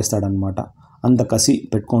డైర్ని చంపేస్తాడనమాట. అంత కసి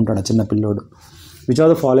పెట్టుకుంటాడు చిన్న పిల్లోడు. Which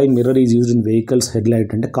are the following mirror is used in vehicles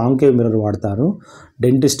headlight అంటే కాంకేవ్ మిర్రర్ వాడతారు.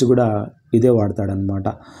 డెంటిస్ట్ కూడా ఇదే వాడతాడనమాట.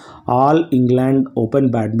 All England open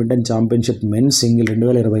badminton championship men single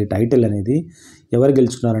 2020 title అనేది ఎవరు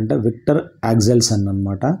గెలుచుకున్నారంటే విక్టర్ యాక్సెల్సన్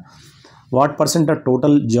అనమాట. What percent of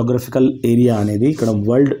total geographical area అనేది ఇక్కడ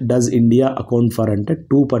world does India account for అంటే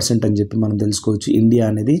 2% అని చెప్పి మనం తెలుసుకోవచ్చు. ఇండియా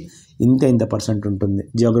అనేది ఇంత పర్సెంట్ ఉంటుంది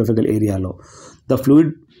జియోగ్రఫికల్ ఏరియాలో. The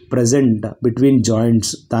fluid present between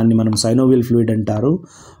joints దాన్ని మనం సైనోవియల్ ఫ్లూయిడ్ అంటారు.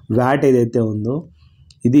 వ్యాట్ ఏదైతే ఉందో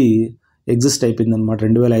ఇది ఎగ్జిస్ట్ అయిపోయింది అనమాట,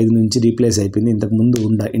 2005 నుంచి రీప్లేస్ అయిపోయింది, ఇంతకుముందు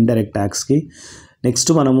ఇండైరెక్ట్ ట్యాక్స్కి.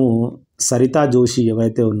 నెక్స్ట్ మనము సరితా జోషి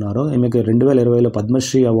ఎవరైతే ఉన్నారో ఈమెకి 2020లో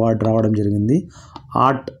పద్మశ్రీ అవార్డు రావడం జరిగింది.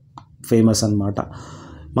 ఆర్ట్ ఫేమస్ అనమాట.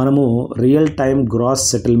 మనము రియల్ టైమ్ గ్రాస్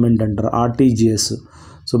సెటిల్మెంట్ అంటారు, ఆర్టీజీఎస్.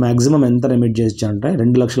 సో మ్యాక్సిమం ఎంత రెమిట్ చేయొచ్చు అంటే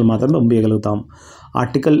 2 లక్షలు మాత్రమే పంపించగలుగుతాం.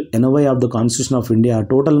 Article 80 of the constitution of India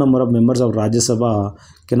total number of members of Rajya Sabha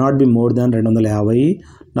cannot be more than 250.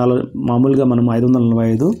 మామూలుగా మనం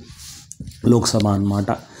 545 లోక్సభ అనమాట.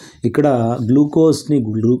 ఇక్కడ గ్లూకోజ్ని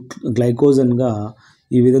గ్లైకోజన్గా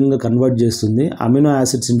ఈ విధంగా కన్వర్ట్ చేస్తుంది. అమినో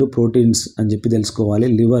యాసిడ్స్ ఇంటూ ప్రోటీన్స్ అని చెప్పి తెలుసుకోవాలి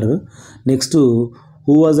liver. Next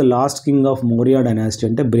who was the last king of Maurya dynasty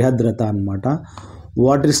అంటే బృహద్రథ అనమాట.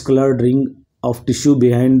 What is coloured ring of tissue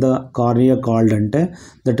behind the cornea called అంటే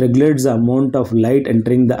that regulates the amount of light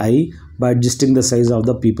entering the I by adjusting the size of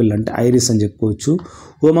the people అంటే iris అని చెప్పుకోవచ్చు.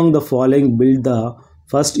 Who among the following build the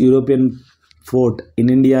first European fort in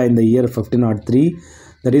India in the year 1503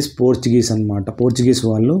 that is Portuguese అనమాట. Portuguese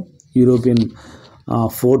వాళ్ళు European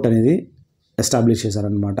fort అనేది establish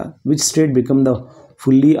చేశారనమాట. Which state become the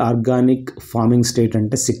fully organic farming state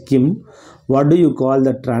అంటే Sikkim. What do you call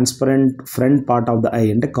the transparent front part of the I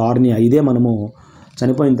అంటే cornea. ఇదే మనము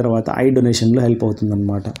చనిపోయిన తర్వాత ఐ డొనేషన్లో హెల్ప్ అవుతుంది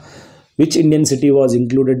అనమాట. Which Indian city was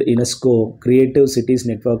included UNESCO creative cities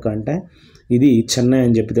network అంటే ఇది చెన్నై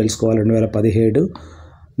అని చెప్పి తెలుసుకోవాలి, 2017.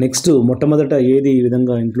 నెక్స్ట్ మొట్టమొదట ఏది ఈ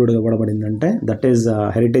విధంగా ఇంక్లూడ్ ఇవ్వబడిందంటే దట్ ఈజ్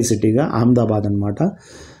హెరిటేజ్ సిటీగా అహ్మదాబాద్ అనమాట.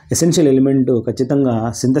 ఎసెన్షియల్ ఎలిమెంట్ ఖచ్చితంగా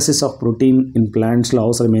సింథసిస్ ఆఫ్ ప్రోటీన్ ఇన్ ప్లాంట్స్లో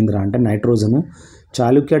అవసరమైందిరా అంటే నైట్రోజను.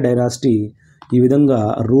 చాళుక్య డైనాసిటీ ఈ విధంగా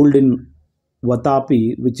ruled in వతాపి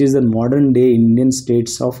which is the modern day Indian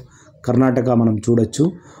states of Karnataka మనం చూడొచ్చు.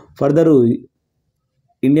 Further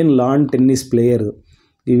Indian lawn tennis player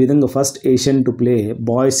ఈ విధంగా first Asian to play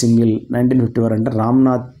boy single 1954 అంటే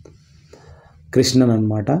రామ్నాథ్ కృష్ణన్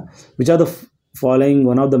అనమాట. Which are the following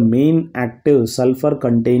one of the main active sulphur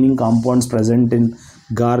containing compounds present in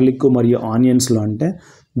garlic మరియు ఆనియన్స్లో అంటే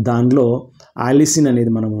దానిలో ఆలిసిన్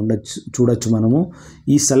అనేది మనం చూడొచ్చు మనము.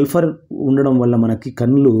 ఈ సల్ఫర్ ఉండడం వల్ల మనకి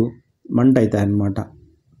కళ్ళు మంట అవుతాయి అన్నమాట.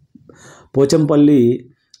 పోచంపల్లి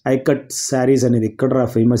ఐకట్ శారీస్ అనేది ఎక్కడ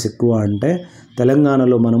ఫేమస్ ఎక్కువ అంటే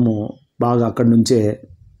తెలంగాణలో మనము బాగా అక్కడి నుంచే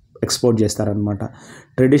ఎక్స్పోర్ట్ చేస్తారనమాట.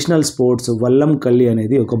 ట్రెడిషనల్ స్పోర్ట్స్ వల్లం కల్లి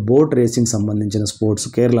అనేది ఒక బోట్ రేసింగ్ సంబంధించిన స్పోర్ట్స్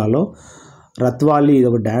కేరళలో. రత్వాలి ఇది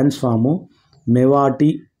ఒక డ్యాన్స్ ఫాము, మెవాటి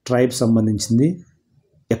ట్రైబ్ సంబంధించింది.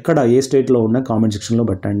 ఎక్కడ ఏ స్టేట్లో ఉన్న కామెంట్ సెక్షన్లో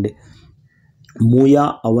పెట్టండి. మూయా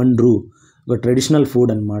అవన్డ్రూ ఒక ట్రెడిషనల్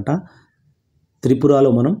ఫుడ్ అనమాట,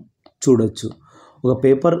 త్రిపురలో మనం చూడొచ్చు. ఒక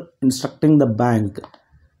paper instructing the bank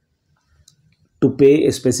to pay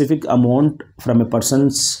A specific amount from a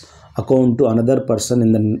persons account to another person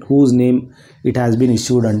in the whose name it has been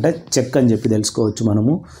issued అంటే చెక్ అని చెప్పి తెలుసుకోవచ్చు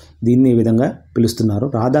మనము. దీన్ని ఈ విధంగా పిలుస్తున్నారు.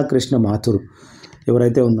 రాధాకృష్ణ మాథుర్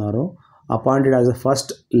ఎవరైతే ఉన్నారో appointed as the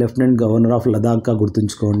first lieutenant governor of లదాఖ్గా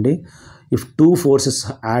గుర్తుంచుకోండి. If two forces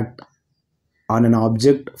act on an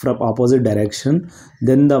object from opposite direction,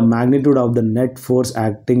 then the magnitude of the net force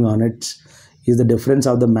acting on it is the difference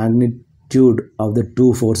of the magnitude of the two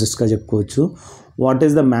forces గా చెప్పుకోవచ్చు. What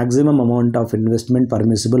is the maximum amount of investment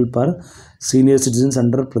permissible per senior citizens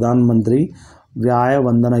under Pradhan Mantri Vyaya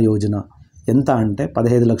Vandana Yojana ఎంత అంటే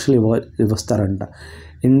 15 లక్షలు ఇవ్వస్తారంట.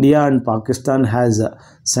 India and Pakistan has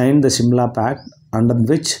signed the Shimla pact under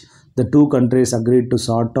which the two countries agreed to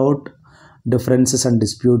sort out differences and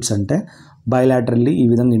disputes అంటే బయలాటరల్లీ ఈ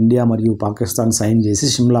విధంగా India మరియు Pakistan sign చేసి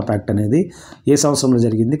Shimla pact అనేది ఏ సంవత్సరంలో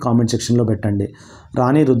జరిగింది కామెంట్ సెక్షన్లో పెట్టండి.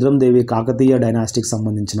 రాణి రుద్రందేవి కాకతీయ డైనాస్టిక్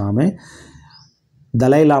సంబంధించిన ఆమె.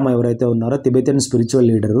 దలై లామా ఎవరైతే ఉన్నారో తిబెటియన్ స్పిరిచువల్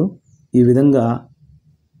లీడరు. ఈ విధంగా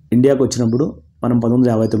ఇండియాకు వచ్చినప్పుడు మనం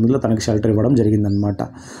 1959లో తనకి షెల్టర్ ఇవ్వడం జరిగిందనమాట.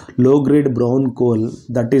 లో grade brown coal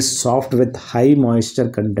that is soft with high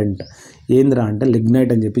moisture content ఏంద్రా అంటే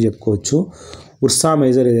లిగ్నైట్ అని చెప్పి చెప్పుకోవచ్చు. ఉర్సా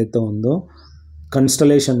మేజర్ ఏదైతే ఉందో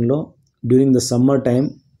కన్స్టలేషన్లో డ్యూరింగ్ ద సమ్మర్ టైం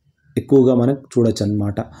ఎక్కువగా మనకు చూడొచ్చు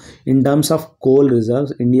అనమాట. In terms of coal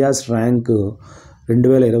reserves India's rank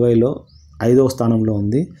 2020లో 5వ స్థానంలో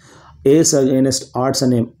ఉంది. ఏస్ అగైనెస్ట్ ఆర్ట్స్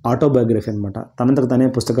అనే ఆటోబయోగ్రఫీ అనమాట, తనంతకు తనే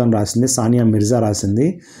పుస్తకం రాసింది, సానియా మిర్జా రాసింది.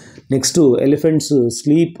 Next elephants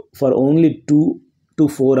sleep for only 2 to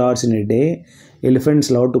 4 hours in a day. Elephants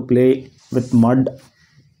love to play with mud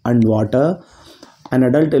and water. An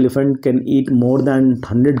adult elephant can eat more than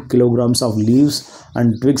 100 kilograms of leaves and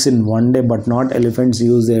twigs in one day, but not elephants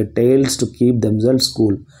use their tails to keep themselves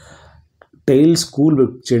cool. Tiles cool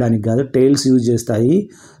చేయడానికి కాదు, tiles use చేస్తాయి.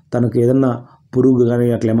 తనకు ఏదన్నా పురుగు కానీ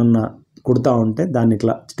అట్లా ఏమన్నా కుడతా ఉంటే దాన్ని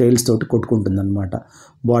ఇట్లా టైల్స్ తోటి కొట్టుకుంటుంది అనమాట,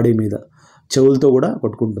 బాడీ మీద చెవులతో కూడా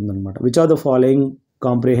కొట్టుకుంటుంది అనమాట. Which are the following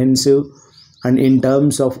comprehensive and in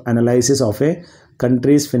terms of analysis of A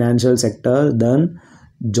countries financial sector done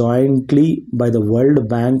jointly by the world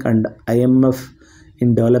bank and IMF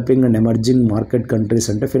in developing and emerging market countries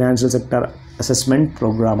అంటే financial sector assessment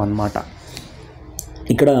programme అనమాట.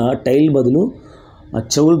 ఇక్కడ tile బదులు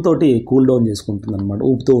చెవులతోటి cool down చేసుకుంటుంది అనమాట,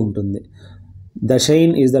 ఊపుతూ ఉంటుంది.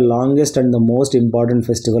 Dashain is the longest and the most important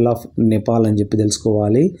festival of Nepal అని చెప్పి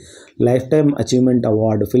తెలుసుకోవాలి. Life time achievement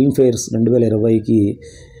award ఫిల్మ్ఫేర్స్ 2020కి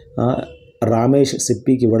Ramesh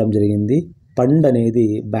సిప్పికి ఇవ్వడం జరిగింది. పండ్ అనేది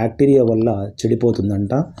బ్యాక్టీరియా వల్ల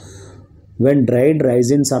చెడిపోతుందంట. When dried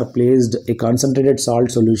raisins are placed A concentrated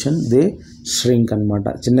salt solution they shrink అనమాట,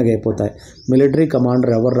 చిన్నగా అయిపోతాయి. మిలిటరీ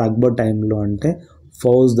కమాండర్ ఎవరు అక్బర్ టైంలో అంటే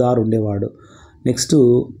ఫౌజ్దార్ ఉండేవాడు. నెక్స్ట్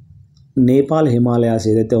నేపాల్ హిమాలయాస్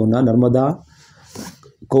ఏదైతే ఉన్నా నర్మదా,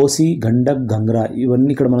 కోసి, గండక్, గంగ్రా ఇవన్నీ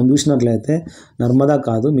ఇక్కడ మనం చూసినట్లయితే నర్మదా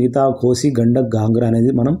కాదు, మిగతా కోసి, గండక్, గాంగ్రా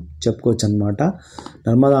అనేది మనం చెప్పుకోవచ్చు అనమాట.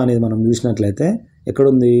 నర్మదా అనేది మనం చూసినట్లయితే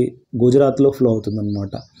ఎక్కడుంది, గుజరాత్లో ఫ్లో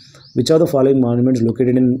అవుతుందన్నమాట. Which are the following monuments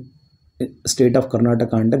located in state of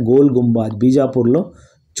Karnataka అంటే గోల్ గుంబాజ్ బీజాపూర్లో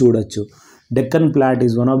చూడొచ్చు. Deccan plot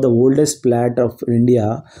is one of the oldest plot of India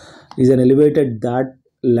is an elevated that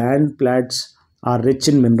land plots are rich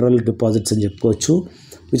in mineral deposits అని చెప్పుకోవచ్చు.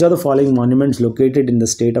 Which are the following monuments located in the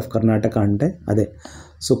state of Karnataka అంటే అదే.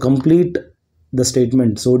 So complete the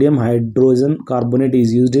statement. Sodium hydrogen carbonate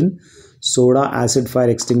is used in soda acid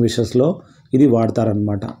fire ఎక్స్టింగ్విషర్స్లో ఇది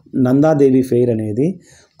వాడతారనమాట. Nanda Devi fair అనేది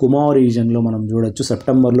కుమావ్ రీజన్లో మనం చూడొచ్చు,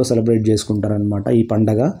 సెప్టెంబర్లో celebrate చేసుకుంటారనమాట ఈ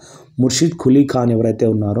పండగ. ముర్షిద్ కులీ ఖాన్ ఎవరైతే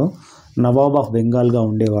ఉన్నారో నవాబ్ ఆఫ్ బెంగాల్గా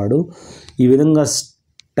ఉండేవాడు. ఈ విధంగా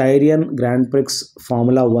టైరియన్ గ్రాండ్ ప్రిక్స్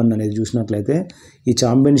ఫార్ములా 1 అనేది చూసినట్లయితే ఈ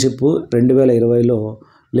ఛాంపియన్షిప్ 2020లో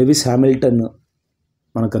లెవిస్ హ్యామిల్టన్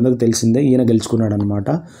మనకందరికి తెలిసిందే, ఈయన గెలుచుకున్నాడు అనమాట.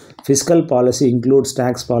 Physical policy includes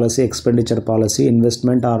tax policy, expenditure policy,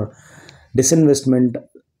 investment are disinvestment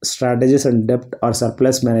strategies and డెప్ట్ are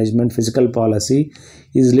surplus management. Physical policy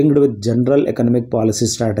is linked with general economic policy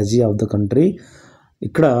strategy of the country.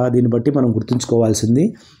 ఇక్కడ దీన్ని బట్టి మనం గుర్తుంచుకోవాల్సింది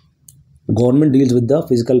government deals with the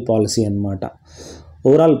physical policy అనమాట.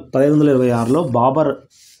 Overall 1526లో Babur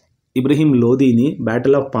Ibrahim లోదీని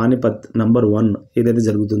battle of Panipat number 1 ఏదైతే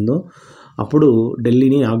జరుగుతుందో అప్పుడు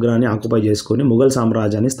ఢిల్లీని, ఆగ్రాని ఆక్యుపై చేసుకొని ముఘల్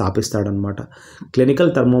సామ్రాజ్యాన్ని స్థాపిస్తాడనమాట.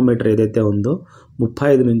 క్లినికల్ థర్మోమీటర్ ఏదైతే ఉందో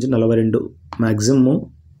 35 నుంచి 42 మ్యాక్సిమం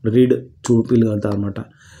రీడ్ చూపించగలుగుతారు అనమాట.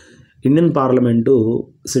 Indian parliament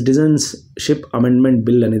citizenship amendment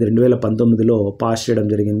bill అనేది 2019లో పాస్ చేయడం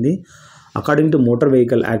జరిగింది. According to motor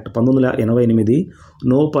vehicle act 1988,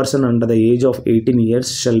 no person under the age of 18 years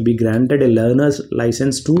shall be granted a learner's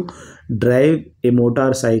license to drive a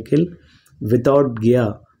motorcycle without gear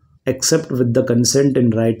except with the consent in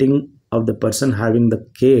writing of the person having the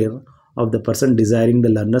care of the person desiring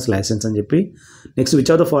the learner's license అని చెప్పి. Next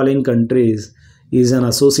which of the following countries is an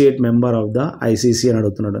associate member of the ICC అని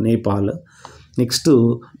అడుగుతున్నాడు, Nepal. Next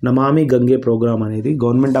Namami Gange programme అనేది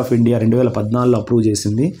government of India 2014లో approve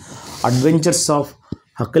చేసింది. Adventures of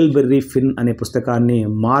హకల్బెర్రీ ఫిన్ అనే పుస్తకాన్ని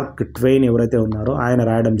mark Twain ఎవరైతే ఉన్నారో ఆయన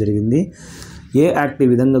రాయడం జరిగింది. ఏ యాక్ట్ ఈ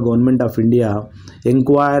విధంగా government of India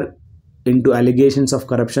enquire into allegations of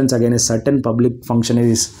corruptions against certain public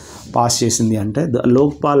functionaries pass చేసింది అంటే ద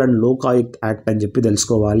లోక్పాల్ అండ్ లోకాయుక్త్ యాక్ట్ అని చెప్పి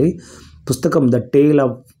తెలుసుకోవాలి. పుస్తకం the tale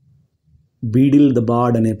of beadle the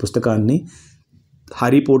bard అనే పుస్తకాన్ని,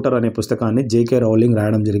 హ్యారీ పోటర్ అనే పుస్తకాన్ని జేకే రౌలింగ్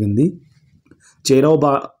రాయడం జరిగింది.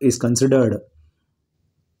 చేరోబా is considered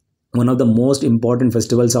one of the most important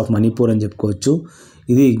festivals of Manipur అని చెప్పుకోవచ్చు.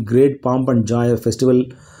 ఇది great pomp and Joy festival,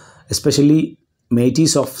 especially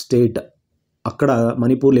Meiteis of state అక్కడ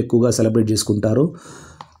మణిపూర్లో ఎక్కువగా సెలబ్రేట్ చేసుకుంటారు.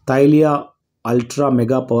 థైలియా అల్ట్రా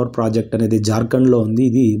మెగా పవర్ ప్రాజెక్ట్ అనేది జార్ఖండ్లో ఉంది.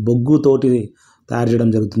 ఇది బొగ్గుతోటి తయారు చేయడం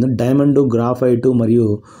జరుగుతుంది. డైమండ్, గ్రాఫైటు మరియు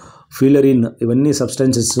ఫ్యూలరిన్ ఇవన్నీ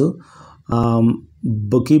substances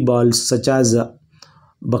బొకీ balls such as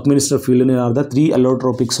బక్మినిస్టర్ ఫ్యూలరిన్ are the 3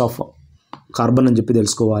 అలోట్రోపిక్స్ of carbon అని చెప్పి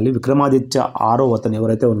తెలుసుకోవాలి. విక్రమాదిత్య 6వ అతను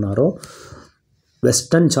ఎవరైతే ఉన్నారో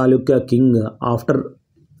western Chalukya king after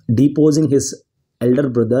డిపోజింగ్ his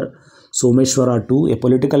elder brother Someshwara II, a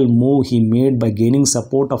political move he made by gaining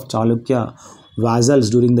support of Chalukya vassals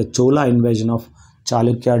during the Chola invasion of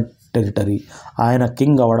Chalukya territory. ఆయన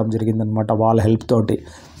king అవ్వడం జరిగిందనమాట వాళ్ళ హెల్ప్ తోటి.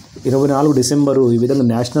 24 డిసెంబరు ఈ విధంగా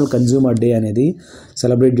నేషనల్ కన్జ్యూమర్ డే అనేది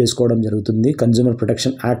celebrate చేసుకోవడం జరుగుతుంది. కన్జ్యూమర్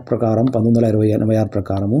ప్రొటెక్షన్ యాక్ట్ ప్రకారం 1986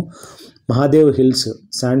 ప్రకారము. Mahadev hills,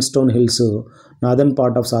 శాండ్స్టోన్ hills, northern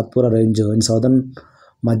part of Satpura range in southern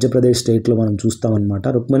Madhya Pradesh స్టేట్లో మనం చూస్తామన్నమాట.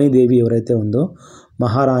 రుక్మిణీదేవి ఎవరైతే ఉందో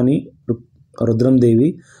మహారాణి రుద్రం దేవి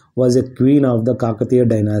was a queen of the Kakatiya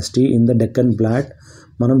dynasty in the Deccan plot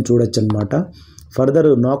మనం చూడొచ్చు అనమాట. ఫర్దర్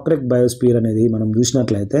నాక్రెక్ బయోస్పియర్ అనేది మనం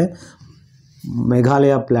చూసినట్లయితే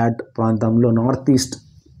మేఘాలయ ప్లాట్ ప్రాంతంలో నార్త్ ఈస్ట్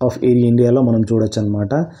ఆఫ్ ఇండియాలో మనం చూడొచ్చు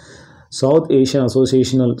అనమాట. సౌత్ ఏషియన్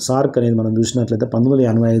అసోసియేషనల్ సార్క్ అనేది మనం చూసినట్లయితే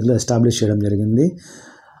 1985లో ఎస్టాబ్లిష్ చేయడం జరిగింది.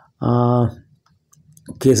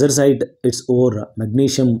 కేజర్సైట్ ఇట్స్ ఓర్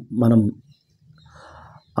మెగ్నీషియం మనం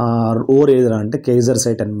ఓర్ ఏదిరా అంటే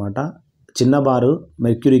కేజర్సైట్ అనమాట. చిన్న బారు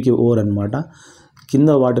మెర్క్యూరీకి ఓర్ అనమాట. కింద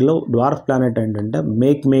వాటిలో డ్వార్ఫ్ ప్లానెట్ ఏంటంటే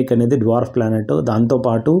మేక్ అనేది డ్వార్ఫ్ ప్లానెట్.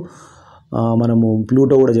 దాంతోపాటు మనము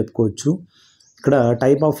ప్లూటో కూడా చెప్పుకోవచ్చు. ఇక్కడ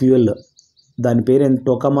టైప్ ఆఫ్ ఫ్యూయల్ దాని పేరు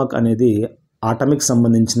టోకామాక్ అనేది ఆటమిక్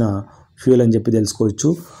సంబంధించిన ఫ్యూయల్ అని చెప్పి తెలుసుకోవచ్చు.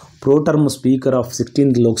 ప్రోటర్మ్ స్పీకర్ ఆఫ్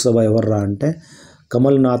 16th లోక్సభ ఎవర్రా అంటే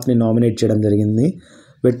కమల్నాథ్ని నామినేట్ చేయడం జరిగింది.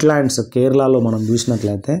 వెట్లాండ్స్ కేరళలో మనం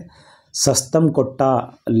చూసినట్లయితే సస్తం కొట్ట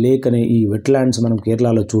లేక్ అనే ఈ వెట్లాండ్స్ మనం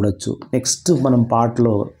కేరళలో చూడొచ్చు. నెక్స్ట్ మనం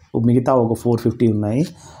పార్ట్లో మిగతా ఒక 450 ఉన్నాయి.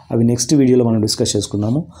 అవి నెక్స్ట్ వీడియోలో మనం డిస్కస్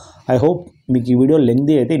చేసుకుందాము. ఐ హోప్ మీకు ఈ వీడియో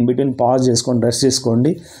లెంగ్తీ అయితే ఇన్ బిట్వీన్ పాజ్ చేసుకోండి, రెస్ట్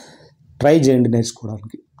చేసుకోండి, ట్రై చేయండి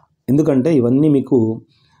నేర్చుకోవడానికి. ఎందుకంటే ఇవన్నీ మీకు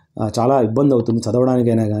చాలా ఇబ్బంది అవుతుంది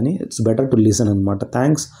చదవడానికైనా కానీ. ఇట్స్ బెటర్ టు లిసన్ అనమాట.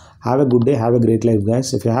 Thanks. Have a good day, have a great life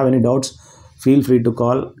guys. If you have any doubts feel free to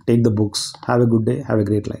call, take the books. Have a good day, have a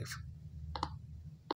great life.